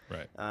book.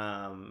 Right.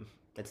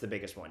 It's the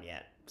biggest one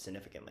yet,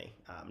 significally.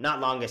 Not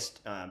longest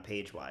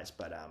page wise,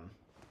 but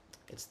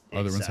it's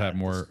other ones have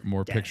more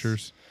dense.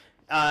 Pictures.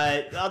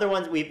 The other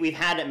ones we've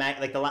had it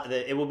like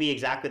it will be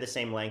exactly the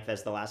same length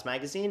as the last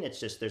magazine. It's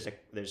just there's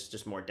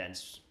just more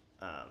dense.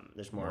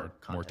 There's more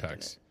content more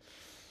text.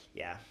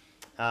 In it. Yeah.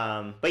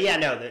 But yeah,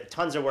 no,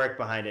 tons of work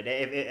behind it,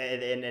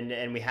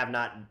 and we have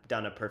not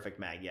done a perfect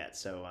mag yet.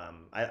 So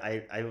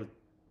I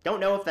don't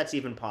know if that's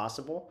even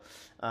possible,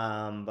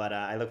 but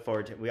I look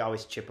forward to. We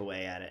always chip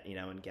away at it, you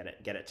know, and get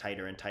it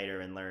tighter and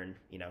tighter, and learn,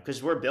 you know,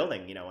 because we're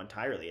building, you know,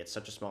 entirely. It's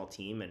such a small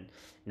team, and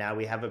now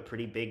we have a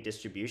pretty big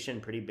distribution,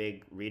 pretty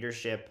big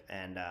readership,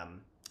 and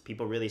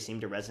people really seem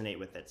to resonate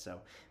with it. So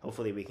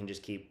hopefully we can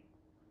just keep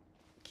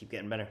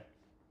getting better.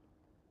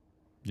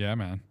 Yeah,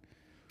 man.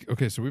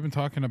 Okay, so we've been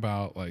talking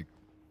about like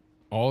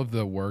all of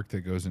the work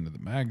that goes into the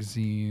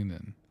magazine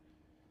and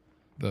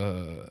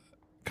the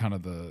kind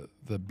of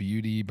the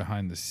beauty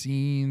behind the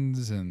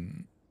scenes,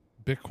 and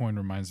Bitcoin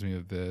reminds me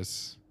of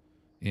this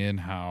in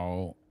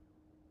how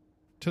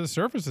to the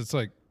surface it's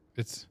like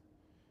it's,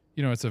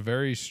 you know, it's a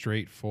very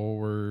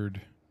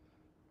straightforward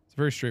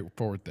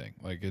thing.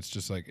 Like, it's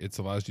just like it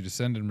allows you to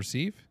send and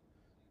receive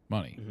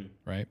money,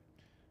 right?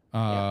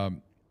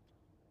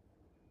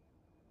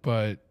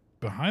 But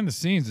behind the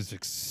scenes it's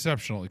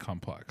exceptionally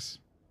complex,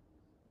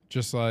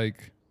 just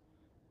like,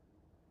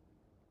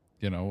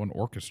 you know, an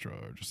orchestra,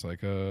 or just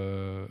like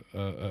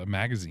a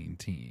magazine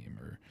team,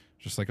 or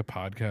just like a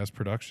podcast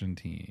production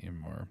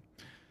team, or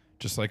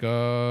just like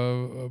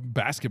a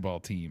basketball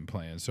team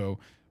playing. So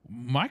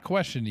my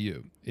question to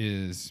you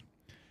is,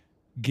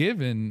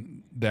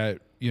 given that,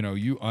 you know,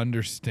 you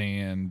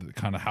understand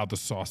kind of how the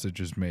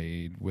sausage is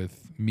made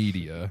with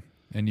media,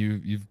 and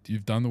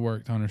you've done the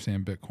work to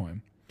understand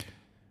Bitcoin,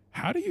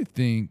 how do you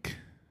think,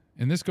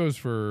 and this goes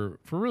for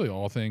really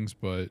all things,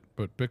 but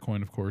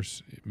Bitcoin, of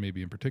course,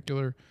 maybe in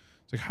particular,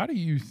 it's like, how do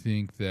you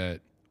think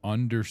that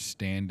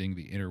understanding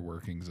the inner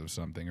workings of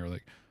something, or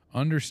like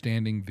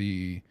understanding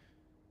the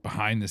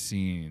behind the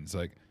scenes,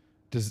 like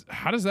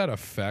how does that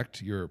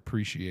affect your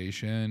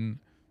appreciation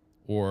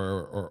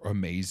or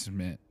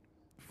amazement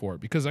for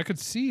it? Because I could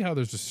see how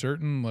there's a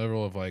certain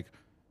level of like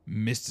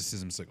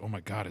mysticism. It's like, oh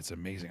my God, it's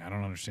amazing. I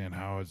don't understand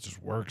how it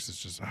just works.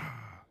 It's just,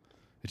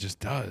 it just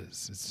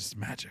does. It's just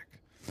magic.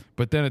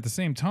 But then at the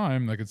same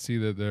time, I could see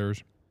that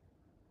there's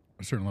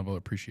a certain level of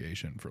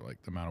appreciation for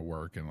like the amount of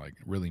work and like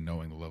really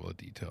knowing the level of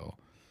detail.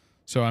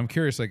 So I'm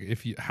curious, like,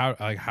 if you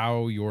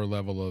how your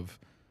level of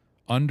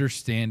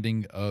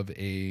understanding of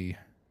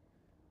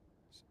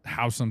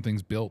how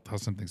something's built, how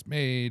something's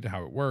made,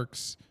 how it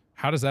works,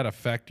 how does that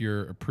affect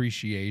your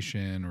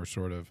appreciation or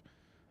sort of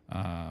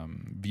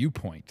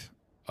viewpoint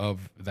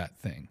of that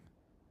thing?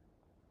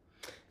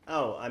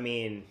 Oh, I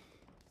mean,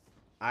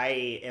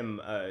 I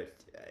am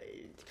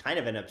kind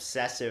of an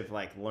obsessive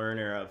like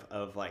learner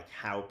of like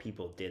how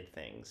people did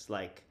things.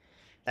 Like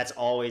that's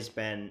always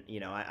been,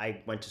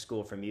 I went to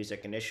school for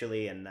music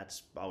initially, and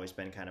that's always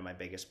been kind of my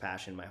biggest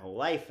passion my whole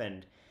life.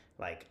 And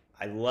like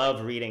I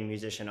love reading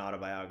musician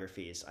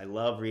autobiographies. I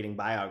love reading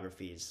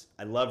biographies.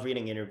 I love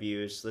reading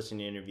interviews, listening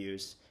to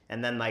interviews,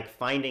 and then like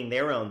finding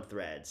their own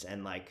threads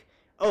and like,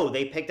 oh,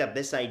 they picked up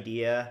this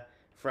idea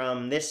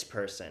from this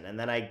person, and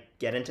then I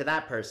get into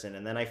that person,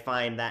 and then I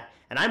find that,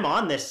 and I'm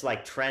on this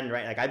like trend,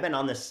 right? Like I've been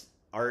on this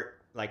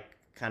art like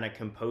kind of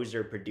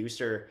composer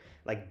producer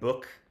like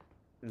book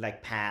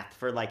like path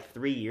for like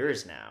 3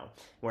 years now,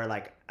 where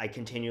like I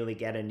continually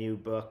get a new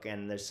book,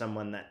 and there's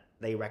someone that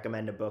they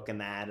recommend a book and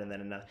that, and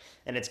then another,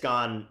 and it's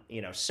gone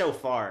so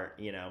far,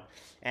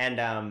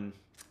 and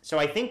so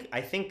I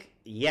think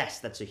yes,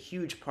 that's a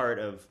huge part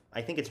of,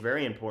 I think it's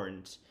very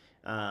important,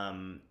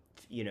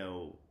 you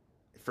know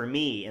for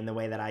me in the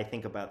way that I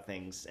think about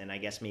things, and I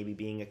guess maybe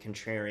being a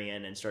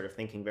contrarian and sort of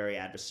thinking very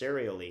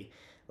adversarially,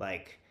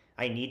 like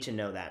I need to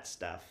know that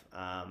stuff,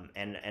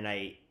 and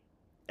I,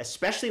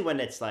 especially when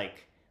it's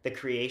like the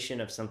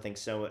creation of something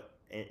so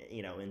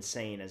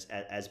insane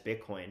as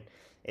Bitcoin,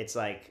 it's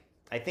like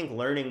I think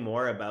learning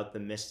more about the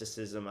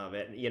mysticism of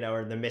it,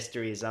 or the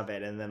mysteries of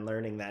it, and then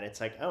learning that it's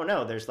like, oh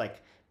no, there's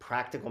like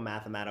practical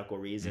mathematical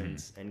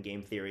reasons and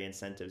game theory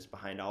incentives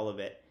behind all of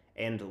it,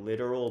 and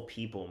literal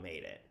people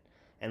made it.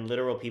 And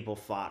literal people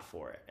fought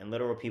for it, and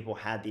literal people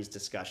had these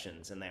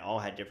discussions, and they all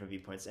had different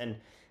viewpoints. And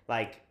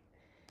like,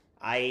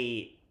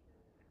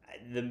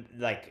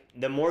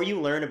 the more you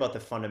learn about the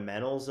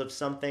fundamentals of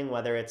something,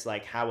 whether it's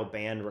like how a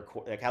band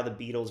like how the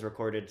Beatles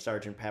recorded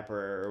Sgt.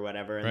 Pepper or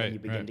whatever, and then you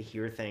begin to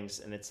hear things,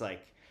 and it's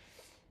like,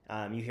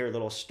 you hear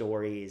little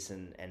stories,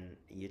 and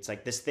it's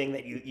like this thing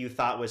that you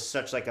thought was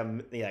such like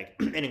an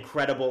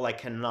incredible, like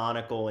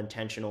canonical,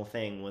 intentional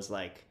thing was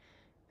like,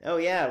 oh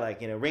yeah,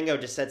 like, Ringo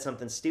just said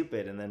something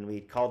stupid, and then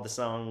we called the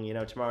song,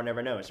 Tomorrow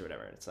Never Knows or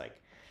whatever. And it's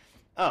like,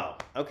 oh,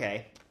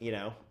 okay,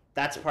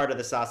 that's part of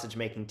the sausage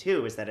making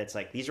too, is that it's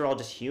like, these are all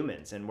just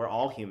humans, and we're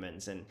all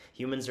humans, and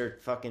humans are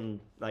fucking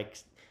like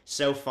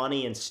so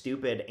funny and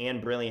stupid and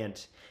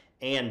brilliant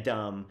and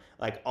dumb,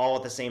 like all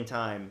at the same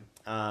time.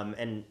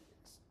 And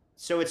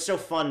so it's so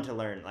fun to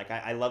learn. Like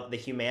I love the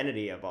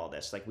humanity of all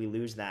this. Like we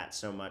lose that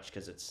so much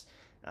because it's,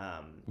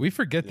 we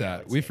forget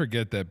that. We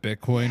forget that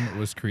Bitcoin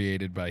was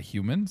created by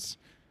humans.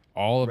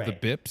 All of the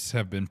BIPs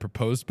have been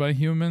proposed by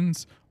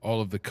humans.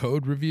 All of the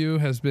code review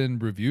has been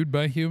reviewed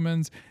by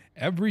humans.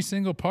 Every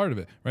single part of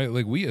it, right?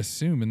 Like we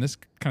assume, and this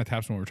kind of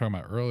taps on what we were talking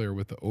about earlier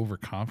with the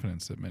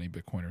overconfidence that many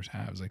Bitcoiners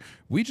have. Is like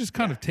we just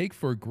kind of take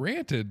for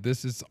granted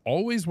this is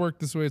always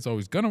worked this way. It's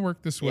always going to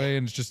work this way,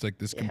 and it's just like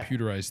this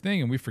computerized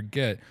thing. And we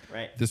forget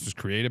this was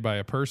created by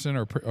a person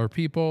or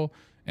people,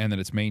 and that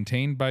it's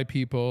maintained by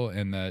people,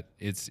 and that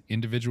it's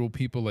individual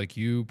people like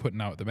you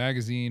putting out the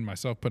magazine,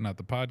 myself putting out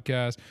the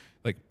podcast,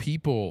 like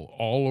people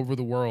all over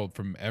the world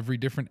from every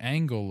different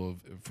angle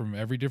from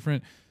every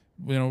different,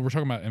 we're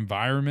talking about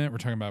environment, we're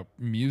talking about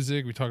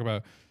music, we talk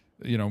about,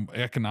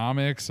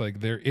 economics,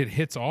 like it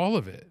hits all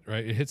of it,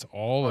 right? It hits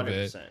all 100%. Of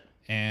it,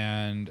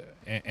 and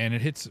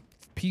it hits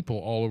people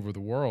all over the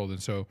world.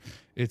 And so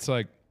it's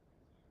like,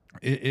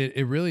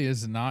 it really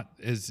is not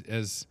as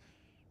it's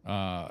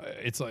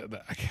like,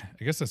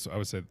 I guess I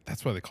would say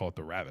that's why they call it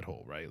the rabbit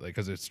hole, right? Like,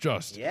 cause it's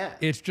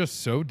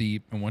just so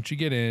deep. And once you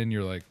get in,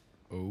 you're like,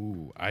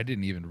 oh, I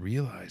didn't even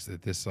realize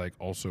that this like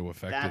also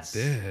affected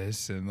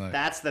this. And like,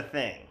 that's the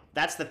thing.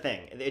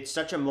 It's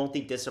such a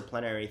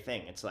multidisciplinary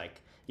thing. It's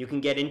like, you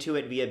can get into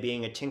it via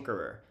being a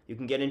tinkerer. You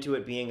can get into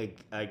it being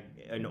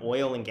an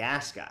oil and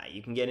gas guy.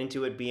 You can get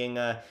into it being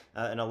an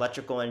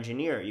electrical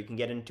engineer. You can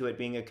get into it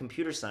being a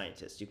computer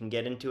scientist. You can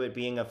get into it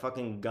being a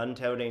fucking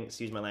gun-toting,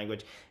 excuse my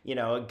language,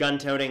 a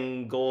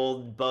gun-toting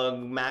gold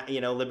bug,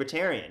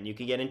 libertarian. You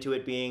can get into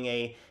it being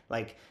a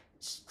like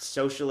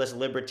socialist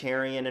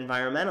libertarian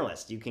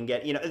environmentalist. You can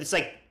get, it's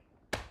like,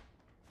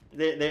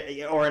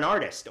 or an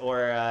artist,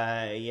 or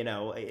a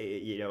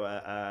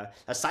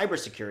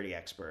cybersecurity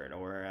expert,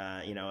 or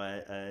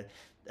a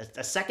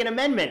Second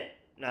Amendment,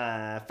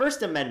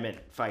 First Amendment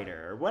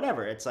fighter, or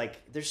whatever. It's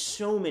like there's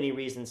so many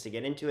reasons to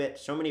get into it,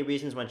 so many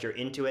reasons once you're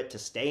into it to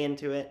stay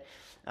into it,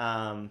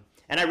 and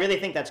I really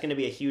think that's going to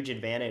be a huge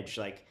advantage.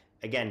 Like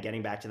again,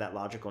 getting back to that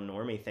logical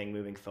normie thing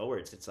moving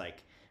forwards, it's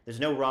like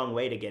there's no wrong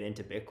way to get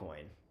into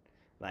Bitcoin,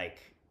 like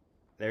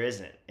there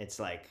isn't. It's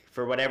like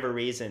for whatever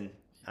reason.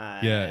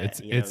 It's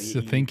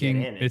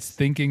thinking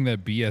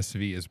that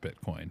BSV is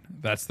Bitcoin.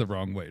 That's the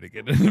wrong way to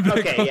get into Bitcoin.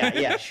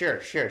 Okay,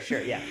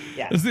 sure, yeah.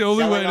 That's the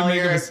only way to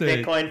make a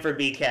mistake. Bitcoin for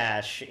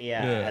Bcash,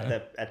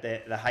 at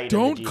the height.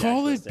 Don't of the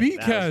call it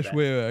Bcash.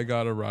 Wait, I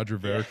got a Roger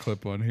Ver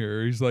clip on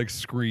here. He's like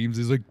screams.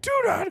 He's like,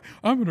 dude,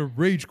 I'm gonna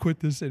rage quit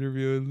this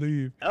interview and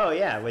leave. Oh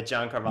yeah, with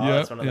John Carvalho.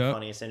 That's one of the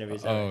funniest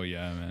interviews ever. Oh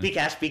yeah, man.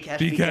 Bcash.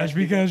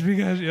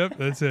 Yep,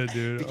 that's it,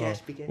 dude.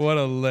 Bcash. Bcash. What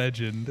a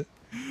legend.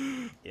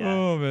 Yeah,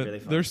 oh man, really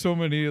fun. there's so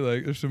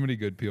many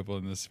good people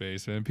in this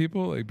space, man.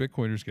 People like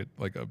Bitcoiners get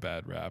like a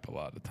bad rap a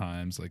lot of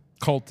times, like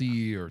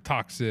culty or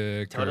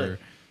toxic Totally.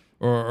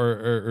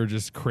 or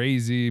just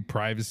crazy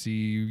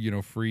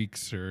privacy,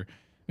 freaks or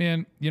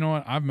man, you know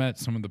what? I've met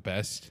some of the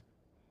best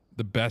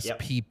Yep.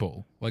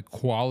 people, like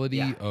quality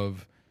Yeah.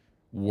 of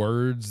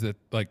words that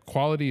like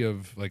quality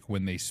of like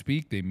when they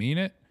speak, they mean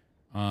it.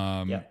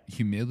 Yep.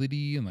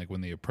 Humility and like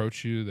when they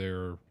approach you,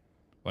 they're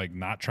like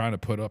not trying to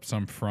put up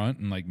some front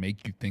and like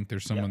make you think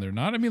there's someone Yep. they're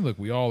not. I mean, look,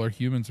 we all are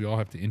humans. We all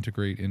have to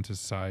integrate into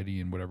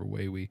society in whatever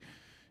way we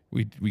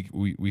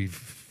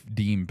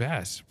deem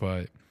best.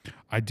 But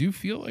I do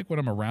feel like when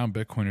I'm around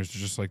Bitcoiners, it's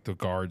just like the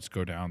guards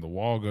go down, the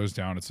wall goes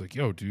down. It's like,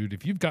 yo, dude,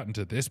 if you've gotten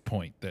to this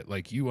point that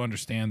like you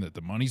understand that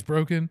the money's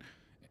broken,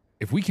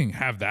 if we can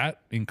have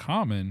that in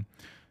common,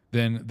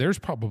 then there's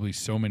probably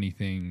so many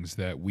things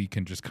that we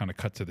can just kind of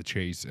cut to the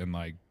chase and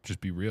like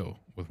just be real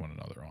with one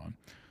another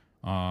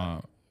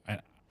on.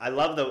 I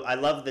love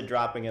the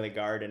dropping of the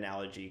guard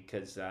analogy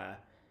because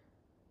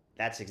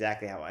that's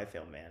exactly how I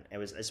feel, man. It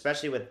was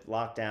especially with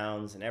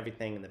lockdowns and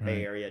everything in the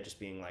Bay Area just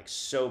being like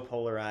so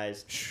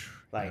polarized.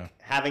 Like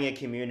having a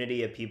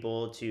community of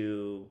people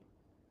to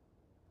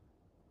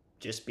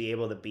just be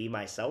able to be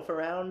myself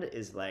around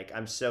is like,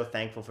 I'm so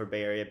thankful for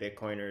Bay Area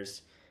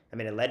Bitcoiners. I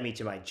mean, it led me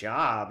to my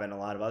job and a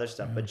lot of other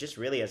stuff, but just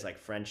really as like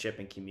friendship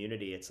and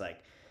community, it's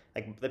like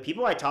the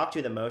people I talk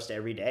to the most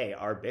every day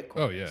are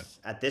Bitcoiners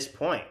at this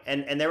point.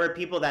 And there were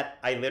people that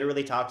I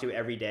literally talk to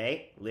every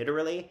day.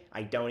 Literally,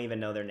 I don't even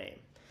know their name.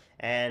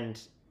 And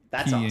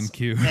that's awesome. And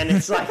Q. And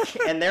it's like,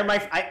 and they're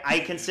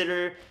I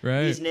consider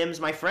these NIMs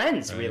my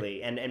friends, Right.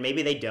 really. And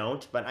maybe they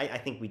don't, but I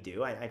think we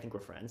do. I think we're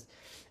friends.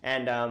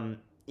 And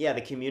yeah,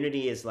 the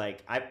community is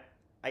like,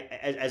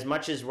 as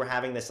much as we're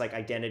having this like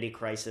identity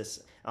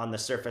crisis on the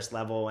surface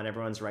level and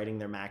everyone's writing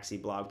their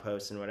maxi blog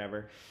posts and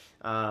whatever,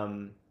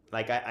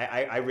 like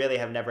I really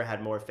have never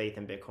had more faith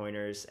in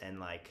Bitcoiners. And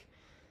like,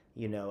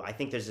 I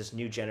think there's this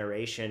new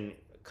generation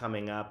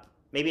coming up,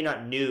 maybe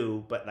not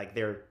new, but like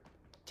they're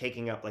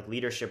taking up like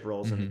leadership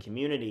roles in the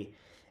community.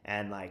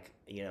 And like,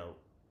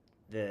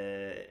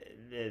 the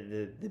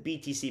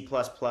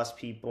BTC++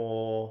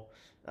 people,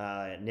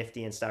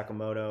 Nifty and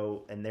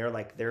Sakamoto, and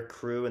their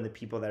crew and the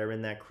people that are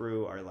in that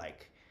crew are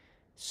like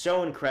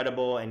so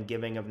incredible and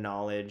giving of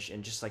knowledge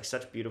and just like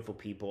such beautiful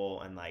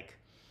people. And like,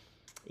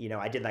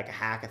 I did like a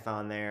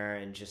hackathon there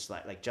and just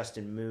like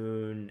Justin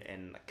Moon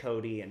and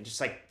Cody and just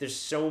like there's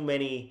so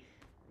many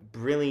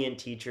brilliant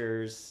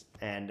teachers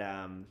and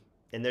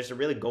there's a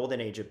really golden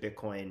age of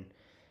Bitcoin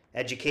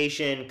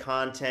education,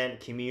 content,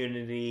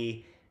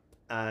 community,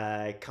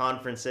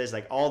 conferences,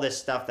 like all this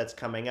stuff that's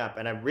coming up.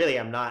 And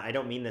I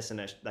don't mean this in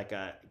just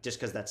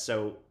because that's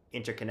so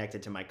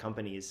interconnected to my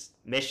company's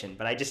mission,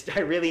 but I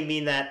really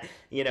mean that,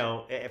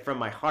 from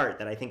my heart,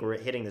 that I think we're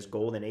hitting this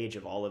golden age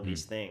of all of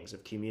these things,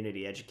 of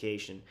community,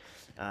 education,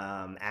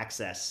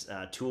 access,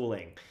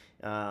 tooling,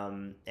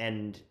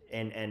 and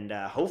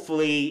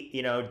hopefully,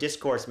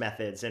 discourse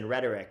methods and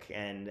rhetoric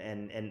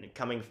and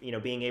coming,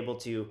 being able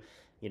to,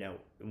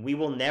 we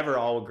will never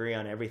all agree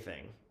on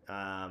everything.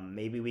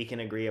 Maybe we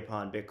can agree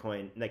upon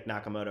Bitcoin, like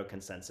Nakamoto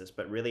consensus,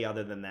 but really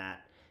other than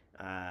that,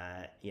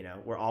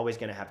 we're always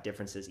going to have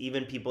differences,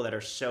 even people that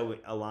are so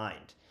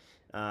aligned.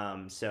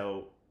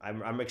 So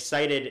I'm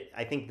excited.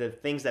 I think the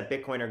things that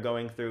Bitcoin are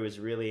going through is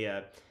really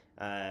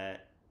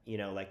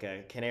like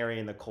a canary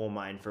in the coal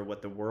mine for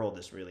what the world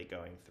is really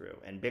going through.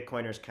 And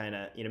Bitcoiners kind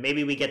of,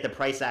 maybe we get the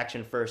price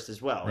action first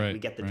as well. Right, we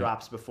get the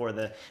drops before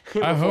the.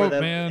 I hope,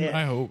 man.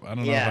 I hope. I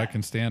don't know if I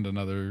can stand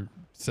another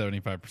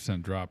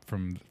 75% drop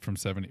from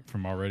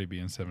already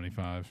being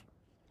 75.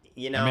 I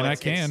mean, I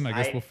can. I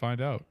guess we'll find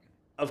out.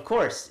 Of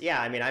course,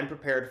 yeah. I mean, I'm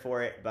prepared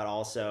for it, but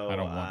also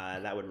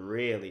that would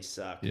really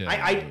suck. Yeah,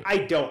 I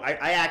don't.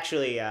 I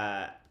actually,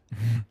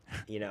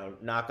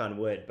 knock on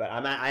wood, but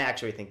I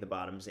actually think the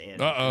bottom's in.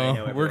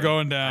 We're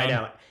going down. I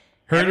know.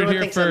 Heard Everyone it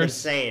here thinks first. I'm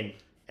insane.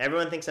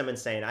 Everyone thinks I'm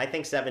insane. I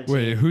think 17.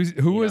 Wait,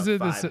 who was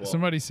it?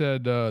 Somebody will.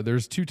 said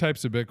there's two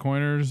types of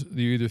Bitcoiners.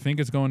 You either think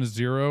it's going to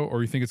 0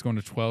 or you think it's going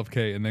to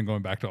 12K and then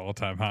going back to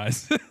all-time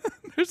highs.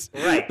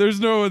 There's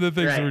no other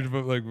things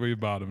we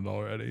bottomed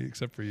already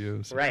except for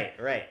you. So.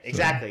 Right.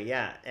 Exactly,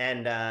 yeah.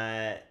 And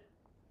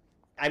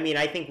I mean,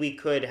 I think we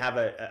could have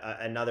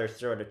another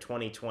sort of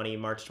 2020,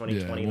 March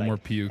 2020, one more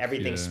puke,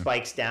 everything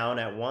spikes down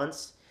at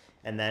once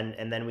and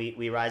then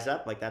we rise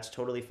up. Like that's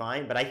totally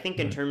fine. But I think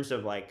in terms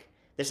of like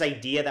this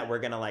idea that we're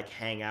gonna like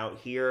hang out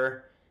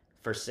here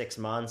for 6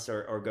 months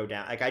or go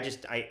down, like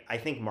I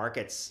think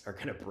markets are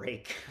gonna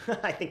break.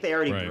 I think they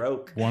already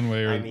broke. One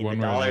way or the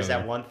dollar's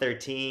at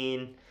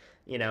 113.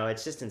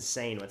 It's just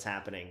insane what's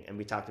happening, and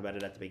we talked about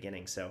it at the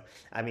beginning. So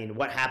I mean,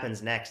 what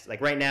happens next?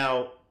 Like right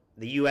now,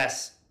 the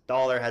U.S.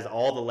 dollar has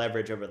all the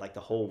leverage over like the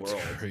whole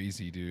world. It's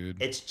crazy,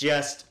 dude. It's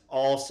just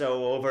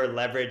also over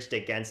leveraged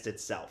against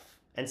itself.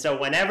 And so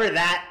whenever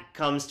that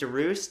comes to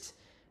roost,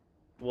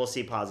 we'll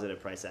see positive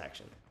price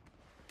action.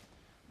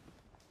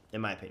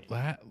 In my opinion.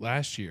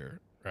 Last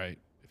year, right?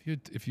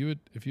 If you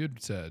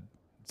had said,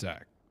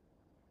 Zach,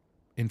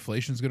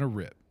 inflation's gonna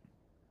rip,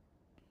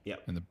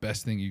 Yep. And the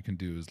best thing you can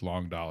do is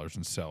long dollars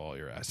and sell all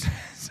your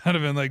assets. I'd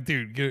have been like,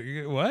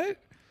 dude, what?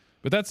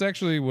 But that's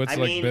actually what's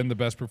been the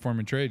best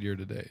performing trade year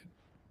to date.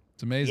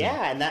 It's amazing.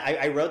 Yeah, and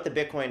I wrote the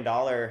Bitcoin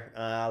dollar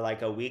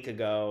like a week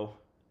ago,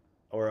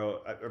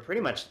 or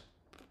pretty much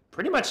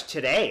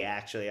today,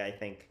 actually. I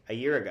think a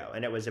year ago,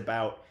 and it was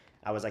about,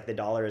 I was like, the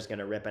dollar is going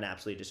to rip and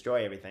absolutely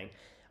destroy everything.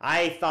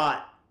 I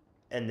thought,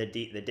 and the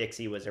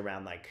Dixie was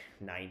around like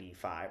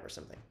 95 or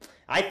something.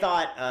 I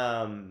thought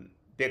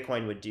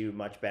Bitcoin would do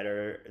much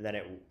better than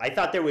it. I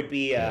thought there would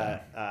be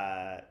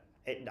I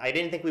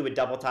didn't think we would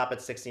double top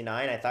at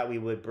 69. I thought we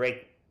would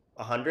break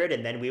 100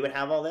 and then we would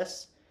have all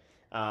this.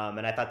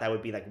 And I thought that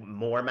would be like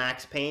more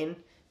max pain.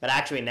 But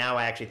actually now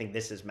I actually think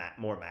this is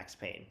more max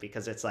pain,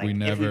 because it's like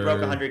if we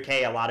broke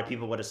 100K, a lot of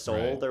people would have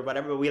sold or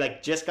whatever. But we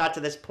like just got to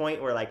this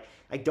point where like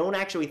I don't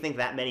actually think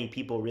that many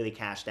people really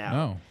cashed out.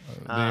 No,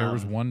 there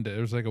was one day,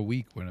 there was like a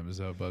week when it was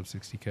above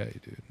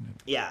 60K, dude.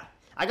 Yeah,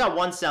 I got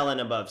one selling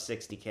above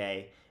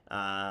 60K.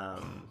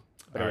 But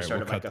it was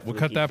sort of like a we'll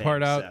cut that thing,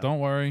 part out. so. Don't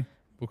worry.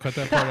 We'll cut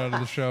that part out of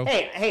the show.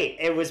 Hey,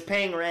 it was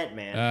paying rent,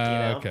 man.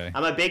 You know? Okay.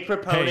 I'm a big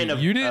proponent of.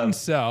 You didn't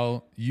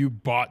sell. You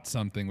bought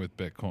something with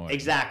Bitcoin.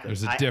 Exactly.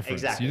 There's a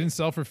difference. Exactly. You didn't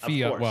sell for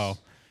fiat. Well,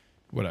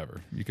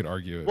 whatever. You could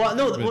argue it. Well,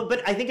 no,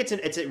 but I think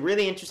it's a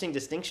really interesting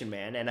distinction,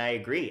 man, and I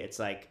agree. It's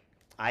like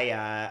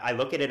I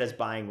look at it as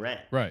buying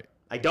rent. Right.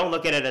 I don't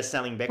look at it as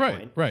selling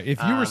Bitcoin. Right.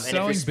 If you were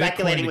selling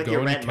speculating Bitcoin with to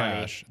your go into rent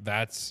cash,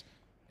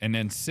 and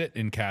then sit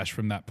in cash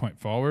from that point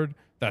forward,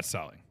 that's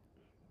selling.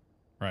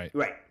 Right.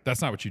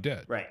 That's not what you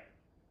did. Right.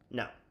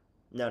 No.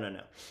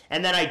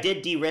 And then I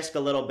did de-risk a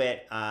little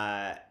bit.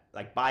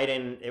 Like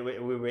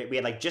Biden, we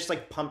had like just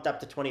like pumped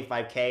up to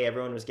 25K.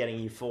 Everyone was getting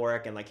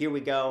euphoric and like, here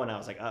we go. And I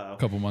was like, uh-oh. A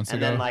couple months ago.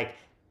 And then like,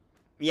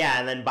 yeah.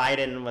 And then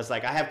Biden was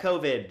like, I have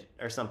COVID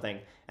or something.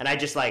 And I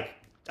just like,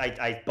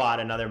 I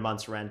bought another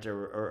month's rent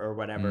or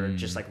whatever,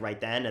 just like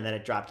right then, and then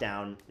it dropped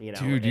down, you know.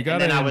 Dude, you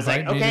gotta. And then I was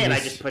like, okay, and I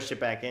just pushed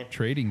it back in.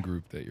 Trading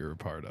group that you're a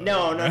part of.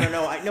 No.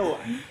 I know.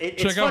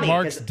 Check out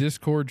Mark's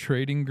Discord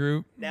trading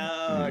group.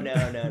 No.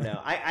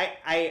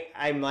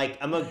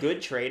 I'm a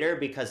good trader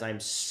because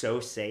I'm so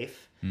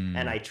safe,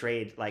 and I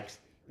trade like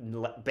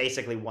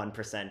basically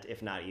 1%,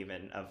 if not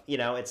even of. You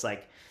know, it's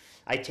like.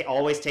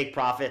 Always take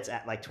profits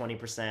at like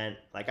 20%.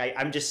 Like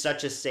I'm just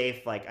such a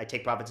safe, like I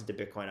take profits into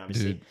Bitcoin,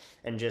 obviously,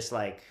 and just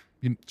like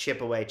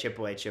chip away.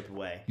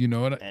 You know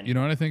what? You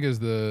know what I think is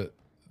the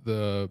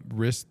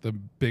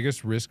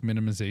biggest risk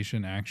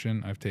minimization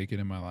action I've taken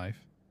in my life?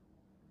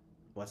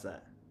 What's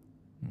that?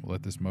 We'll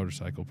let this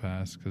motorcycle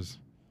pass because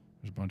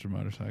there's a bunch of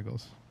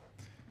motorcycles.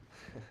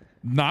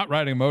 Not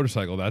riding a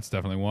motorcycle, that's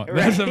definitely one. Right.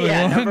 That's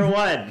definitely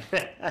one.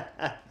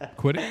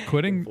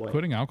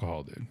 Quitting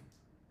alcohol, dude.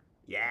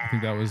 Yeah. I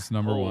think that was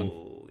number one.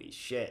 Holy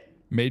shit.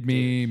 Made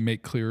me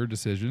make clearer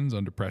decisions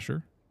under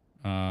pressure.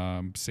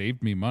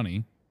 Saved me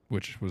money,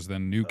 which was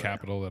then new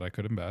capital that I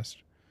could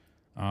invest.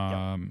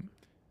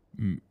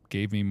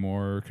 Gave me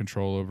more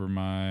control over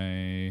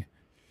my,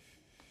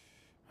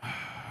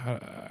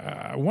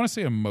 I want to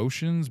say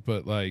emotions,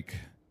 but like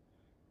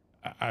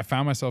I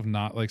found myself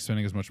not like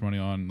spending as much money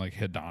on like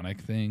hedonic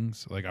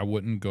things. Like I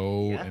wouldn't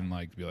go and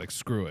like be like,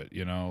 screw it,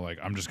 you know, like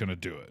I'm just going to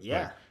do it.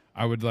 Yeah. Like,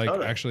 I would like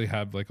actually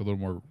have like a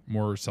little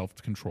more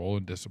self-control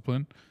and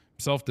discipline.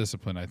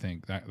 Self-discipline, I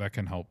think that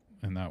can help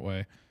in that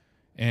way.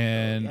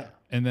 And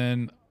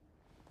then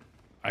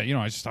I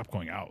just stopped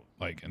going out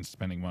like and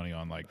spending money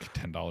on like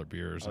 $10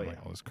 beers and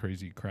like all this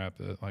crazy crap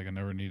that like I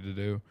never needed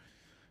to do.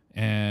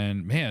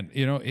 And man,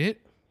 you know, it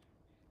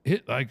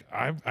like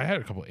I had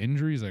a couple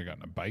injuries. I got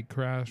in a bike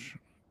crash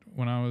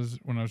when I was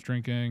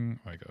drinking.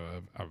 Like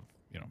I've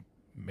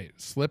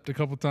slipped a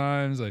couple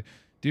times. Like,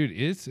 dude,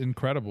 it's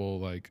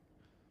incredible. Like,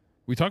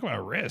 we talk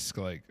about risk,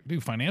 like,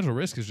 dude, financial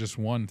risk is just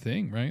one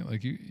thing, right?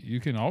 Like you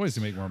can always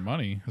make more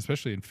money,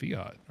 especially in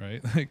fiat,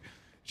 right? Like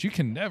you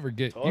can never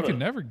get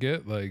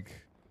like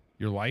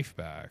your life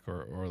back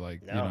or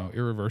like, you know,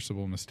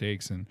 irreversible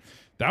mistakes. And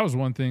that was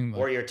one thing.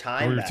 Like, or your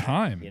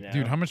time. You know?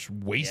 Dude, how much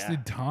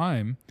wasted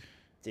time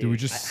do we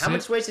just how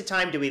much wasted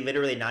time do we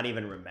literally not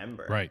even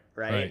remember? Right.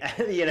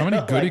 You know, how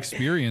many good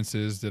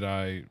experiences do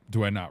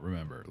I not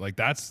remember? Like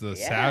that's the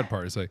sad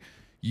part. It's like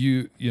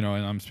you know,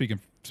 and I'm speaking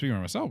for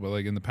myself, but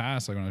like in the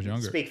past, like when I was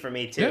younger, speak for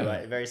me too.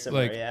 Very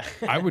similar.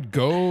 Like, I would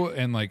go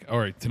and like, all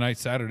right, tonight's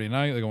Saturday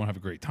night, like I want to have a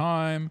great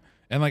time,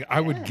 and like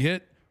I would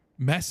get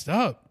messed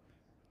up.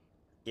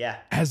 Yeah.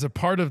 As a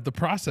part of the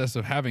process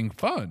of having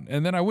fun,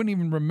 and then I wouldn't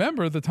even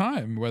remember the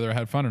time whether I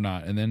had fun or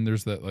not. And then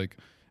there's that like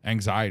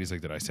anxiety. It's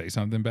like, did I say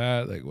something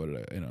bad? Like, what did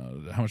I, you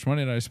know, how much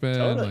money did I spend?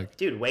 Totally. Like,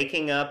 dude,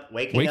 waking up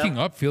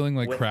feeling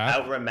like crap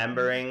without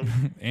remembering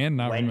and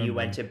not when remembering. you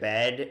went to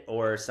bed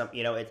or some,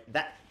 you know,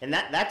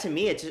 that to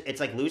me, it's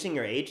like losing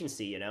your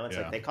agency, you know, it's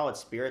like, they call it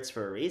spirits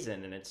for a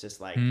reason. And it's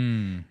just like,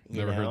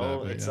 never heard that,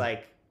 but it's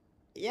like,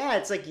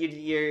 it's like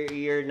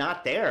you're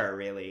not there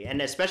really.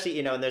 And especially,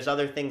 you know, and there's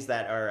other things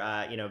that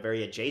are, you know,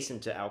 very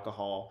adjacent to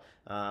alcohol,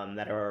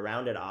 that are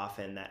around it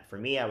often that for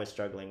me, I was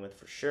struggling with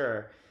for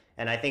sure.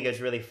 And I think it was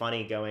really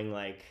funny going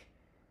like,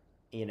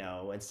 you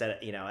know, instead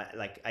of, you know,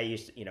 like I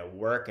used to, you know,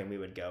 work and we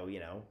would go, you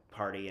know,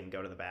 party and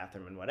go to the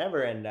bathroom and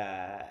whatever. And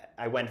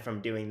I went from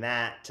doing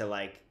that to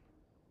like,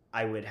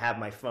 I would have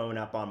my phone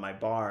up on my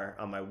bar,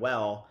 on my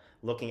well,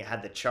 looking at,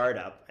 had the chart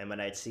up. And when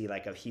I'd see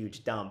like a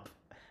huge dump,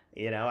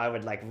 you know, I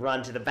would like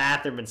run to the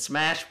bathroom and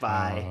smash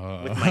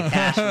by with my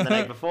cash from the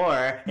night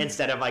before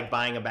instead of like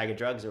buying a bag of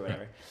drugs or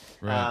whatever.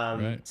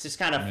 Right. It's just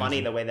kind of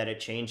funny the way that it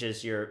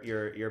changes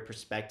your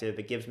perspective.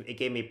 It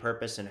gave me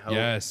purpose and hope.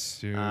 Yes,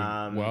 dude.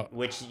 Well,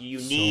 which you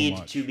so need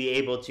much. to be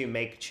able to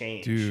make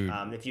change. Dude.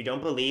 If you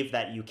don't believe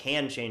that you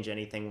can change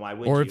anything, why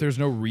would you? or if there's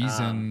no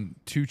reason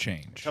to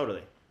change.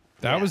 Totally.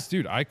 That Yeah. was,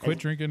 dude. I quit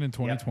drinking in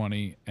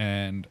 2020,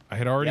 and I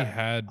had already Yep.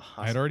 had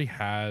I had already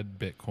had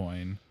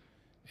Bitcoin,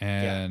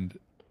 and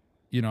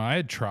you know, I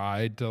had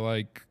tried to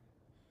like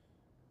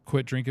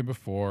quit drinking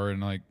before,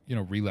 and like, you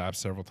know, relapse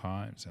several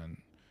times, and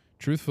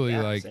truthfully,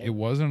 Yeah, like same. it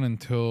wasn't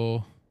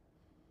until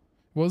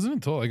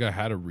like I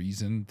had a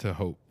reason to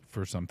hope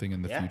for something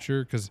in the Yeah.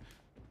 future, because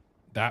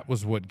that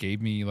was what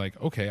gave me like,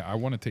 okay, I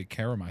want to take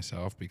care of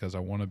myself because I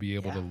want to be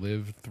able to Yeah.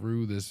 live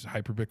through this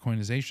hyper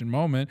Bitcoinization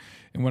moment.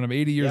 And when I'm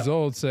 80 years Yep.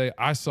 old, say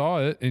I saw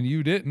it and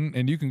you didn't,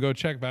 and you can go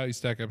check Value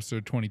Stack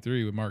episode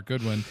 23 with Mark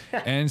Goodwin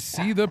and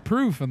see the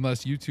proof,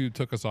 unless YouTube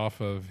took us off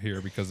of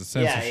here because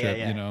of Yeah, yeah, censorship.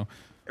 yeah. You know,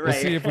 we'll Right.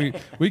 see if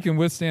we can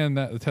withstand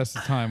that the test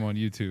of time on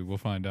YouTube. We'll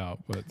find out.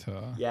 But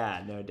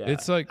Yeah, no doubt.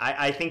 It's like-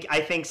 I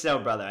think so,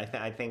 brother.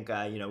 I think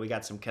you know, we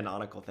got some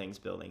canonical things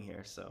building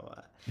here. So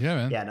yeah,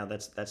 man. yeah, no,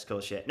 that's cool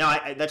shit. No,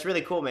 that's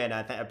really cool, man. I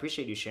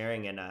appreciate you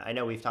sharing, and I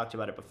know we've talked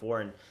about it before,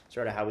 and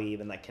sort of how we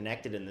even like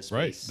connected in this space.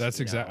 Right. That's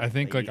you exactly. know, I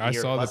think a like I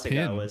year saw the plus ago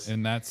pin, was-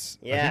 and that's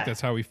I Yeah. think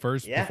that's how we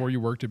first Yeah. before you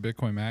worked at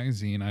Bitcoin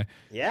Magazine.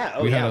 yeah.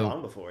 Oh we had yeah, a-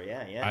 long before.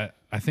 Yeah.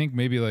 I think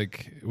maybe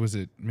like was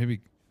it maybe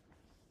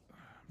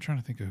I'm trying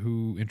to think of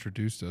who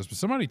introduced us, but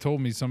somebody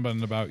told me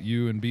something about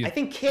you and I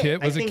think Kit.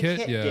 Kit was I think it Kit?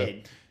 Kit Yeah.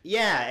 did.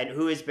 Yeah, and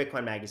who is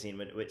Bitcoin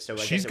Magazine? So I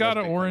guess She's it got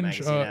was an Bitcoin orange.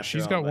 Magazine after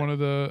She's all, got but- one of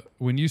the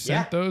when you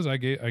sent Yeah. those, I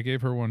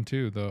gave her one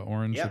too. The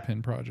orange Yep. the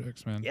pin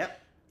projects, man.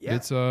 Yep. Yep.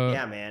 It's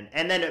yeah, man.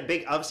 And then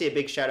obviously a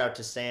big shout out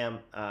to Sam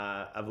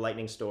of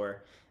Lightning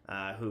Store,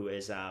 who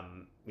is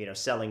you know,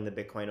 selling the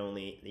Bitcoin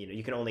only. You know,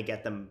 you can only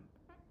get them,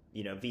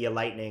 you know, via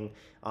Lightning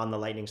on the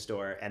Lightning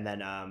Store, and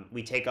then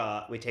we take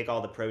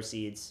all the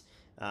proceeds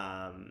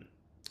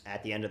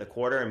at the end of the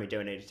quarter, and we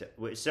donate it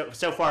to.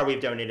 So far,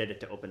 we've donated it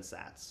to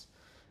OpenSats.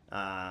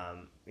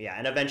 Yeah,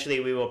 and eventually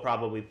we will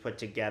probably put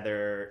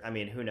together. I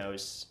mean, who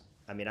knows?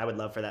 I mean, I would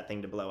love for that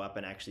thing to blow up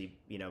and actually,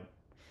 you know,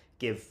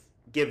 give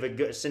a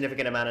good,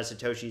 significant amount of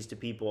satoshis to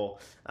people,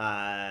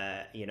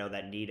 you know,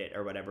 that need it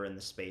or whatever in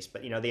the space.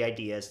 But you know, the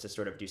idea is to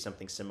sort of do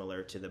something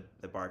similar to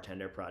the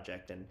Bartender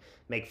Project and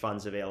make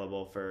funds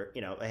available for,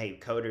 you know, hey,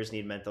 coders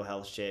need mental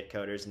health shit.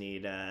 Coders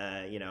need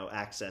you know,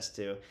 access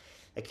to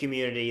a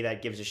community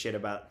that gives a shit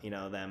about, you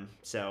know, them.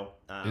 So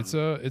It's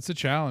a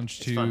challenge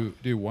it's to fun.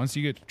 do. Once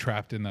you get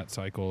trapped in that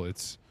cycle,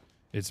 it's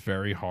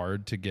very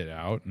hard to get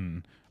out.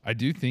 And I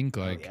do think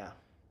like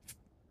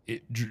yeah.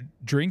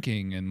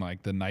 drinking and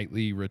like the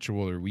nightly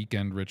ritual or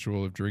weekend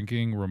ritual of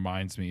drinking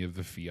reminds me of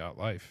the fiat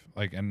life.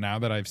 Like, and now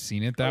that I've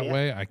seen it that yeah.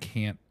 way, I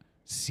can't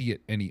see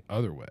it any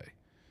other way.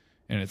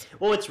 And it's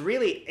Well, it's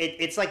really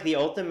it's like the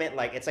ultimate,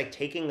 like it's like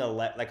taking a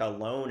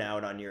loan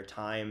out on your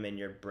time and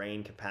your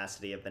brain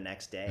capacity of the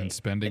next day and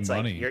spending It's like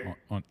money you're-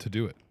 on to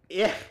do it.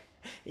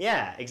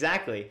 yeah,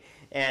 exactly.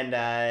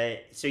 And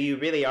so you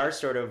really are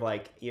sort of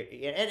like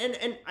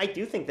and I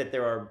do think that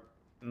there are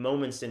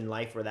moments in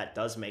life where that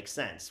does make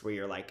sense, where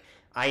you're like,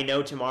 I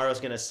know tomorrow's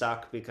gonna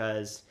suck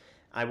because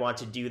I want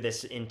to do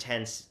this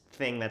intense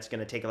thing that's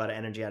gonna take a lot of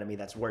energy out of me.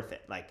 That's worth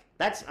it. Like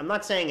I'm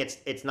not saying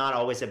it's not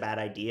always a bad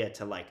idea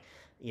to like,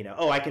 you know,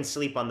 oh, I can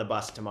sleep on the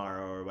bus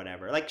tomorrow or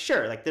whatever. Like,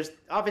 sure, like there's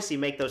obviously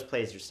make those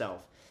plays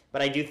yourself.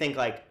 But I do think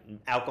like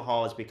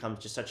alcohol has become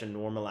just such a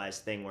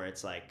normalized thing where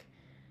it's like,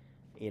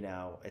 you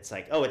know, it's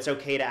like, oh, it's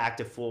okay to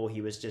act a fool.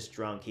 He was just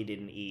drunk. He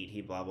didn't eat.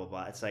 He blah, blah,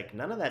 blah. It's like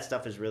none of that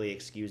stuff is really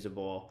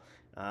excusable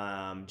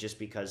just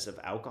because of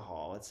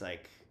alcohol. It's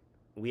like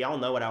we all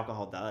know what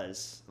alcohol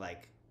does.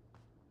 Like,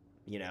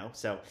 you know,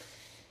 so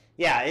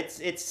yeah,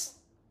 it's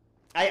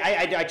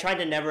I tried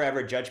to never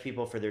ever judge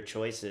people for their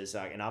choices,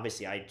 and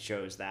obviously I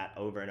chose that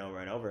over and over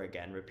and over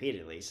again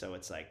repeatedly. So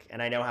it's like,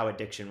 and I know how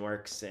addiction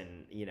works,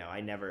 and you know,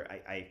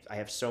 I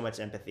have so much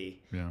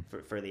empathy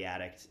for the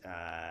addict,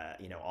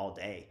 you know, all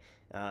day.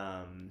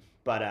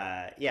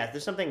 But yeah,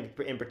 there's something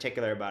in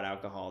particular about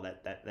alcohol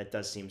that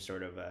does seem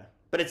sort of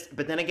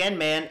but then again,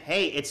 man,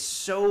 hey, it's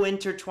so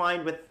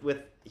intertwined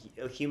with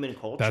human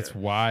culture. That's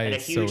why And a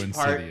it's so huge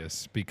part-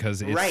 insidious,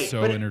 because it's Right,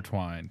 so but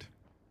intertwined.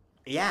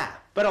 Yeah,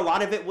 but a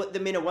lot of it, I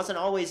mean, it wasn't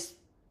always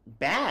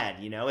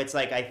bad, you know? It's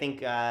like, I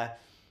think,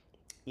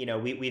 you know,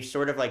 we've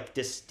sort of like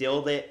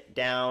distilled it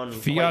down.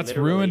 quite Fiat's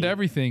literally. ruined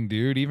everything,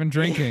 dude, even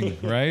drinking,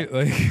 right?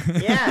 Like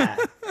Yeah,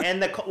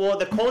 and the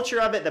culture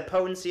of it, the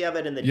potency of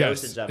it, and the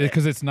yes, dosage of it.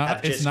 because it's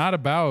have just- not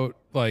about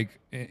like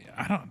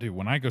I don't do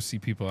when I go see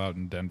people out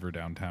in Denver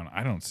downtown,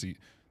 I don't see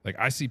like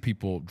I see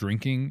people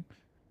drinking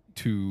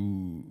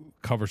to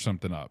cover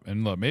something up.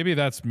 And look, maybe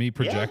that's me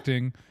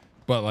projecting,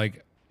 but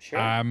like Sure.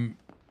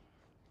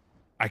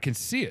 I can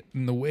see it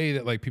in the way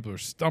that like people are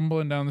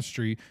stumbling down the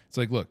street. It's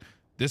like, look,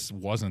 this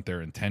wasn't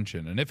their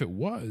intention. And if it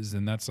was,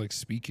 then that's like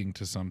speaking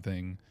to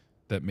something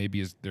that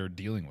maybe is they're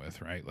dealing with,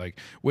 right? Like,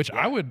 which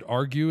I would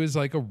argue is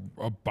like a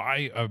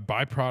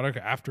byproduct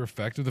after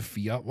effect of the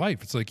fiat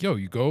life. It's like, yo,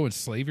 you go and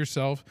slave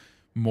yourself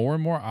more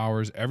and more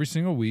hours every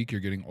single week.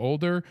 You're getting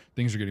older,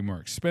 things are getting more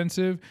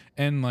expensive,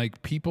 and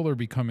like people are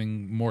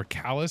becoming more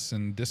callous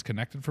and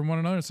disconnected from one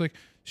another. It's like,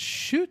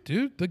 shoot,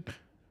 dude, like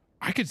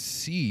I could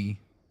see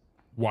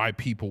why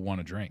people want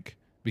to drink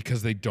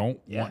because they don't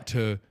want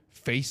to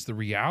face the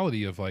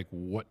reality of like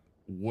what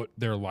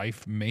their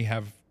life may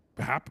have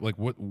happened, like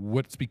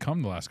what's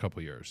become the last couple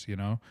of years, you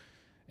know?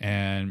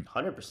 And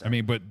 100%. I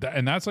mean, but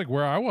and that's like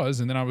where I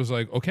was, and then I was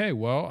like, okay,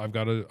 well,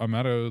 I'm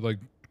at a like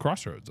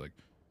crossroads. Like,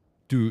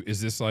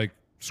 is this like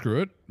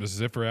screw it? This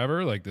is it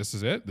forever. Like this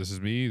is it. This is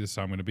me. This is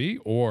how I'm going to be,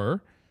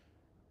 or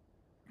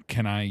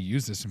can I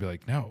use this and be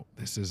like, no,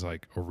 this is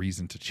like a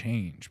reason to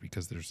change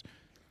because there's.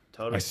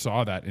 Totally. I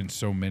saw that in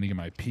so many of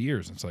my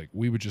peers. It's like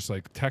we would just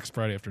like text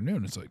Friday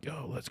afternoon. It's like,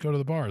 yo, let's go to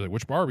the bar. Like,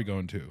 which bar are we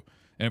going to?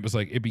 And it was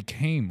like it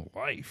became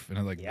life, and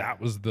I like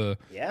that was the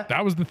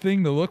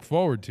thing to look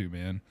forward to,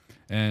 man.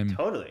 And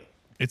totally,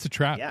 it's a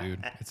trap, dude.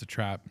 It's a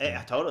trap.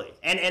 Yeah, totally.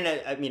 And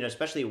I mean,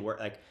 especially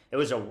like it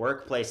was a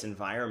workplace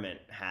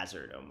environment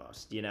hazard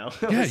almost. You know?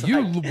 Yeah,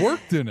 you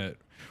worked in it.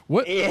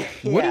 What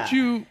did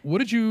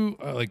you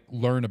like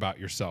learn about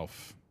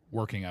yourself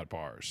working at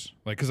bars?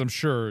 Like, because I'm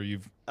sure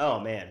you've.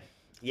 Oh man.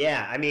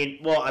 Yeah, I mean,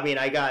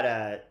 I got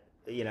I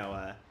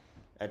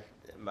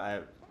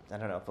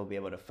don't know if we'll be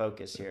able to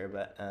focus here,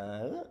 but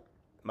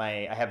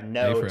I have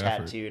no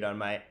tattooed on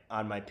my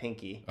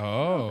pinky.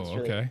 Oh, it's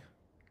really okay.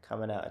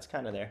 Coming out, it's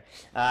kind of there.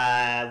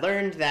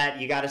 Learned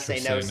that you got to say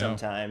no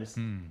sometimes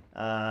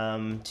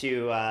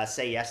to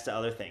say yes to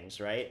other things,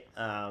 right?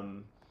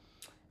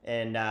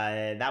 And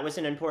that was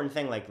an important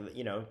thing. Like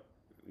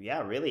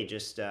really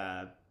just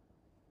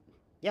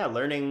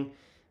learning.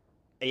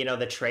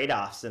 The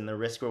trade-offs and the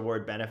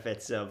risk-reward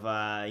benefits of,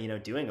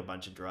 doing a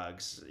bunch of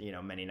drugs,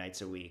 many nights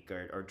a week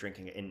or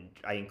drinking. And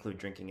I include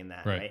drinking in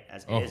that, right?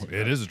 As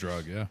it is a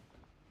drug, yeah.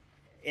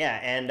 Yeah,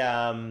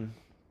 and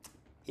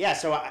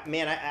so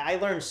I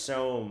learned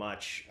so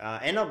much,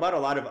 and about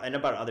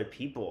other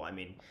people. I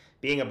mean,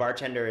 being a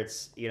bartender,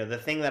 it's the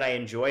thing that I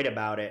enjoyed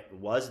about it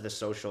was the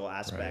social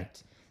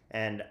aspect,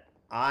 and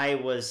I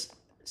was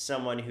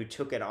someone who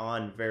took it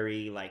on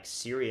very like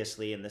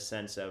seriously in the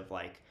sense of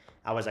like.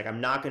 I was like, I'm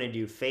not going to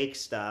do fake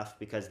stuff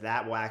because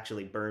that will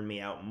actually burn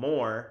me out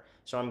more.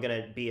 So I'm going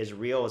to be as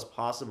real as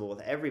possible with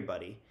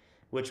everybody,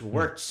 which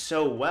worked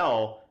so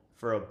well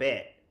for a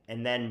bit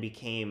and then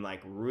became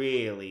like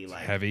really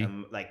like heavy.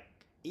 And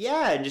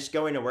just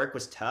going to work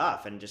was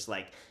tough. And just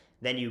like,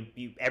 then you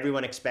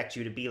everyone expects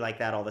you to be like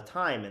that all the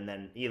time. And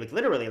then you like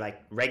literally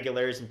like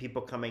regulars and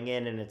people coming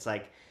in and it's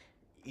like,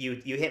 you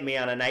hit me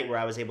on a night where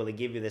I was able to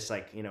give you this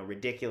like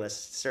ridiculous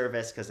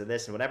service because of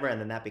this and whatever,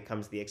 and then that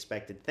becomes the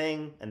expected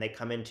thing, and they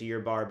come into your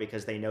bar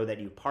because they know that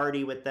you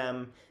party with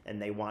them and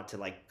they want to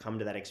like come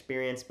to that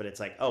experience, but it's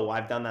like, oh,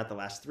 I've done that the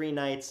last 3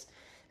 nights,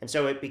 and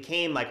so it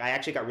became like I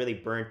actually got really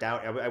burnt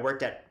out. I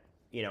worked at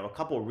a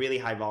couple really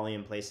high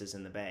volume places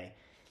in the Bay,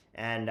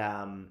 and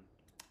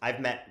I've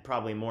met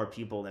probably more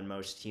people than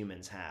most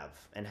humans have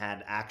and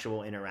had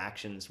actual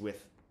interactions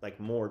with like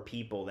more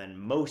people than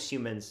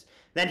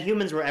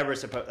humans were ever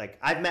supposed. Like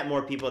I've met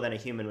more people than a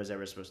human was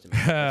ever supposed to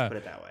meet. Let's put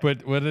it that way.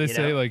 But what did they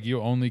say? Like you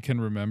only can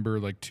remember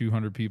like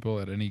 200 people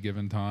at any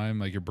given time.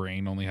 Like your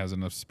brain only has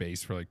enough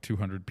space for like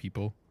 200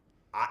 people.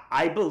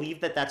 I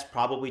believe that that's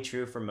probably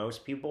true for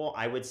most people.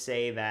 I would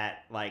say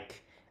that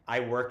like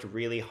I worked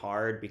really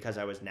hard because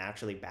I was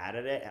naturally bad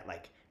at it, at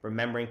like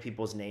remembering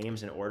people's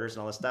names and orders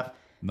and all this stuff.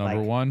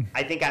 Number one.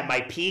 I think at my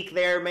peak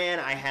there,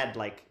 man, I had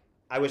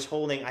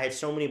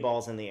so many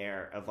balls in the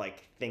air of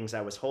like things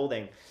I was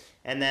holding.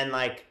 And then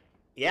like,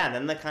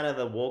 then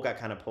the wool got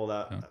kind of pulled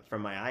out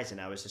from my eyes.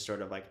 And I was just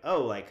sort of like,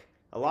 oh, like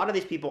a lot of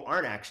these people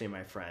aren't actually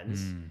my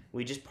friends.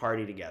 We just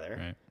party together.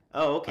 Right.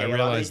 Oh, okay. A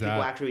lot of these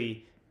people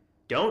actually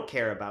don't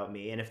care about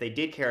me. And if they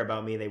did care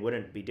about me, they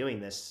wouldn't be doing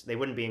this. They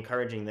wouldn't be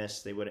encouraging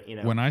this. They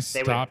wouldn't, When I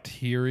stopped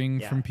hearing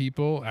from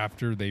people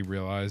after they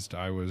realized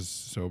I was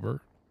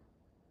sober,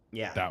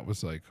 that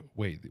was like,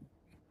 wait,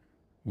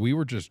 we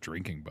were just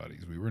drinking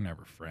buddies. We were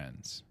never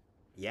friends.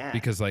 Yeah.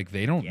 Because like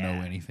they don't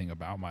know anything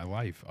about my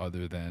life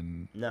other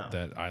than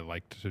that I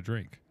liked to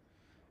drink.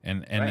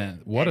 And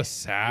then what a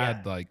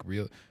sad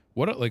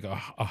what a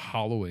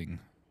hollowing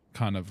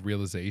kind of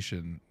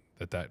realization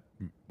that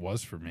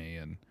was for me.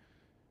 And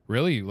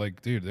really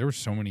like, dude, there were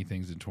so many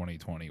things in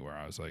 2020 where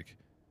I was like,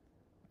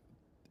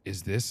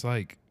 is this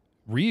like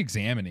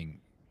re-examining,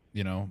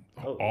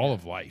 all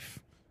of life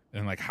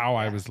and like how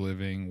I was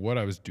living, what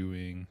I was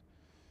doing.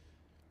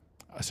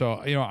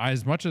 So,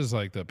 as much as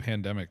like the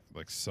pandemic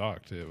like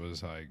sucked, it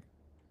was like,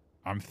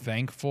 I'm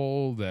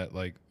thankful that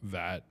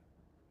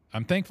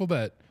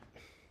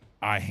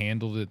I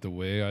handled it the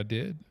way I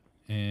did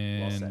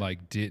and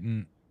like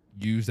didn't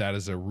use that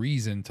as a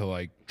reason to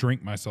like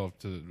drink myself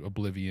to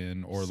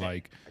oblivion or Same.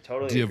 like I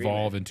totally agree,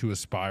 devolve man. into a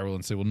spiral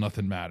and say, well,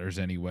 nothing matters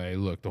anyway.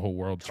 Look, the whole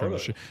world's turning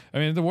to Totally. shit. I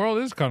mean, the world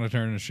is kind of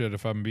turning to shit,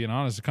 if I'm being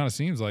honest. It kind of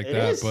seems like It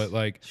that. is. But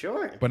like,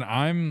 Sure. but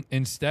I'm,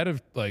 instead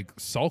of like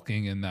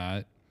sulking in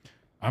that,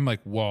 I'm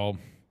like, well,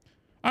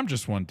 I'm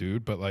just one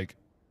dude, but like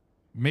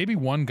maybe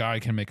one guy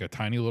can make a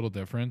tiny little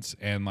difference,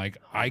 and like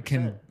I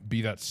can 100%.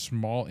 be that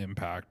small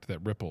impact that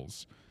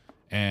ripples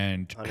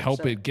and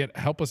 100%.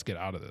 help us get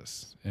out of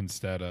this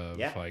instead of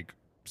Yeah. like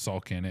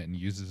sulk in it and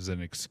use it as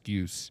an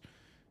excuse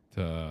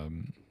to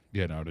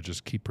to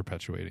just keep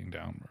perpetuating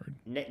downward.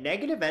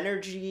 Negative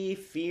energy,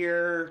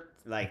 fear,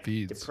 like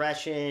Feeds.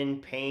 depression,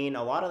 pain,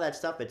 a lot of that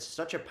stuff. It's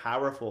such a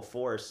powerful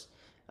force,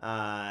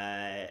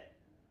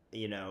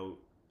 you know,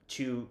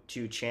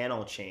 to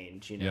channel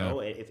change. You know,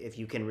 if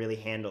you can really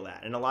handle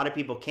that, and a lot of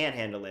people can't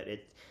handle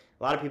it.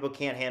 A lot of people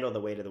can't handle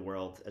the weight of the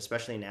world,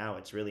 especially now.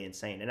 It's really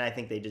insane, and I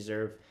think they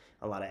deserve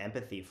a lot of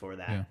empathy for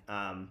that.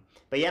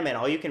 But yeah, man,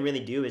 all you can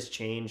really do is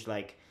change.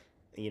 Like,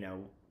 you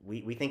know,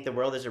 we think the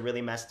world is a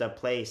really messed up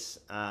place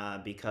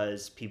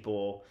because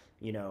people,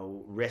 you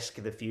know, risk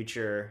the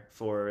future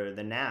for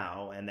the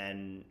now. And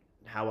then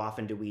how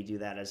often do we do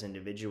that as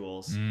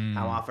individuals?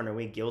 How often are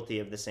we guilty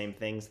of the same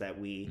things that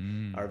we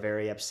are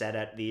very upset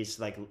at these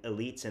like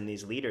elites and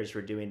these leaders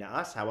for doing to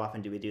us? How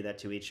often do we do that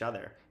to each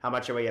other? How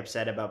much are we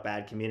upset about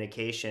bad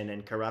communication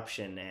and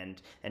corruption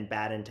and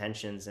bad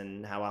intentions?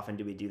 And how often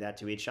do we do that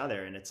to each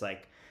other? And it's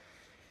like,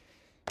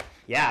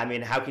 yeah, I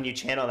mean, how can you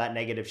channel that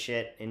negative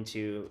shit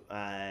into,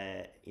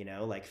 you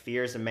know, like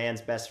fear is a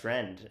man's best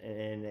friend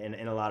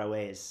in a lot of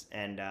ways.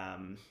 And,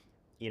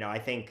 you know, I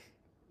think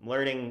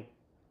learning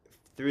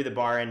through the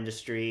bar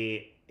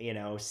industry, you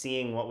know,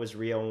 seeing what was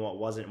real and what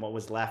wasn't, what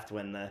was left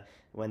when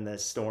the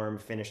storm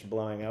finished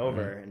blowing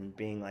over and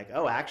being like,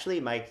 oh,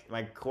 actually my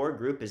core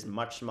group is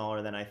much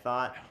smaller than I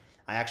thought.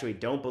 I actually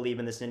don't believe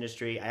in this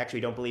industry. I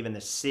actually don't believe in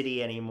the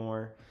city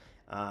anymore.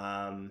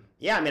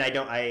 Yeah, I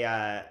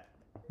mean,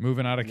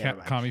 Moving out of Never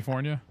mind.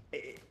 California.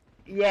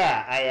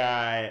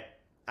 Yeah,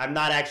 I'm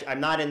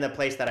not in the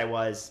place that I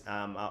was.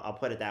 I'll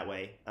put it that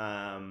way.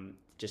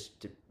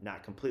 Just to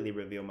not completely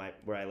reveal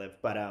where I live,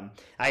 but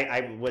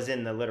I was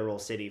in the literal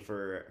city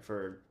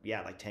for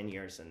like 10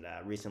 years and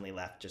recently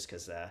left just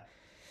because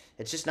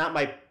it's just not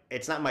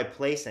my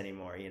place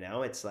anymore. You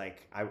know, it's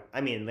like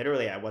I mean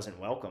literally I wasn't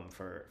welcome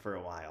for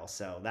a while,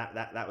 so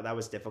that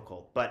was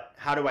difficult. But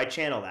how do I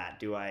channel that?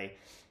 Do I,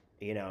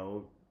 you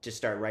know, just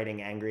start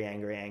writing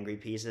angry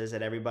pieces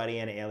at everybody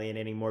and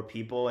alienating more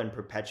people and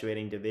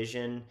perpetuating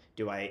division?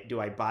 Do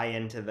I buy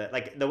into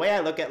the way I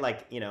look at,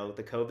 like, you know,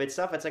 the COVID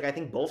stuff? It's like, I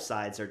think both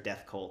sides are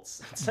death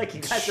cults. It's like, you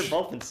guys are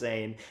both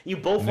insane. You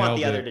both want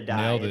the other to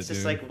die. It's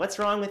just like, what's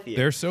wrong with you?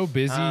 They're so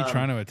busy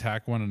trying to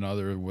attack one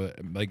another with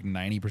like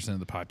 90% of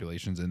the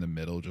population's in the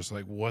middle, just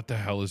like, what the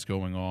hell is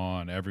going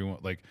on? Everyone,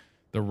 like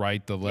the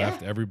right, the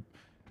left,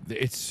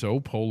 it's so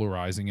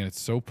polarizing, and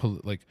it's so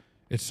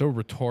it's so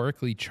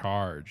rhetorically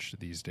charged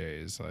these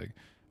days. Like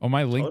on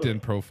my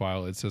LinkedIn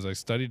profile, it says I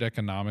studied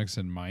economics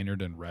and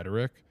minored in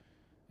rhetoric,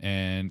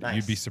 and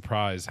you'd be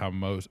surprised how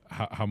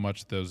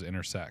much those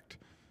intersect.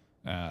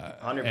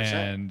 100%.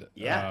 And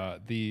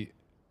the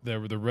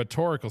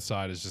rhetorical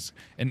side is just,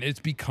 and it's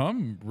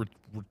become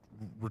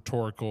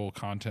rhetorical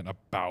content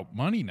about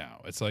money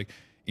now. It's like,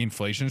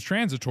 inflation's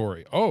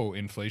transitory. Oh,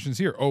 inflation's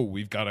here. Oh,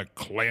 we've got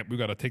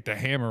to take the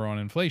hammer on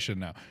inflation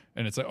now.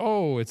 And it's like,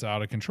 oh, it's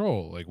out of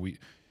control. Like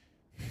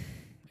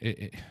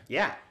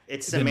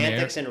it's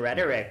semantics and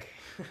rhetoric.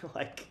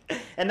 Like,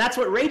 and that's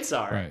what rates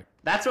are. Right.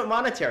 That's what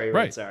monetary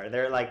rates are.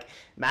 They're like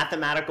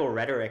mathematical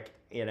rhetoric,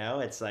 you know?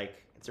 It's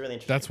like, it's really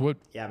interesting. That's what,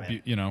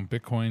 man. You know,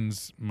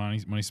 Bitcoin's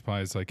money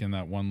supply is like in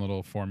that one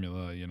little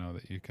formula, you know,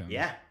 that you can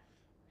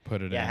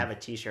put it in. Yeah, I have a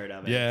t-shirt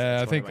of it.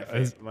 Yeah, it's I think,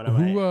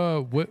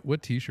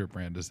 what t-shirt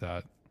brand is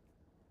that?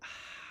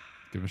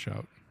 Give a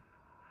shout.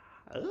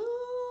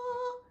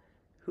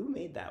 Who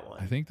made that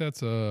one? I think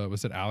that's,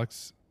 was it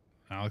Alex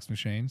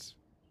McShane's?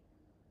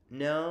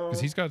 No.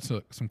 Because he's got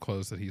some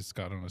clothes that he's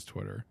got on his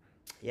Twitter.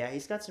 Yeah,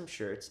 he's got some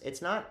shirts.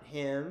 It's not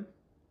him.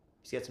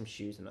 He's got some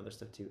shoes and other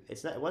stuff too.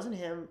 It wasn't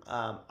him.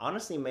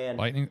 Honestly, man.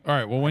 Lightning. All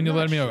right. Well, when you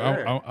let me know,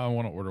 sure. I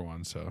want to order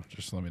one. So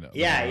just let me know.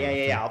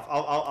 Yeah.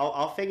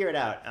 I'll figure it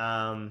out.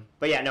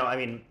 But yeah, no. I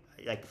mean,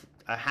 like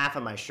half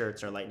of my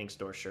shirts are Lightning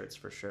Store shirts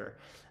for sure.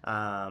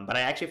 But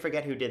I actually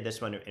forget who did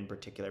this one in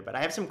particular. But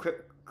I have some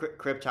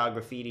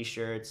cryptography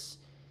shirts.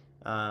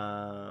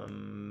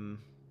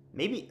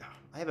 Maybe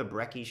I have a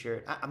Brecky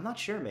shirt. I'm not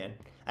sure, man.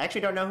 I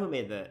actually don't know who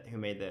made the.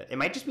 It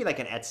might just be like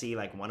an Etsy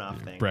like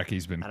one-off thing.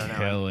 Brecky's been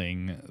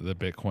killing the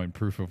Bitcoin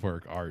proof of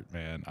work art,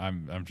 man.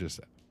 I'm just.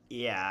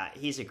 Yeah,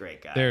 he's a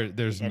great guy.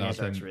 There's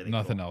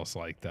nothing else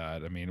like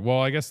that. I mean,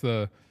 well, I guess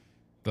the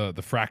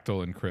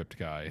Fractal Encrypt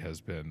guy has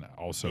been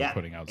also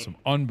putting out some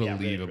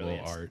unbelievable really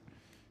art.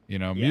 You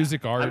know,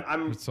 music art.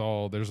 It's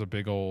all, there's a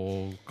big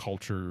old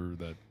culture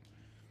that.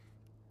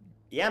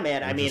 Yeah,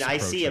 man. I mean, I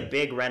see a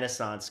big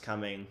renaissance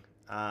coming.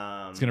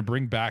 It's gonna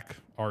bring back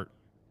art.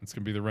 It's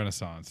gonna be the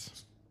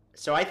Renaissance.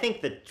 So I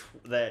think the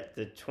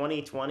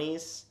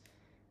 2020s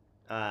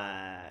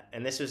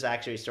and this was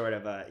actually sort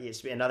of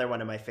it's another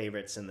one of my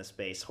favorites in the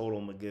space,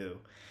 Hodel Magoo.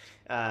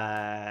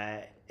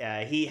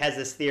 He has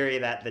this theory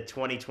that the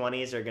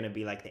 2020s are going to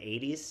be like the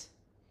 80s.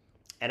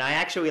 And I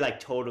actually like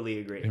totally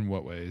agree. In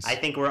what ways? I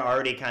think we're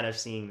already kind of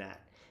seeing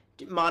that.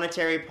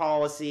 Monetary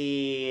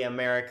policy,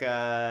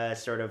 America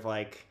sort of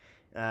like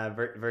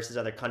versus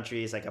other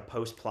countries, like a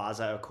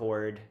post-Plaza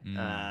Accord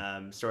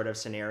sort of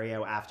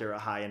scenario after a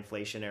high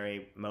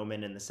inflationary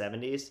moment in the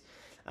 70s.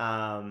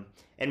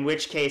 In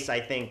which case,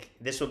 I think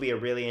this will be a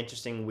really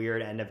interesting,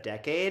 weird end of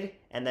decade.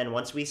 And then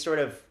once we sort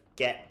of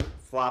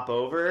flop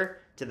over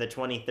to the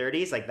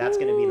 2030s, like that's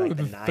going to be like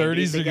the 90s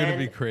are again. going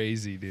to be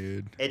crazy,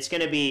 dude. It's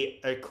going to be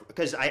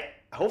because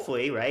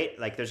hopefully, right?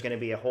 Like there's going to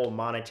be a whole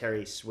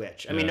monetary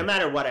switch. I mean, no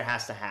matter what, it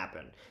has to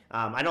happen.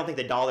 I don't think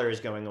the dollar is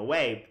going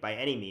away by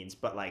any means,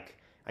 but like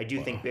I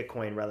do think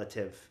Bitcoin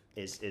relative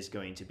is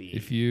going to be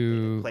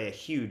play a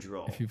huge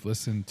role. If you've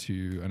listened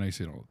to, I know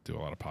you don't do a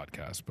lot of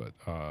podcasts, but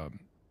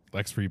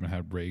Lex Friedman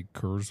had Ray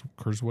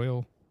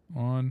Kurzweil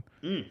on.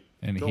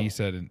 And cool. He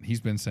said, and he's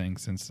been saying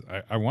since,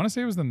 I want to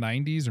say it was the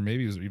 90s or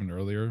maybe it was even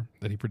earlier,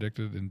 that he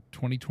predicted in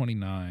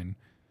 2029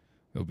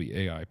 there'll be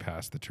AI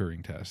past the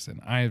Turing test. And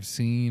I have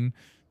seen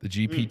the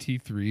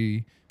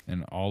GPT-3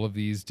 and all of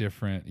these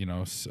different,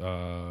 what's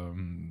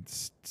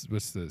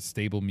the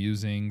Stable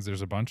Musings.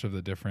 There's a bunch of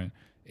the different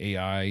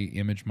AI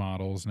image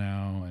models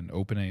now and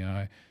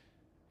OpenAI.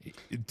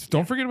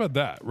 Don't forget about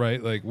that,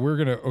 right? Like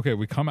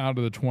we come out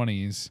of the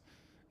 20s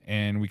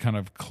and we kind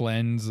of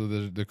cleanse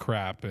the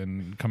crap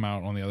and come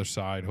out on the other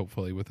side,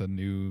 hopefully, with a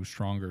new,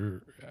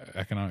 stronger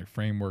economic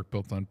framework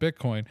built on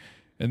Bitcoin.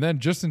 And then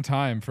just in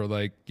time for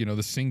the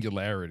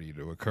singularity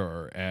to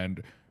occur.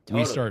 And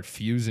we start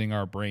fusing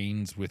our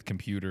brains with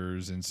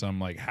computers in some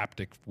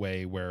haptic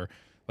way where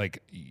I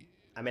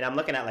mean, I'm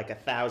looking at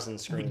 1,000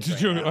 screens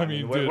right now. I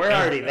mean, we're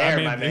already there,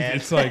 my man.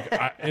 It's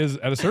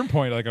at a certain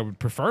point, I would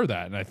prefer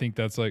that. And I think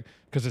that's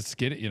because it's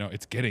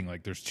getting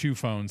there's 2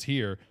 phones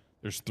here.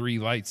 There's 3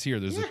 lights here.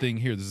 There's a thing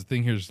here. There's a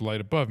thing here. There's a light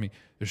above me.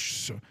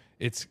 It's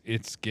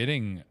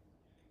getting.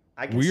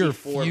 I can see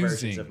 4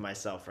 versions of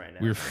myself right now.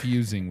 We're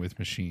fusing with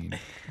machine.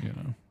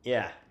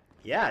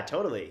 Yeah,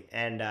 totally.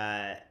 And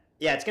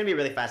it's going to be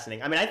really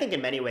fascinating. I mean, I think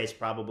in many ways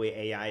probably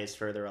AI is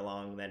further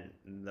along than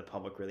the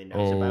public really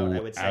knows about. I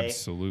would say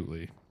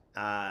absolutely.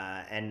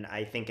 And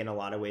I think in a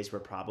lot of ways we're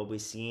probably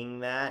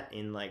seeing that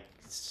in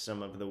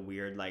some of the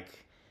weird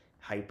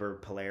hyper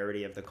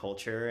polarity of the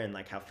culture and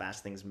how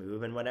fast things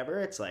move and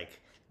whatever. It's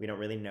we don't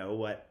really know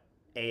what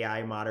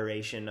AI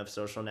moderation of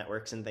social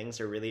networks and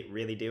things are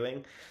really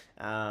doing.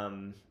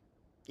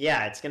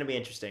 It's going to be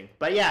interesting.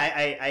 But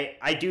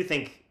I do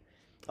think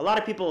a lot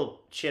of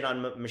people shit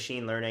on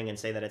machine learning and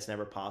say that it's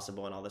never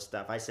possible and all this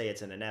stuff. I say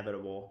it's an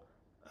inevitable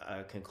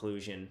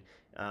conclusion.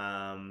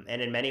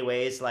 And in many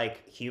ways,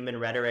 human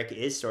rhetoric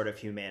is sort of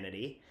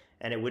humanity.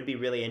 And it would be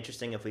really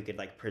interesting if we could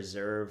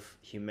preserve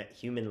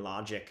human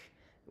logic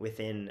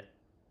within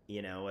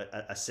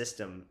a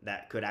system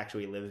that could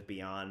actually live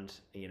beyond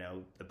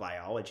the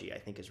biology. I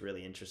think is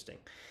really interesting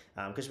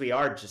because we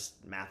are just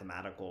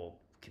mathematical.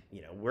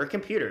 We're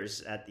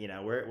computers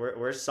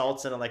we're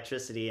salts and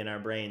electricity in our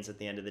brains at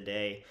the end of the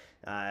day,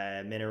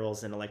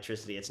 minerals and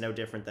electricity. It's no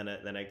different than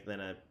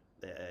a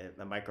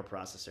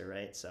microprocessor,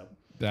 right? So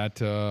that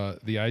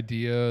the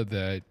idea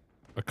that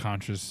a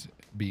conscious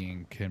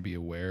being can be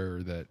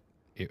aware that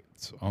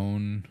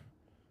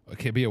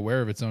can be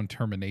aware of its own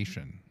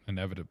termination,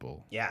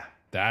 inevitable. Yeah.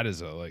 That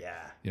is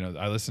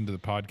I listened to the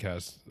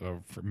podcast,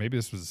 maybe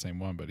this was the same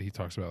one, but he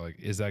talks about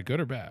is that good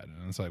or bad?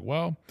 And it's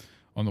well,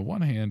 on the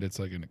one hand, it's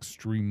an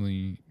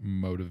extremely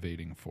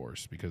motivating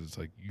force because it's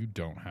you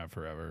don't have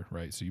forever,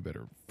 right? So you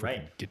better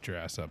get your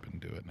ass up and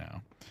do it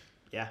now.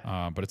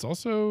 Yeah. But it's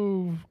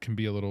also can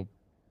be a little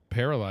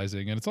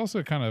paralyzing, and it's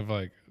also kind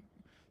of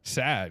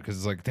sad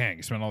because it's dang,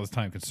 you spend all this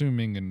time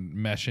consuming and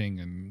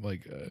meshing and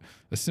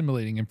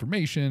assimilating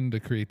information to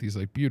create these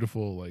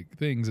beautiful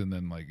things, and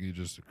then you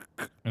just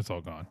it's all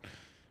gone.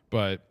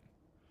 But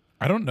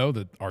I don't know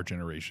that our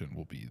generation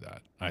will be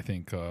that. I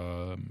think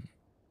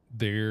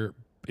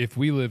if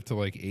we live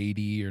to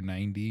 80 or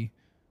 90,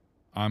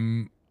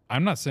 I'm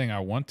not saying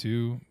I want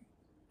to.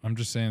 I'm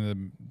just saying that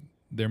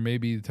there may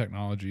be the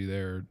technology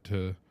there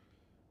to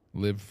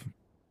live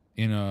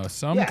in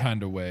some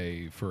kind of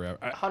way forever.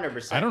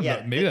 100%. I don't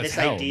know. Maybe that's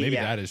hell. Maybe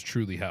that is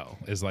truly hell.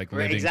 Is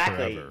living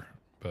forever.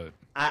 But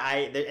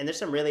and there's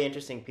some really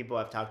interesting people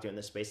I've talked to in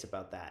this space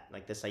about that.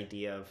 This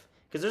idea of,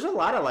 because there's a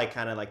lot of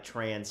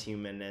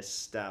transhumanist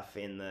stuff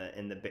in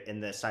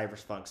the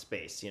cyberpunk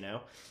space,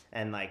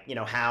 and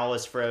Hal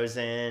is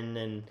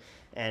frozen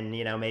and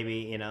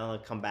maybe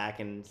come back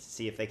and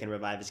see if they can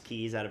revive his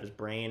keys out of his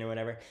brain or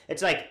whatever.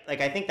 It's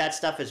I think that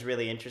stuff is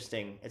really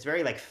interesting. It's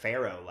very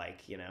Pharaoh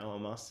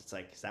almost. It's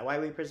is that why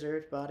we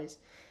preserved bodies?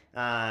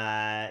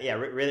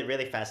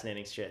 Really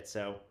fascinating shit.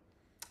 So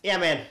yeah,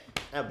 man,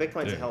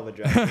 Bitcoin's a hell of a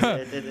drug.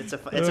 It's a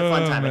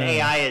fun time, and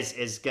AI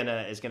is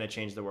gonna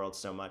change the world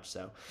so much.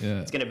 So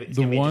it's gonna be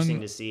interesting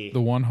to see. The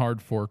one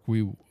hard fork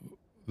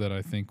that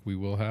I think we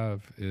will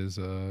have is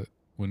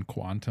when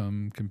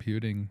quantum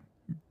computing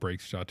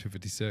breaks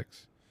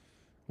SHA-256.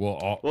 We'll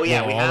all we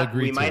might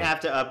to it. have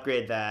to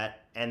upgrade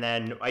that, and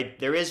then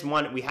there is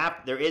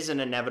an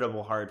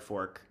inevitable hard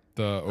fork.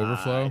 The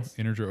overflow,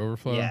 integer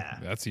overflow. Yeah,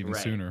 that's even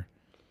right. sooner.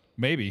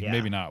 Maybe, Yeah.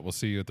 maybe not. We'll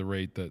see at the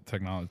rate that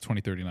technology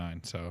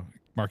 2039. So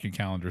mark your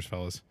calendars,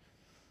 fellas.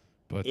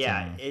 But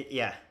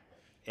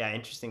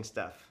interesting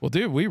stuff. Well,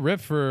 dude, we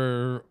ripped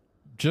for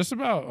just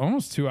about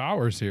almost 2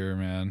 hours here,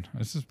 man.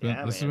 This has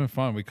been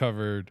fun. We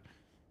covered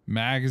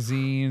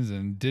magazines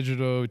and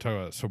digital. We talked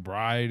about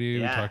sobriety.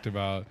 Yeah. We talked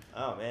about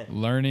man,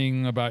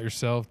 learning about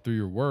yourself through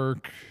your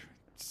work,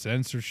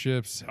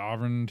 censorship,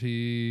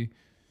 sovereignty,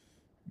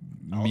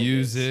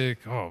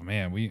 music. Oh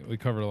man, we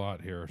covered a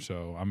lot here.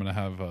 So I'm gonna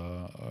have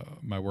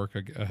my work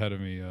ahead of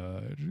me.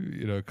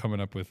 Coming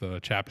up with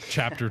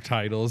chapter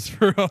titles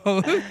for all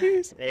of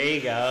these. There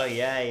you go.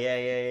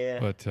 Yeah.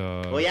 But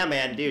well, yeah,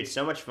 man, dude,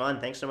 so much fun.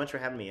 Thanks so much for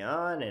having me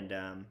on,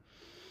 and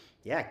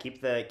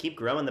keep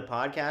growing the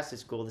podcast.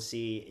 It's cool to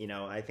see.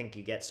 I think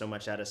you get so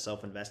much out of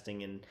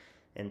self-investing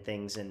in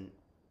things, and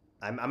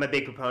I'm a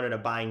big proponent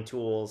of buying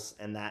tools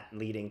and that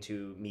leading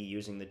to me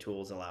using the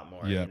tools a lot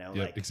more. Yeah,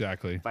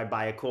 exactly. If I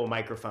buy a cool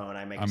microphone,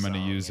 I'm going to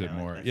use it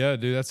more. Yeah,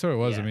 dude, that's what it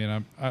was. Yeah. I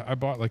mean, I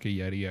bought like a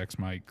Yeti X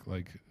mic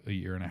like a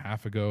year and a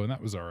half ago, and that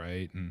was all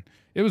right. And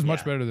it was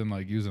much better than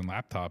like using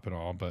laptop and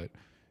all. But,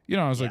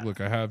 I was like,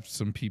 look, I have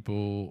some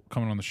people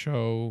coming on the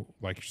show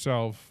like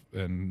yourself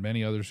and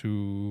many others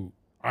who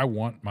I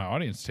want my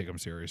audience to take them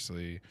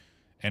seriously.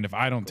 And if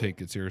I don't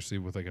take it seriously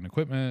with like an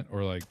equipment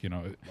or like,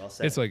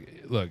 it's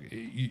like, look,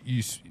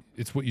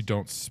 it's what you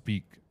don't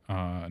speak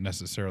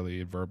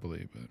necessarily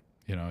verbally, but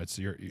it's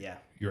your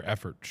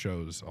effort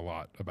shows a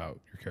lot about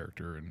your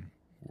character and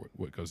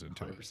what goes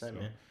into it. So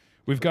man.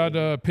 We've got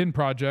a pin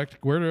project.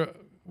 Where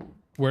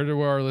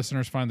do our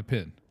listeners find the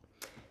pin?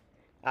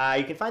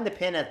 You can find the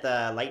pin at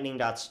the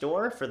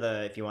lightning.store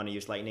if you want to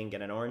use Lightning,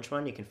 get an orange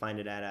one. You can find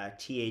it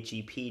at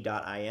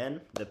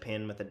thep.in, the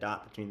pin with a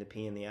dot between the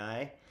P and the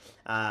I.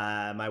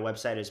 My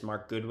website is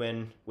Mark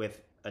Goodwin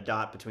with a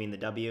dot between the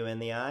W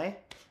and the I.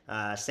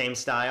 Same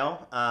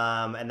style.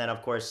 And then,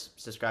 of course,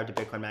 subscribe to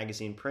Bitcoin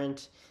Magazine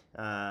print.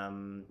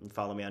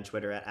 Follow me on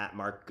Twitter at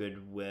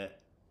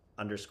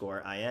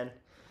MarkGoodwin_IN.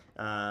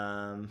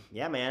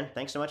 Yeah, man.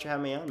 Thanks so much for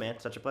having me on, man.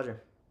 Such a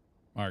pleasure.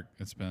 Mark,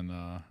 it's been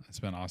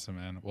awesome,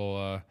 man.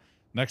 Well,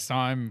 next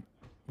time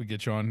we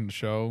get you on the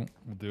show,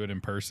 we'll do it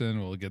in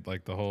person. We'll get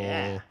like the whole.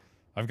 Yeah.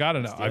 I've got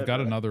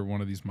another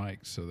one of these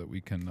mics so that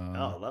we can.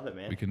 I love it,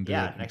 man. We can do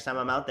it. Next time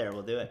I'm out there,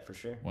 we'll do it for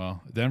sure.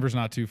 Well, Denver's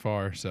not too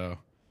far, so.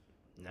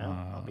 No,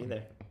 I'll be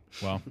there.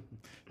 Well,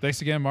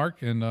 thanks again,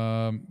 Mark, and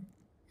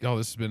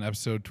this has been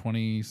episode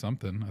 20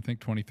 something. I think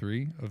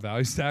 23 of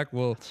Value Stack.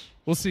 We'll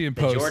see you in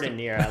post. Jordan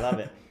year, I love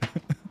it.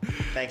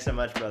 Thanks so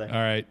much, brother.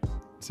 All right,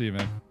 see you,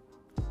 man.